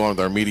continue on with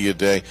our media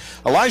day.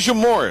 Elijah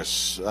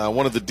Morris,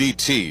 one of the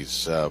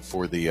DTs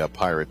for the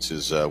Pirates,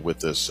 is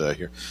with us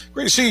here.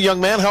 Great to see you,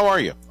 young man. How are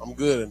you? I'm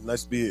good.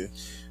 Nice to be here.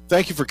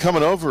 Thank you for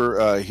coming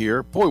over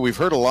here. Boy, we've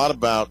heard a lot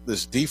about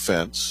this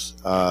defense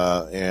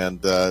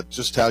and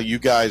just how you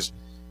guys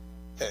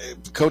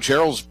Coach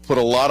Harrell's put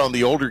a lot on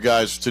the older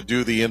guys to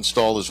do the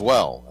install as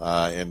well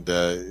and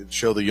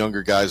show the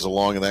younger guys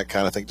along and that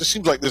kind of thing. It just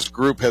seems like this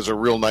group has a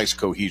real nice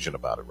cohesion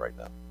about it right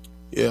now.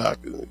 Yeah,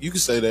 you can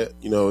say that.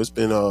 You know, it's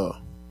been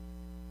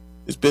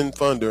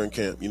fun during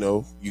camp. You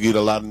know, you get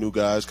a lot of new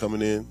guys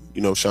coming in,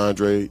 you know,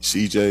 Chandre,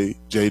 CJ,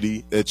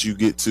 JD, that you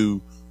get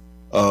to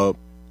help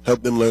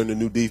them learn the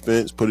new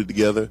defense, put it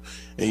together.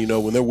 And, you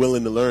know, when they're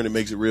willing to learn, it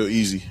makes it real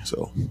easy.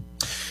 So,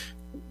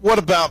 what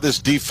about this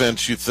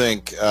defense you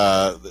think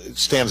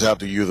stands out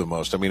to you the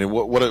most? I mean,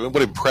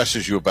 what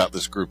impresses you about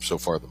this group so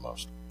far the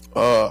most?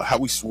 How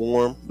we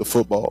swarm the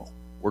football.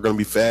 We're going to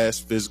be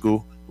fast,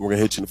 physical, and we're going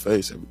to hit you in the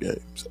face every game.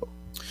 So,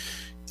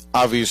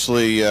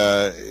 obviously,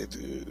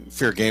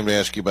 fair game to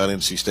ask you about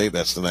NC State.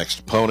 That's the next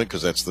opponent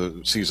because that's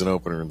the season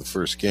opener in the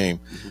first game.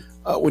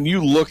 When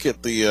you look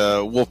at the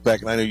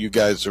Wolfpack, and I know you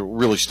guys are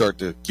really start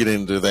to get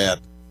into that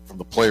from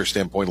the player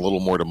standpoint a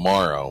little more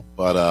tomorrow,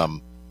 but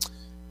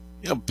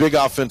you know, big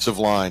offensive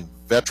line,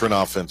 veteran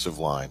offensive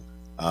line.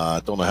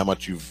 I don't know how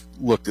much you've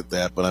looked at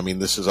that, but I mean,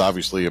 this is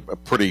obviously a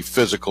pretty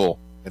physical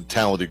and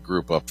talented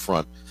group up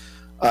front.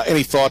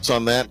 Any thoughts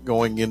on that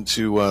going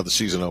into the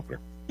season opener?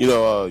 You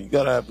know, you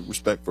got to have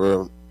respect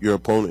for your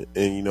opponent.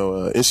 And, you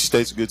know, NC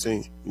State's a good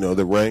team. You know,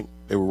 they're ranked.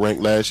 They were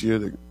ranked last year.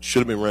 They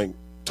should have been ranked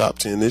top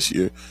 10 this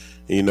year.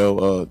 And, you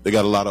know, they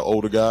got a lot of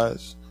older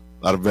guys,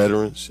 a lot of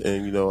veterans,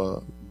 and, you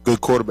know,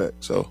 good quarterback.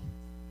 So,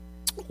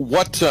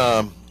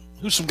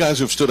 who's some guys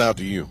who have stood out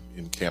to you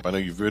in camp? I know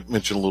you've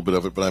mentioned a little bit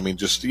of it, but I mean,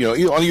 just, you know,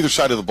 on either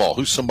side of the ball,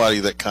 who's somebody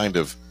that kind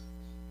of,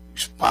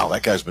 wow,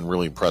 that guy's been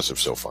really impressive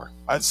so far?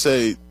 I'd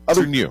say,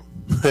 other than you.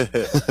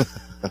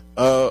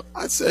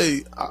 I'd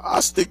say I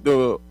stick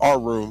to our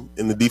room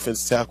in the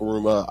defensive tackle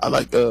room. I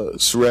like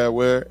Surratt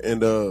Ware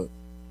and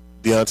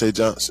Deontay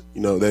Johnson.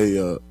 You know,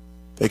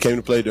 they came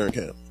to play during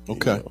camp.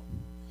 Okay. You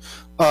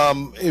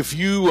know. If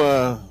you,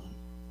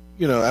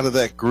 you know, out of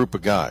that group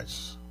of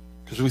guys,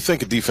 because we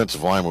think of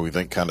defensive lineman, we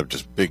think kind of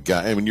just big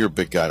guy. I mean, you're a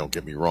big guy, don't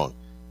get me wrong,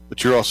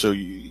 but you're also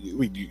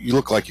you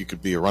look like you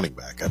could be a running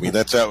back. I mean,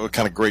 that's what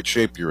kind of great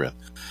shape you're in.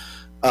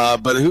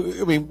 But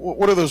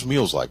what are those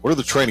meals like? What are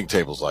the training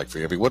tables like for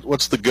you? I mean,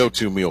 what's the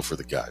go-to meal for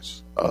the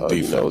guys?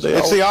 You know,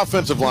 it's the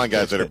offensive line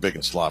guys that are big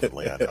and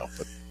slovenly, I know.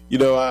 But. You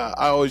know,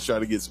 I always try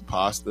to get some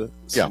pasta,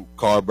 some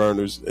carb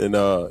burners, and,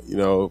 you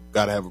know,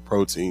 got to have a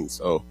protein.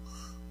 So,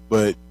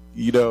 but,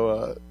 you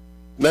know,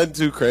 nothing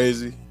too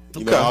crazy.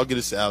 You know, I'll get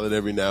a salad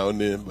every now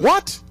and then.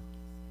 What?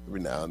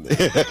 Every now and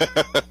then.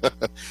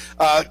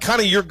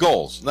 Kind of your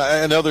goals.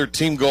 And other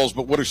team goals,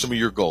 but what are some of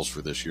your goals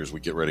for this year as we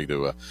get ready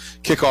to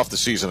kick off the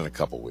season in a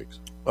couple weeks?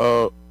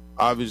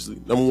 Obviously,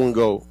 number one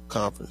goal,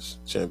 conference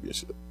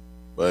championship.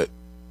 But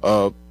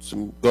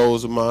some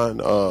goals of mine,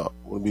 want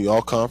to be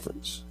all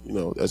conference. You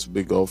know, that's a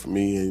big goal for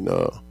me. And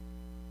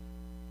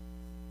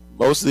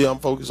mostly I'm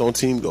focused on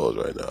team goals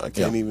right now. I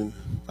can't even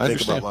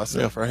think about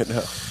myself right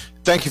now.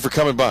 Thank you for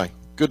coming by.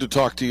 Good to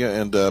talk to you,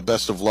 and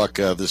best of luck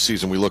this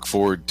season. We look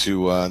forward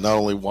to not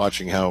only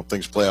watching how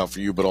things play out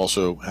for you, but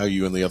also how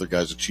you and the other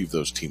guys achieve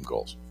those team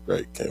goals.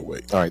 Great. Can't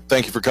wait. All right.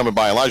 Thank you for coming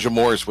by. Elijah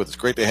Morris with us.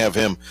 Great to have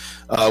him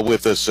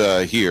with us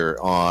here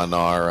on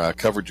our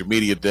coverage of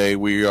Media Day.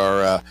 We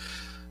are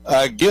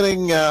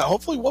getting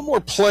hopefully one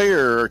more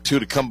player or two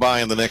to come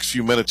by in the next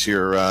few minutes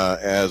here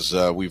as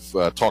we've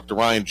talked to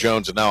Ryan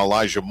Jones and now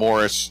Elijah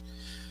Morris.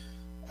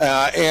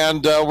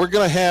 And we're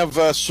going to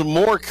have some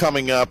more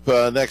coming up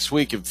next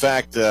week. In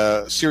fact,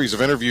 a series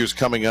of interviews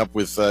coming up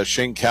with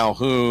Shane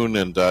Calhoun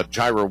and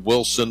Jaira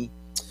Wilson.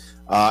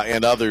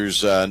 and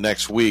others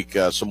next week,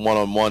 some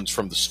one-on-ones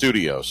from the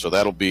studio. So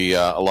that'll be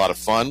a lot of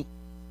fun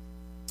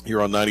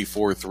here on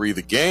 94.3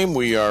 The Game.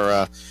 We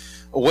are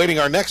awaiting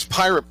our next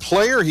Pirate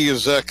player. He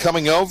is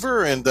coming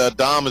over, and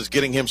Dom is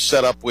getting him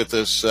set up with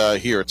us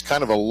here. It's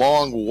kind of a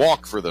long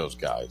walk for those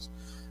guys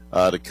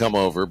to come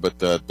over,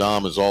 but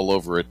Dom is all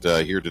over it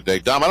here today.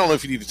 Dom, I don't know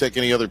if you need to take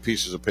any other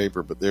pieces of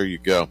paper, but there you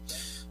go.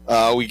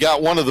 We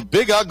got one of the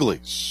big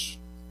uglies.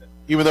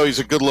 Even though he's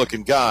a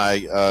good-looking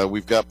guy,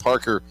 we've got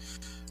Parker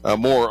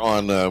Moore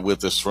on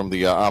with us from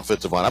the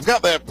offensive line. I've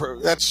got that.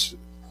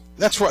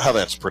 That's how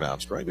that's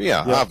pronounced, right?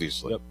 Yeah, yep.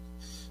 Obviously. Yep.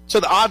 It's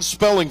an odd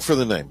spelling for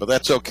the name, but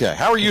that's okay.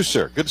 How are you,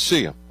 sir? Good to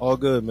see you. All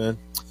good, man.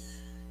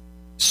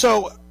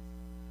 So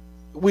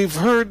we've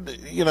heard,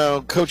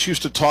 Coach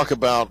used to talk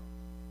about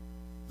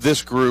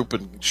this group,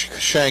 and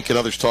Shank and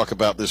others talk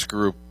about this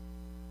group,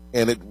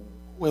 and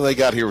when they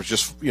got here, it was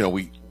just,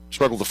 we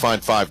struggled to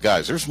find 5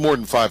 guys. There's more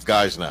than 5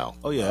 guys now.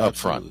 Oh yeah, up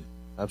front.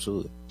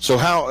 Absolutely. So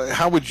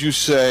how would you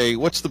say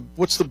what's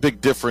the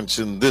big difference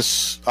in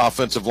this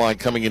offensive line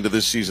coming into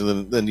this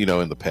season than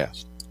in the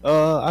past?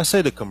 I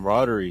say the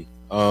camaraderie.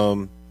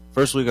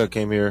 First week I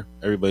came here,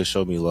 everybody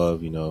showed me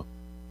love.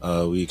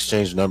 We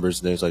exchanged numbers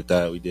and things like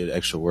that. We did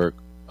extra work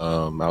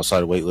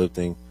outside of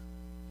weightlifting.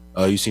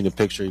 You seen the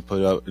picture he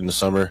put up in the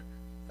summer.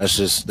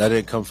 That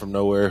didn't come from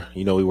nowhere.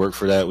 We worked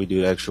for that. We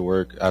do extra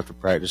work after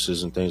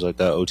practices and things like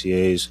that,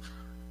 OTAs,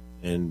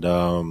 and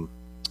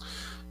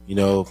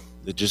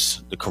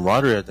the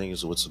camaraderie, I think,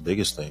 is what's the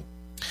biggest thing.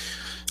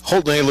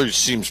 Holton Ahlers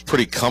seems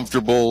pretty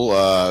comfortable.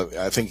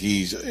 I think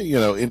he's,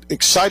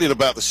 excited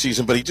about the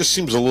season, but he just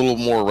seems a little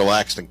more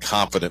relaxed and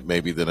confident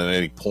maybe than at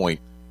any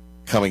point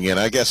coming in.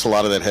 I guess a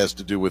lot of that has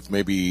to do with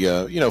maybe,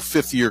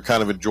 fifth year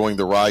kind of enjoying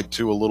the ride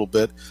too a little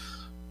bit.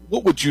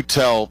 What would you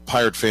tell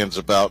Pirate fans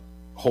about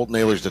Holton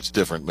Ahlers that's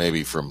different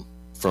maybe from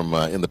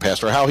in the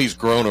past, or how he's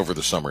grown over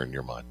the summer in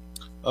your mind?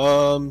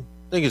 I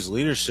think his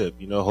leadership.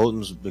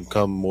 Holton's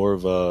become more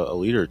of a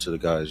leader to the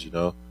guys.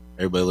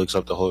 Everybody looks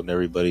up to Holton.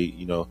 Everybody,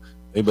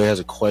 anybody has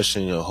a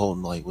question,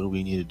 Holton, like, what do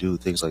we need to do?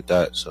 Things like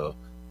that. So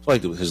I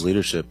feel like his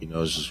leadership,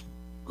 has just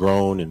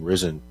grown and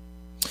risen.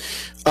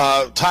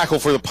 Tackle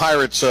for the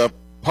Pirates,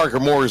 Parker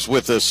Moore is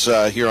with us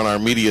here on our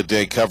Media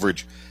Day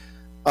coverage.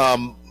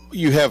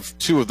 You have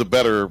 2 of the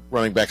better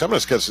running backs. I'm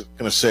just going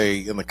to say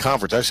in the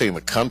conference, I say in the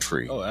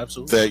country. Oh,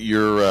 absolutely. That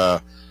you're,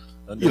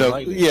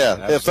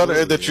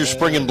 that you're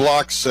springing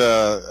blocks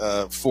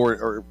for,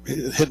 or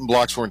hitting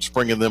blocks for and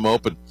springing them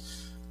open.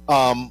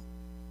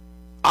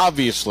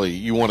 Obviously,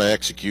 you want to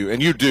execute,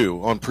 and you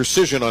do, on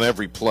precision on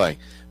every play.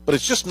 But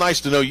it's just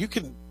nice to know you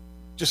can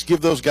just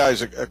give those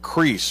guys a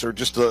crease or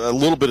just a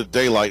little bit of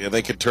daylight, and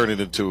they can turn it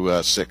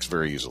into 6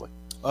 very easily.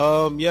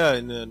 Yeah,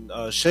 and then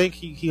Shank,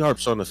 he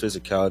harps on the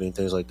physicality and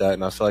things like that,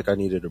 and I feel like I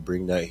needed to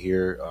bring that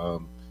here.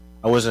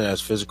 I wasn't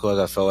as physical as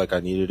I felt like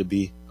I needed to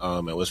be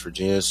at West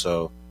Virginia,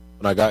 so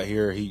when I got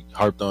here, he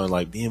harped on,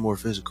 like, being more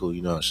physical,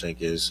 how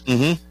Shank is.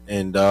 Mm-hmm.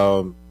 And,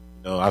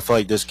 I feel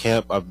like this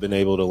camp I've been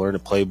able to learn the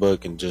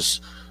playbook and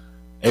just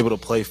able to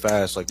play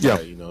fast like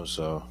that,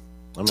 so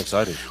I'm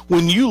excited.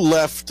 When you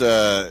left,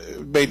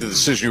 made the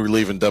decision you were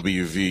leaving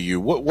WVU,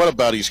 what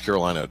about East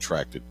Carolina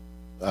attracted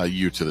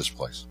you to this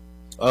place?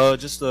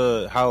 Just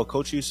how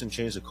Coach Houston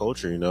changed the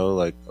culture,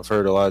 like I've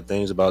heard a lot of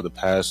things about the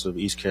past of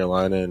East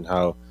Carolina and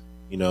how,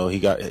 he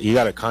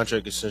got a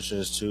contract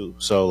extension too.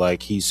 So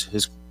like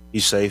he's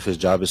safe, his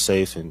job is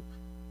safe, and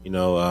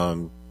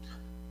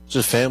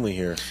just family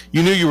here.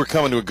 You knew you were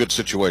coming to a good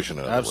situation.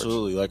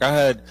 Absolutely. Like I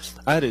had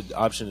an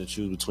option to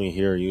choose between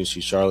here and UNC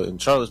Charlotte, and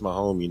Charlotte's my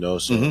home,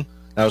 so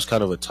that was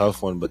kind of a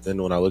tough one. But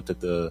then when I looked at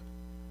the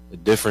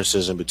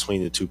differences in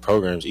between the 2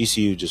 programs,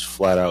 ECU just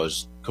flat out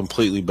is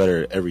completely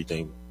better at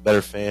everything.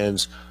 Better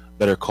fans,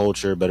 better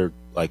culture, better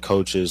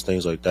coaches,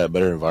 things like that,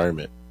 better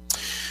environment.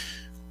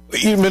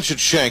 You mentioned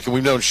Shank, and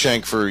we've known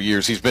Shank for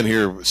years. He's been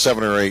here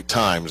 7 or 8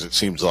 times, it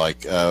seems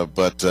like. He's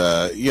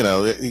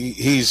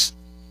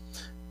 –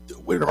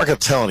 we're not going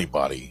to tell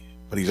anybody,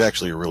 but he's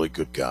actually a really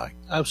good guy.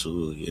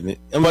 Absolutely.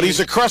 But he's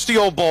a crusty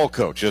old ball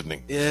coach, isn't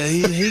he? Yeah,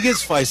 he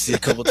gets feisty a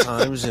couple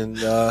times. And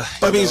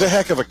he's a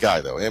heck of a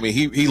guy, though. I mean,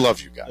 he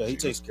loves you guys. Yeah, he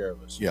takes care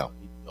of us. Yeah.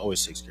 He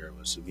always takes care of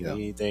us. If you need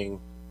anything,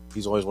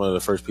 he's always one of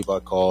the first people I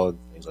call and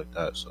things like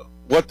that. So,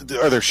 what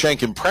are there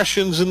Shank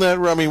impressions in that?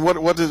 I mean,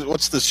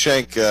 what's this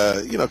Shank?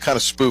 Kind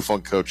of spoof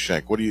on Coach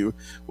Shank. When you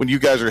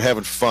guys are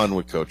having fun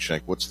with Coach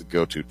Shank, what's the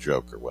go-to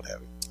joke or what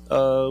have you?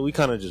 We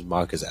kind of just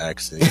mock his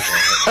accent.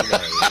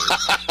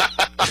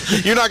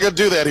 You're not going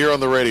to do that here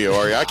on the radio,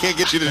 are you? I can't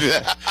get you to do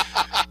that.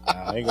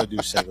 I ain't going to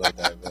do Shank like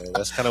that, man.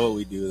 That's kind of what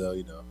we do,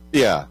 though,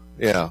 Yeah.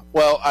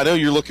 Well, I know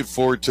you're looking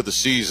forward to the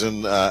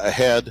season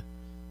ahead.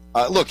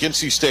 Look,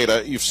 NC State,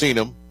 you've seen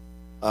them.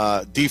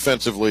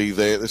 Defensively,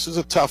 this is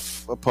a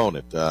tough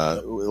opponent.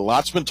 A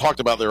lot's been talked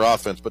about their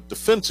offense, but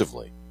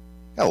defensively,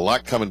 got a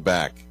lot coming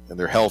back, and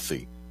they're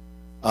healthy.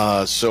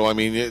 So, I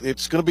mean,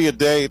 it's going to be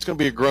it's going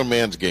to be a grown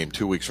man's game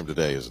 2 weeks from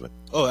today, isn't it?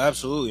 Oh,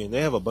 absolutely. And they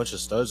have a bunch of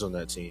studs on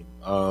that team.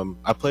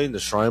 I played in the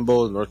Shrine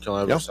Bowl in North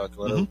Carolina, South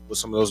Carolina with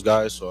some of those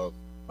guys, so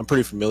I'm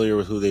pretty familiar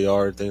with who they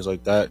are and things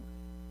like that.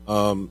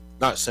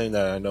 Not saying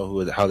that I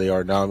know how they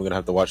are now. I'm going to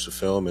have to watch the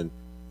film and,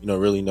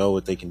 really know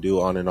what they can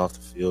do on and off the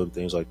field and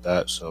things like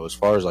that. So as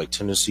far as like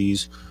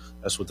tendencies,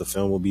 that's what the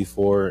film will be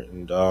for.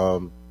 And,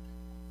 they're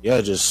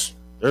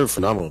a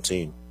phenomenal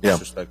team. Yeah.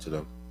 Respect to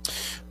them.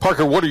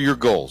 Parker, what are your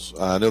goals?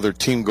 I know they're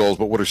team goals,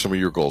 but what are some of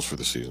your goals for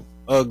the season?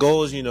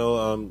 Goals,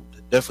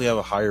 definitely have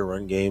a higher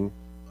run game,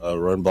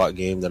 run block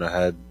game than I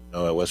had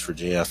at West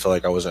Virginia. I feel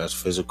like I wasn't as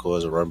physical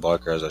as a run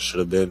blocker as I should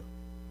have been.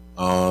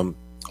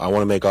 I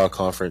want to make all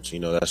conference.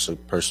 That's a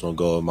personal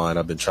goal of mine.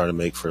 I've been trying to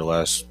make for the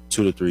last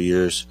 2 to 3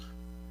 years.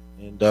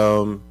 And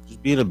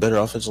just being a better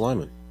offensive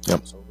lineman.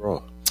 Yep.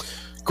 Overall.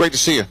 Great to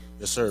see you.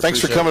 Yes, sir. Thanks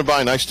for coming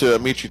by. Nice to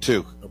meet you,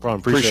 too. No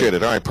problem. Appreciate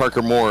it. All right,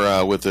 Parker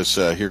Moore with us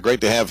here.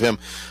 Great to have him.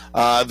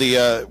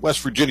 The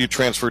West Virginia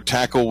transfer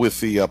tackle with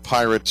the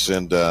Pirates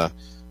and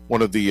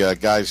one of the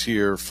guys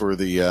here for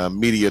the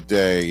media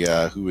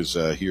day who is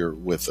here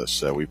with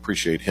us. We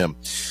appreciate him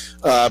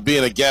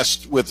being a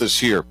guest with us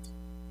here.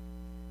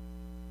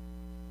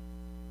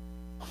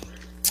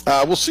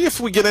 We'll see if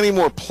we get any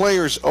more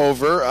players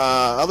over.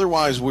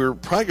 Otherwise, we're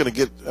probably going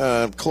to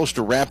get close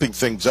to wrapping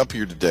things up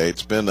here today.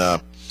 It's been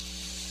an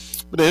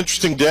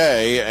interesting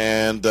day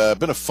and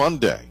been a fun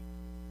day.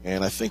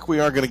 And I think we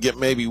are going to get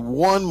maybe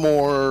one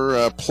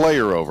more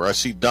player over. I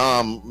see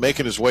Dom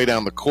making his way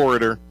down the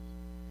corridor.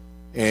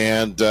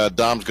 And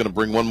Dom's going to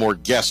bring one more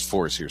guest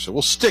for us here. So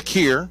we'll stick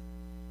here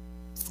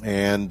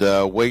and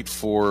wait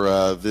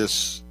for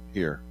this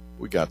here.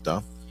 We got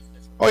Dom.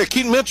 Oh, yeah,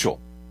 Keaton Mitchell.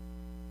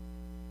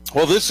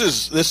 Well, this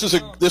is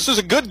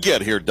a good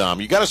get here,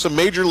 Dom. You got us a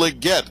major league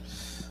get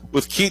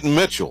with Keaton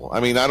Mitchell. I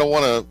mean, I don't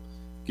want to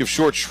give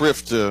short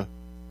shrift to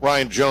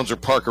Ryan Jones or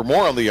Parker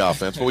Moore on the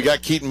offense, but we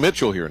got Keaton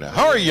Mitchell here now.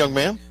 How are you, young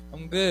man?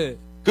 I'm good.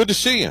 Good to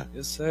see you.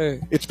 Yes, sir.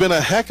 It's been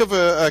a heck of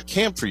a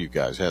camp for you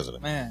guys, hasn't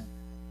it? Man,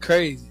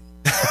 crazy.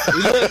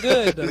 We look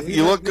good, though.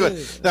 You look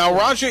good. Now,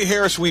 Rajay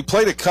Harris, we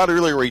played a cut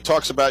earlier where he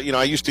talks about,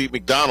 I used to eat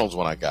McDonald's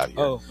when I got here.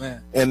 Oh,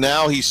 man. And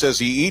now he says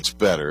he eats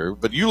better,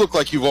 but you look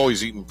like you've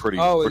always eaten pretty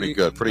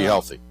good, pretty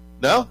healthy.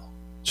 No?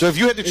 So if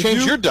you had to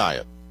change your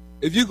diet?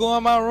 If you go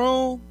in my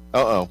room,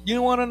 you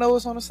don't want to know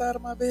what's on the side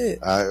of my bed.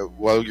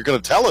 Well, you're going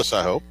to tell us,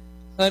 I hope.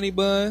 Honey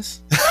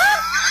buns.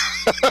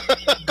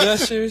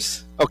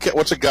 Gushers. Okay,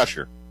 what's a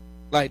gusher?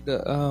 Like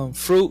the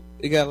fruit.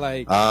 It got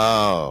like...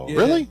 Oh,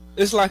 really?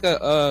 It's like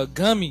a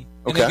gummy.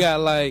 And it got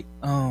like,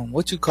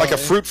 what you call it? Like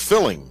a fruit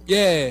filling.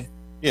 Yeah.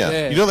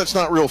 Yeah. You know that's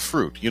not real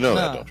fruit. You know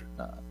that, don't you?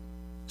 Nah.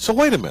 So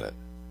wait a minute.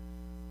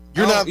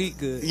 You're I not... don't eat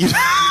good.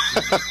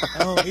 I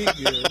don't eat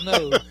good,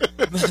 no.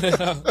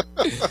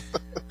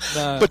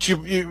 Nah. But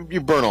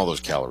you burn all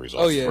those calories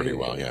off pretty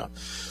well, yeah.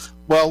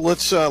 Well,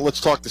 let's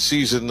talk the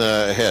season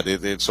ahead.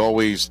 It's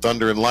always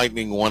thunder and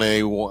lightning,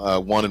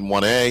 1A, 1 and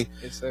 1A.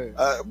 Yes, sir.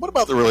 What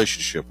about the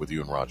relationship with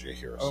you and Rajay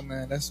Harris? Oh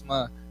man, that's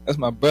my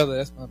brother.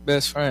 That's my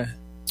best friend.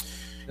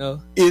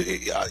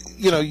 He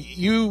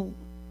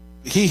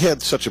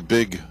had such a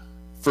big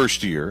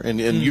first year, and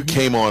you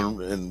came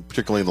on, and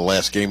particularly in the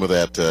last game of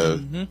that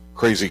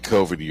crazy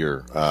COVID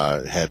year,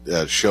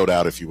 had showed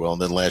out, if you will,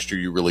 and then last year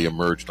you really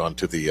emerged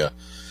onto the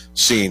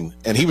scene,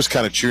 and he was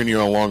kind of cheering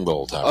you along the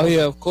whole time. Oh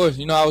yeah, of course.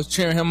 I was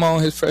cheering him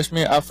on our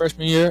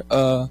freshman year.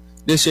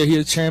 This year he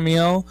was cheering me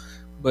on,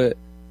 but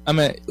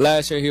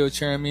last year he was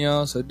cheering me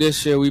on. So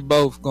this year we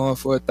both going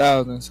for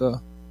 1,000.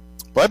 So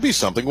that'd be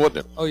something,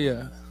 wouldn't it? Oh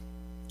yeah.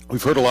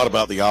 We've heard a lot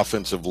about the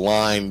offensive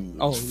line.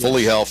 It's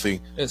fully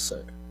healthy. Yes,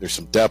 sir. There's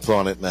some depth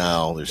on it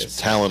now. There's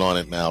some talent on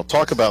it now.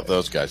 Talk about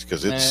those guys,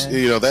 because it's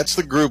that's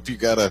the group you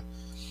gotta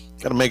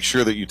make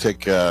sure that you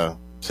take care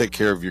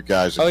of your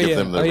guys and give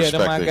them the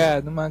respect.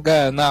 They're my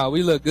guys. Nah,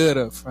 we look good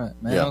up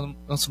front, man. Yeah.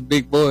 On some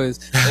big boys.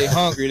 They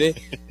hungry.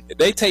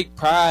 they take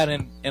pride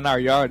in our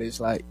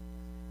yardage. Like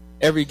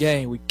every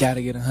game, we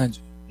gotta get 100.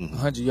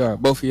 100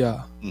 yards, both of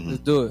y'all. Let's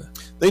do it.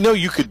 They know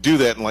you could do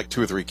that in like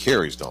 2 or 3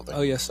 carries, don't they?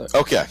 Oh, yes, sir.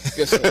 Okay.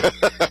 Yes, sir.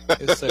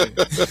 Yes, sir.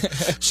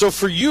 So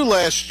for you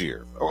last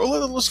year, or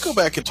let's go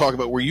back and talk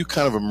about where you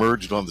kind of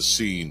emerged on the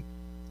scene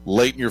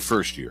late in your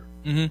first year.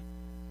 Mm-hmm.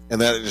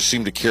 And that just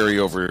seemed to carry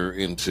over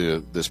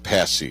into this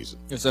past season.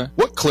 Yes, sir.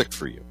 What clicked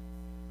for you?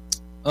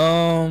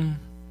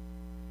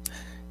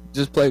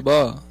 Just play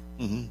ball.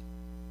 Mm-hmm.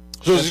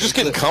 So is it just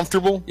getting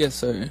comfortable? Yes,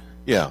 sir.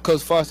 Yeah.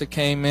 Coach Foster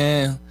came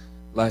in,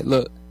 like,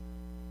 look,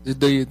 just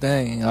do your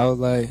thing. I was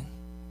like,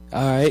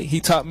 all right.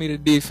 He taught me the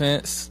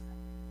defense,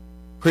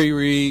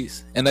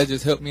 pre-reads, and that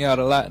just helped me out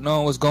a lot,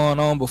 knowing what's going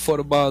on before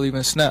the ball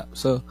even snapped.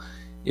 So,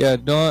 yeah,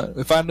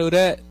 if I knew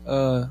that,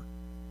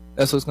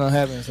 that's what's going to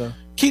happen. So,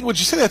 Keaton, would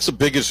you say that's the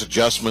biggest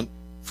adjustment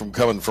from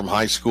coming from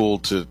high school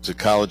to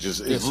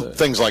colleges? Yes,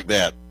 things like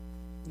that,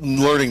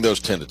 learning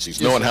those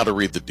tendencies, knowing how to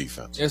read the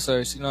defense. Yes,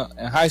 sir.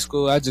 In high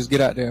school, I just get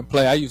out there and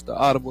play. I used to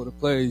audible the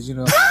plays,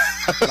 like,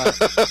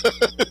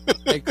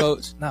 hey,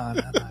 coach, nah,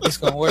 it's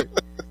going to work.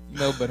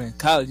 But in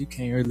college, you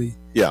can't really.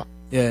 Yeah,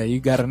 you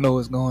got to know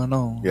what's going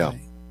on. Yeah.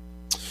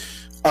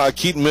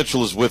 Keaton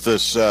Mitchell is with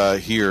us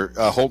here.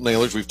 Holt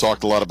Nailers, we've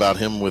talked a lot about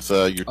him with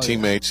your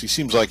teammates. Yeah. He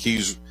seems like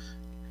he's,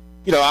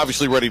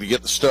 obviously ready to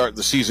get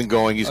the season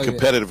going. He's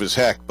competitive as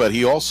heck, but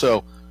he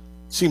also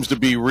seems to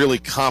be really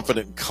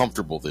confident and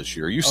comfortable this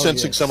year. Are you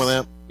sensing yes. some of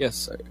that? Yes,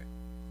 sir.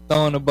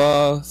 Throwing the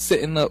ball,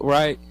 sitting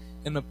upright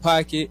in the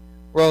pocket,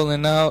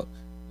 rolling out.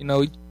 You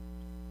know,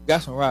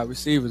 got some wide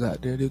receivers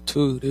out there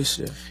too this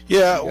year.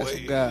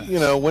 Yeah, you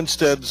know,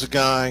 Winstead's a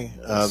guy.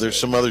 There's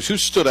some others. Who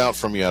stood out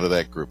from you out of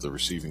that group, the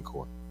receiving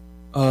core?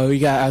 We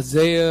got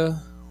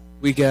Isaiah.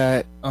 We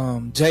got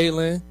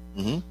Jalen,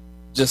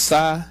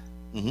 Josiah,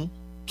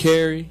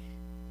 Kerry,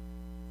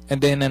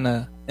 and then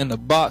in the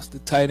box, the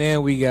tight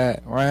end, we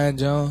got Ryan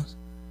Jones,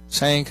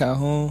 Shane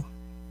Calhoun.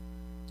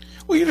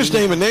 Well, you're just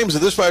naming names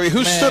at this point. I mean,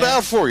 who stood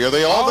out for you? Are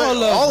they all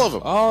there? All of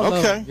them. All okay.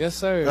 of them. Yes,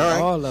 sir. All right.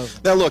 All of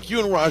them. Now, look,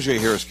 you and Rajay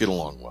Harris get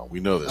along well. We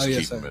know this, yes,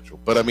 Keaton sir. Mitchell.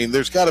 But, I mean,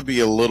 there's got to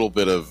be a little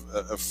bit of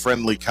a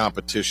friendly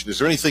competition. Is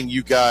there anything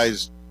you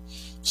guys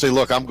say,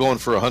 look, I'm going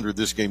for 100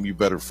 this game, you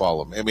better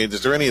follow me? I mean,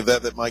 is there any of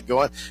that might go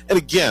on? And,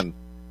 again,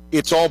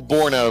 it's all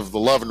born out of the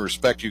love and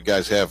respect you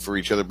guys have for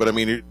each other. But, I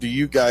mean, do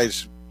you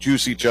guys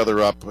juice each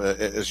other up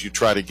as you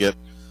try to get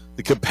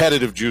the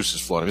competitive juices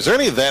flowing? Is there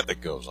any of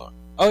that goes on?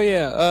 Oh,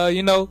 yeah.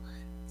 You know,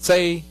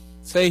 say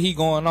he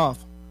going off.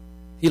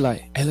 He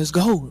like, hey, let's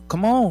go.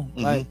 Come on.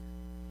 Like,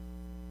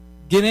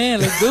 get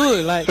in. Let's do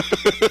it. Like,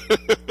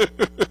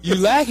 you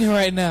lacking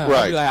right now.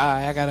 Right. I be like, all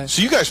right, I got to.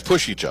 So you guys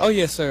push each other? Oh,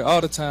 yes, sir.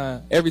 All the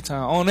time. Every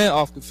time. On and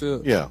off the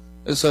field. Yeah.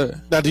 Yes,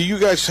 sir. Now, do you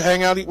guys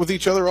hang out with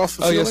each other off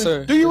the field? Oh, yes,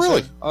 sir. Do you Yes,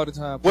 really? sir. All the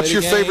time. What's Play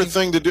your the favorite game.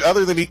 thing to do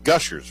other than eat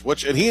Gushers? Play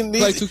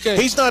 2K.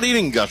 He's not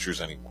eating Gushers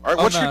anymore. All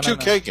right, what's your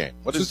 2K game?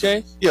 What is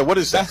 2K? Yeah, what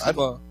is that?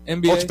 Basketball. Oh,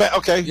 NBA. it's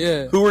okay.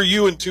 Yeah. Who are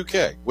you in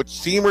 2K?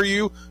 Which team are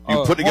you?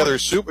 You put together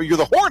Hornets. a super. You're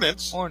the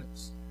Hornets.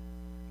 Hornets.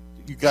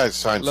 You guys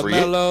signed for you.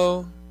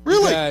 LaMelo.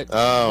 Really? We got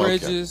Oh, okay.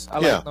 Bridges. I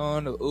Yeah. like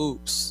throwing the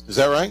oops. Is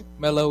that right?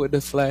 Melo with the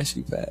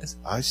flashy pass.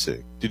 I see.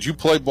 Did you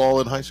play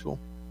ball in high school?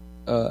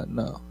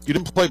 No. You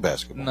didn't play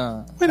basketball?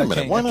 Nah. Wait a I minute.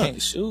 can't- Why I not?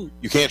 can't shoot.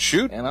 You can't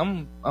shoot? And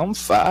I'm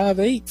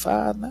 5'8",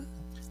 5'9".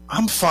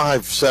 I'm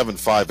 5'7",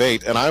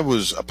 5'8", and I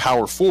was a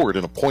power forward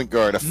in a point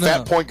guard,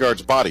 fat point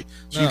guard's body.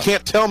 So you No.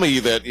 can't tell me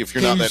that if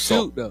you're Can not you that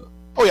tall. shoot, though?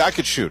 Oh yeah, I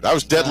could shoot. I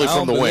was deadly I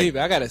from don't the wing. believe it.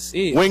 I gotta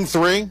see it. Wing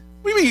 3?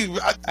 What do you mean?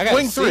 I gotta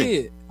wing see 3.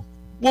 it.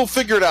 We'll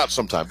figure it out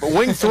sometime. But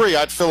wing 3,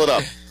 I'd fill it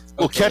up.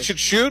 We'll catch and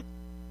shoot.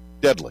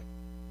 Deadly.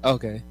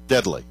 Okay.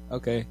 Deadly.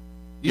 Okay.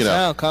 You You know.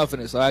 sound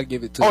confident, so I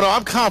give it to Oh you. no,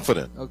 I'm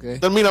confident. Okay.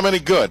 Doesn't mean I'm any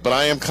good, but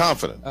I am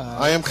confident.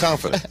 I am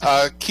confident.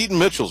 Keaton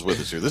Mitchell's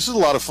with us here. This is a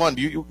lot of fun.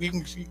 You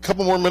can a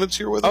couple more minutes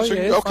here with Oh us? yeah,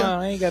 Or- it's okay. fine.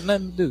 I ain't got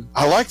nothing to do.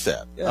 I like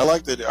that. Yeah. I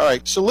like that. All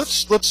right, so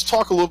let's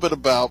talk a little bit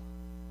about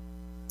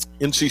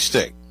NC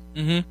State.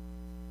 Mm-hmm.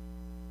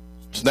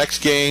 It's next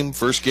game,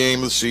 first game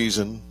of the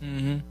season.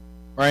 Mm-hmm.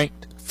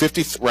 Ranked.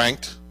 50th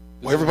ranked.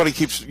 Well, everybody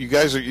keeps. You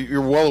guys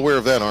you're well aware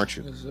of that, aren't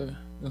you? Yes, sir.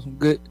 There's some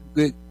good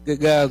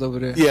guys over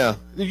there. Yeah.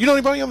 You know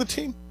anybody on the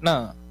team?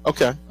 Nah.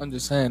 Okay. I'm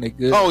just saying they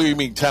good. Oh, you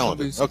mean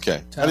talented?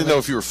 Okay. I didn't know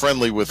if you were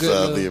friendly with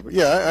Good the.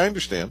 Yeah, I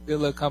understand. Good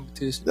little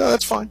competition. No,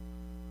 that's fine.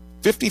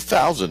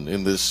 50,000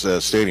 in this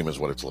stadium is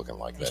what it's looking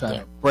like that Trying day.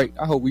 to break.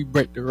 I hope we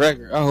break the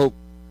record. I hope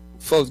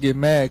folks get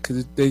mad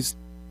because they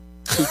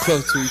too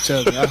close to each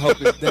other. I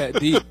hope it's that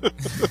deep.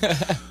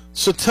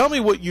 So tell me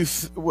what you.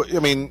 I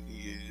mean,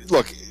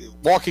 look,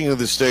 walking into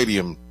the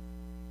stadium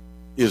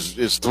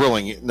is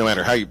thrilling, no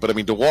matter how you. But I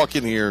mean, to walk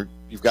in here,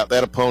 you've got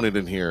that opponent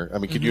in here. I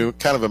mean, can you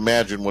kind of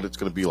imagine what it's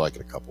going to be like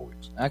in a couple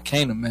weeks? I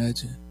can't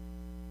imagine.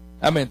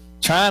 I've been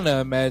trying to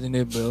imagine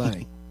it, but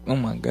like, oh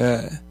my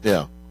god.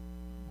 Yeah.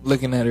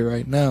 Looking at it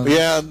right now.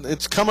 Yeah,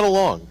 it's coming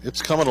along.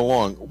 It's coming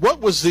along. What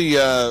was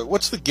the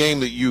what's the game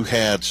that you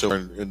had so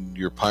in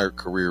your Pirate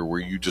career where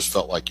you just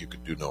felt like you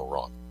could do no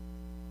wrong?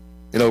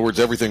 In other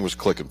words, everything was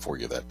clicking for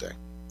you that day.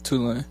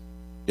 Tulane.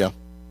 Yeah.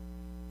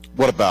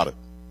 What about it?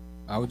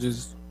 I was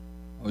just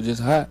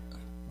hot.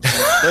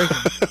 I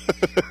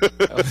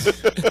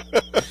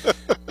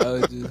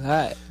was just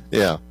hot.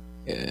 Yeah.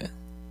 Yeah.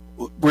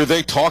 Were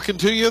they talking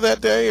to you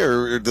that day,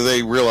 or do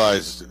they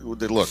realize,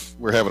 look,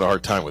 we're having a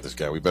hard time with this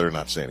guy. We better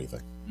not say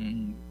anything.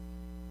 Mm-hmm.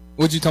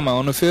 What you talking about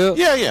on the field?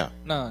 Yeah, yeah.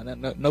 No,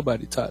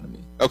 nobody talked to me.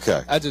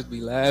 Okay. I just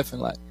be laughing.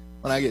 Like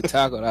when I get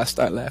tackled, I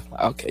start laughing.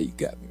 Like, okay, you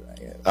got me right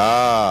here.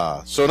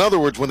 Ah, so in other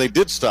words, when they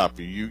did stop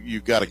you, you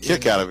got a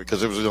kick out of it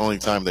because it was the only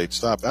time they'd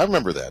stop. I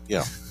remember that.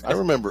 Yeah, I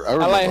remember. I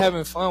like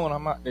having fun when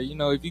I'm out there. You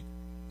know, if you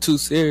too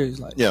serious,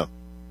 like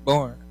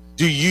boring.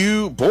 Do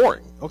you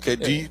boring? Okay.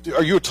 Yeah.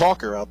 Are you a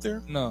talker out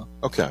there? No.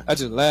 Okay. I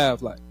just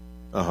laugh like.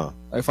 Like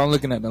if I'm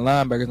looking at the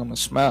linebackers, I'm gonna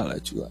smile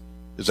at you like.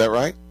 Is that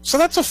right? So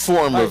that's a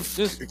form Like,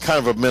 of kind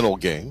of a mental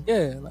game.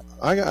 Yeah. Like,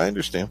 I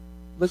understand.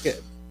 look at.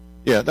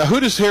 Yeah. Now, who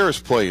does Harris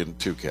play in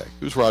 2K?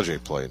 Who's Rajay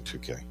play in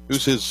 2K?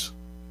 Who's his?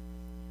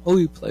 Who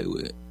we play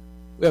with?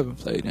 We haven't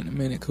played in a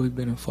minute because we've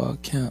been in fall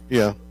camp.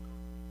 Yeah.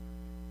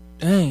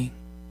 Dang.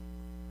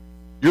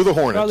 You're the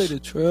Hornets. Probably the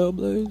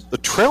Trailblazers. The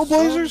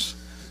Trailblazers?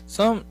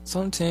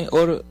 Some team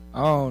order.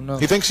 I don't know.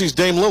 He thinks he's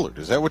Dame Lillard.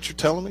 Is that what you're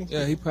telling me?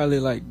 Yeah, he probably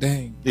like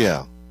Dame.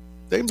 Yeah.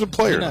 Dame's a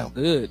player He's now. not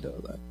good though.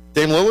 Like,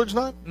 Dame Lillard's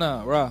not?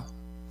 nah, Roger.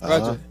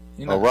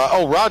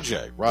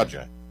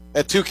 Rajay.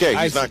 At 2K, he's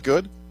Icy. not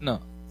good? No.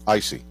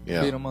 Icy,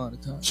 yeah. Beat him all the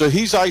time. So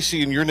he's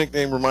Icy, and your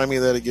nickname, remind me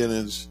of that again,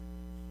 is?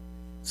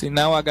 See,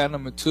 now I got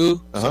number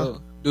 2.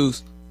 So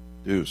Deuce.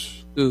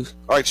 All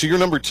right, so you're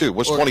number 2.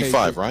 What's Or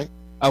 25, KG. right?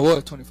 I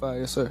was 25,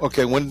 yes, sir.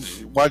 Okay,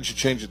 why did you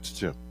change it to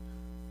 2?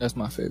 That's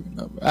my favorite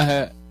number. I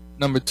had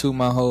number 2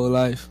 my whole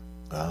life.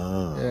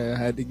 Oh. Yeah, I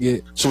had to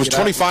get. So was get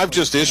out 25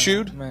 just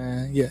issued?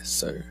 Man, yes,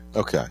 sir.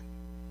 Okay.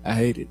 I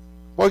hate it.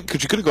 Well,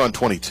 because you could have gone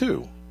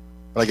 22.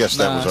 But I guess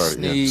that was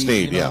already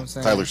Snead, you know what I'm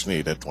saying? Tyler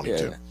Snead had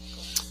 22. Yeah.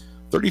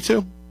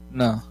 32?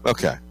 No.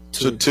 Okay.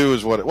 So 2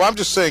 is what well, I'm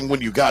just saying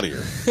when you got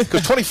here.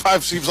 Because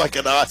 25 seems like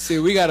an odd. See,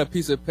 we got a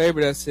piece of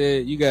paper that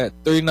said you got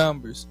 3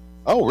 numbers.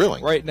 Oh,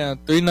 really? Write down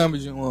 3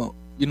 numbers you want.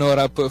 You know what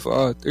I put for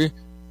all 3?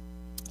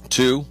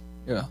 2.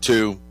 Yeah.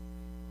 2.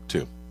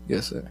 2.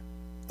 Yes, sir.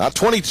 Not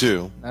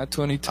 22. Not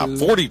 22. Not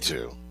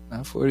 42.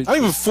 Not 42. Not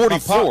even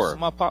 44.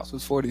 My pops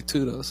was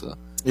 42 though, so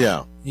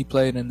Yeah. he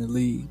played in the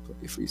league,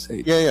 played free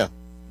safety. Yeah.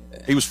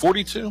 He was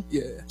 42?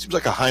 Yeah. Seems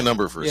like a high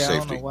number for a Yeah, I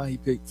safety. don't know why he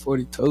picked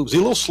 42. Was he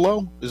a little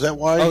slow? Is that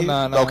why? Oh,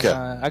 no. Okay.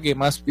 I get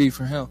my speed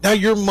from him. Now,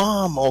 your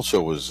mom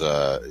also was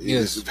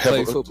Yes, is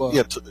played football.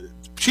 Yeah,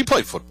 she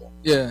played football.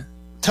 Yeah.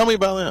 Tell me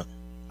about that.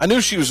 I knew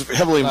she was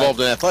heavily involved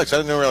in athletics. I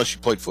didn't realize she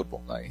played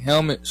football. Like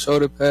helmet,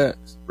 shoulder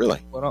pads. Really?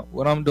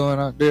 What I'm doing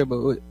out there,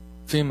 but with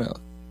females.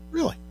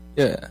 Really?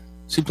 Yeah.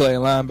 She played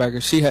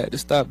linebacker. She had to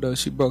stop though.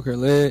 She broke her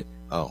leg.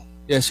 Oh.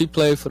 Yeah, she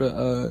played for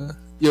the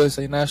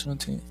USA national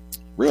team.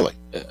 Really?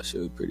 Yeah, she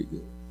was pretty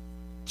good.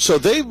 So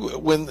they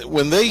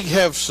when they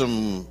have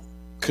some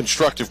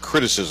constructive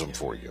criticism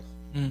for you,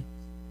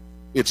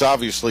 it's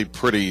obviously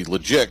pretty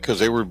legit because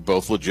they were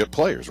both legit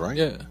players, right?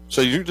 Yeah.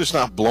 So you're just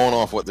not blowing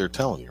off what they're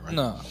telling you, right?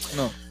 No.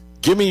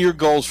 Give me your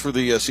goals for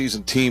the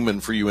season, team,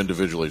 and for you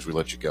individually as we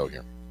let you go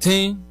here.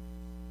 Team,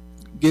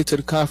 get to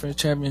the conference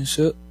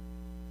championship.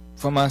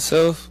 For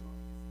myself,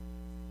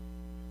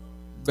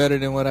 better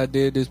than what I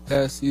did this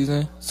past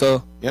season.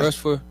 So rush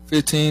for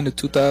 15 to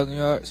 2,000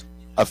 yards.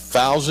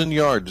 1,000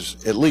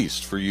 yards at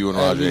least for you and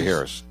At Roger least.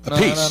 Harris. No, A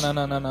piece.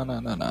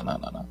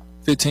 No.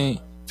 15.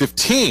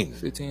 15?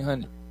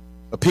 1,500.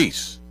 A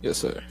piece. Yes,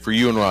 sir. For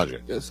you and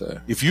Roger. Yes,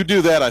 sir. If you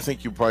do that, I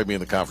think you'll probably be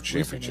in the conference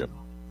championship.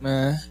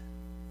 Man.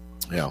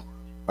 Yeah. All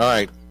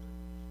right.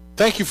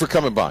 Thank you for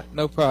coming by.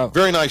 No problem.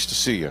 Very nice to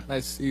see you.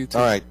 Nice to see you too.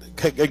 All right.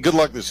 Hey, good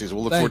luck this season.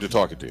 We'll look forward to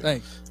talking to you.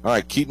 Thanks. All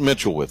right. Keaton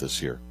Mitchell with us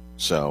here.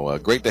 So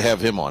great to have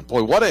him on.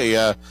 Boy, what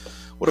a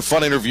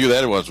fun interview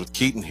that was with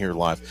Keaton here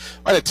live.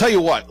 All right. I tell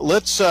you what.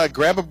 Let's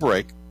grab a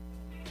break.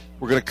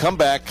 We're going to come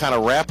back, kind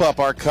of wrap up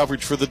our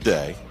coverage for the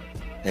day,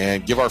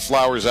 and give our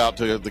flowers out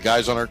to the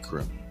guys on our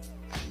crew.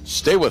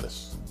 Stay with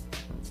us.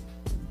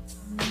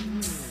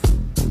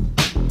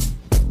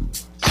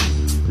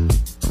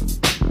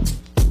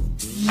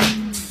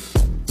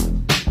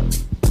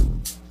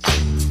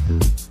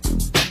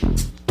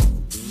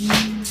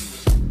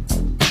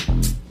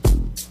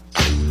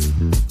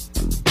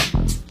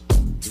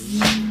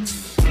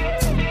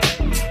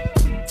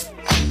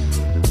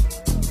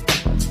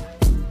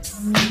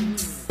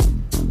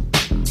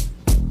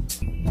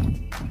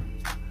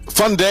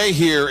 Fun day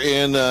here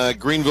in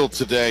Greenville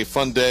today.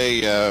 Fun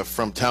day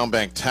from Town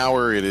Bank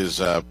Tower. It is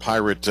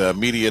Pirate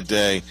Media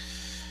Day,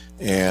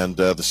 and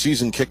the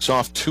season kicks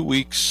off 2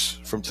 weeks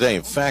from today.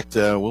 In fact,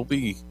 we'll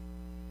be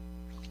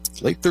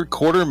late third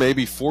quarter,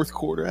 maybe fourth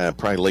quarter,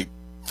 probably late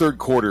third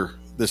quarter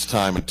this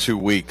time in 2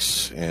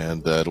 weeks,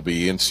 and it'll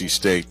be NC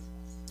State,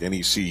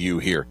 NECU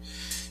here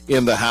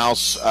in the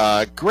house.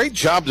 Great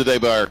job today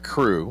by our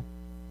crew.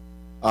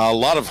 A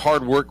lot of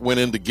hard work went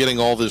into getting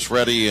all this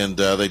ready, and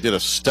they did a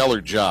stellar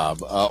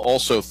job.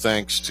 Also,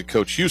 thanks to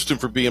Coach Houston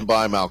for being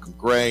by, Malcolm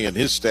Gray and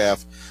his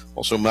staff.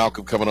 Also,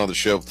 Malcolm coming on the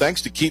show.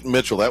 Thanks to Keaton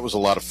Mitchell. That was a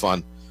lot of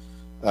fun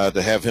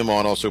to have him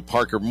on. Also,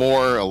 Parker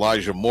Moore,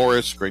 Elijah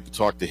Morris. Great to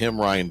talk to him.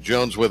 Ryan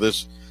Jones with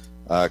us.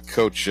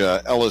 Coach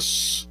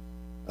Ellis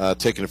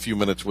taking a few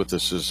minutes with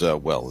us as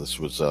well. This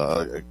was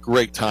a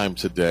great time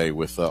today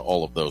with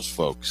all of those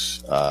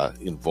folks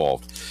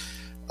involved.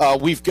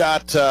 We've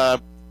got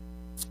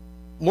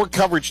more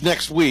coverage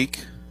next week.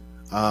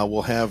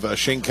 We'll have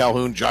Shane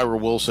Calhoun, Jaira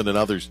Wilson, and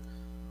others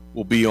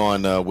will be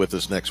on with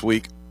us next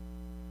week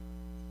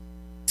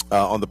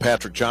on the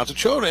Patrick Johnson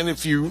Show. And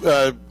if you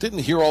didn't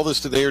hear all this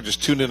today or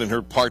just tuned in and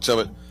heard parts of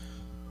it,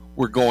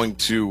 we're going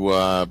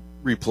to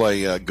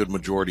replay a good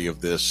majority of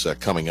this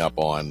coming up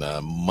on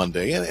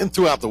Monday and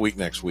throughout the week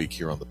next week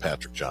here on the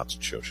Patrick Johnson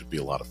Show. Should be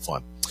a lot of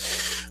fun.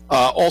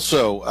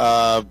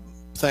 Also,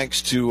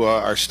 thanks to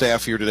our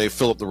staff here today,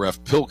 Philip the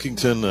Ref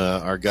Pilkington,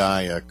 our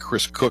guy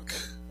Chris Cook,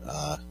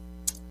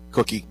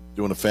 Cookie,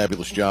 doing a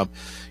fabulous job.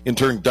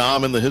 Intern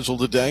Dom in the Hizzle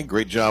today,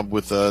 great job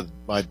with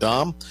by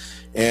Dom,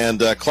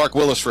 and Clark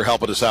Willis for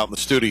helping us out in the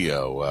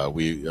studio.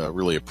 We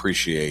really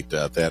appreciate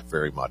that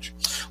very much.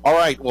 All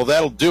right, well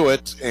that'll do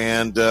it,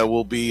 and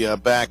we'll be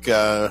back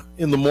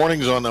in the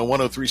mornings on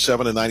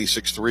 103.7 and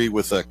 96.3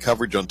 with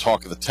coverage on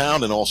Talk of the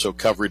Town and also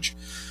coverage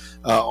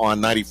on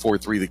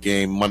 94.3 The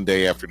Game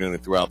Monday afternoon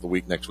and throughout the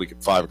week next week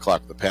at 5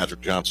 o'clock with the Patrick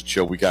Johnson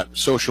Show. We got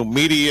social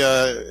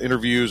media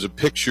interviews and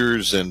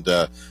pictures and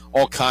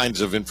all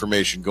kinds of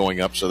information going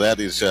up. So that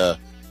is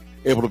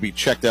able to be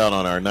checked out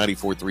on our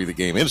 94.3 The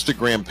Game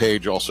Instagram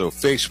page, also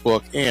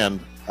Facebook, and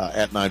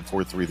at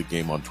 943 The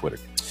Game on Twitter.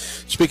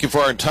 Speaking for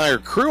our entire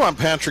crew, I'm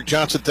Patrick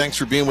Johnson. Thanks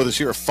for being with us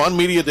here. A fun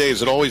media day,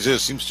 as it always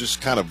is. Seems to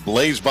just kind of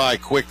blaze by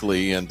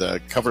quickly and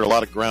covered a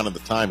lot of ground in the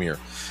time here.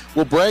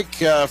 We'll break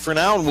for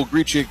now, and we'll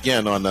greet you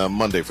again on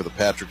Monday for the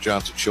Patrick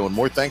Johnson Show and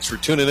more. Thanks for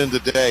tuning in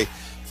today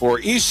for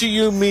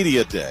ECU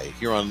Media Day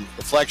here on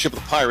the flagship of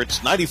the Pirates,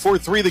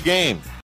 94.3 The Game.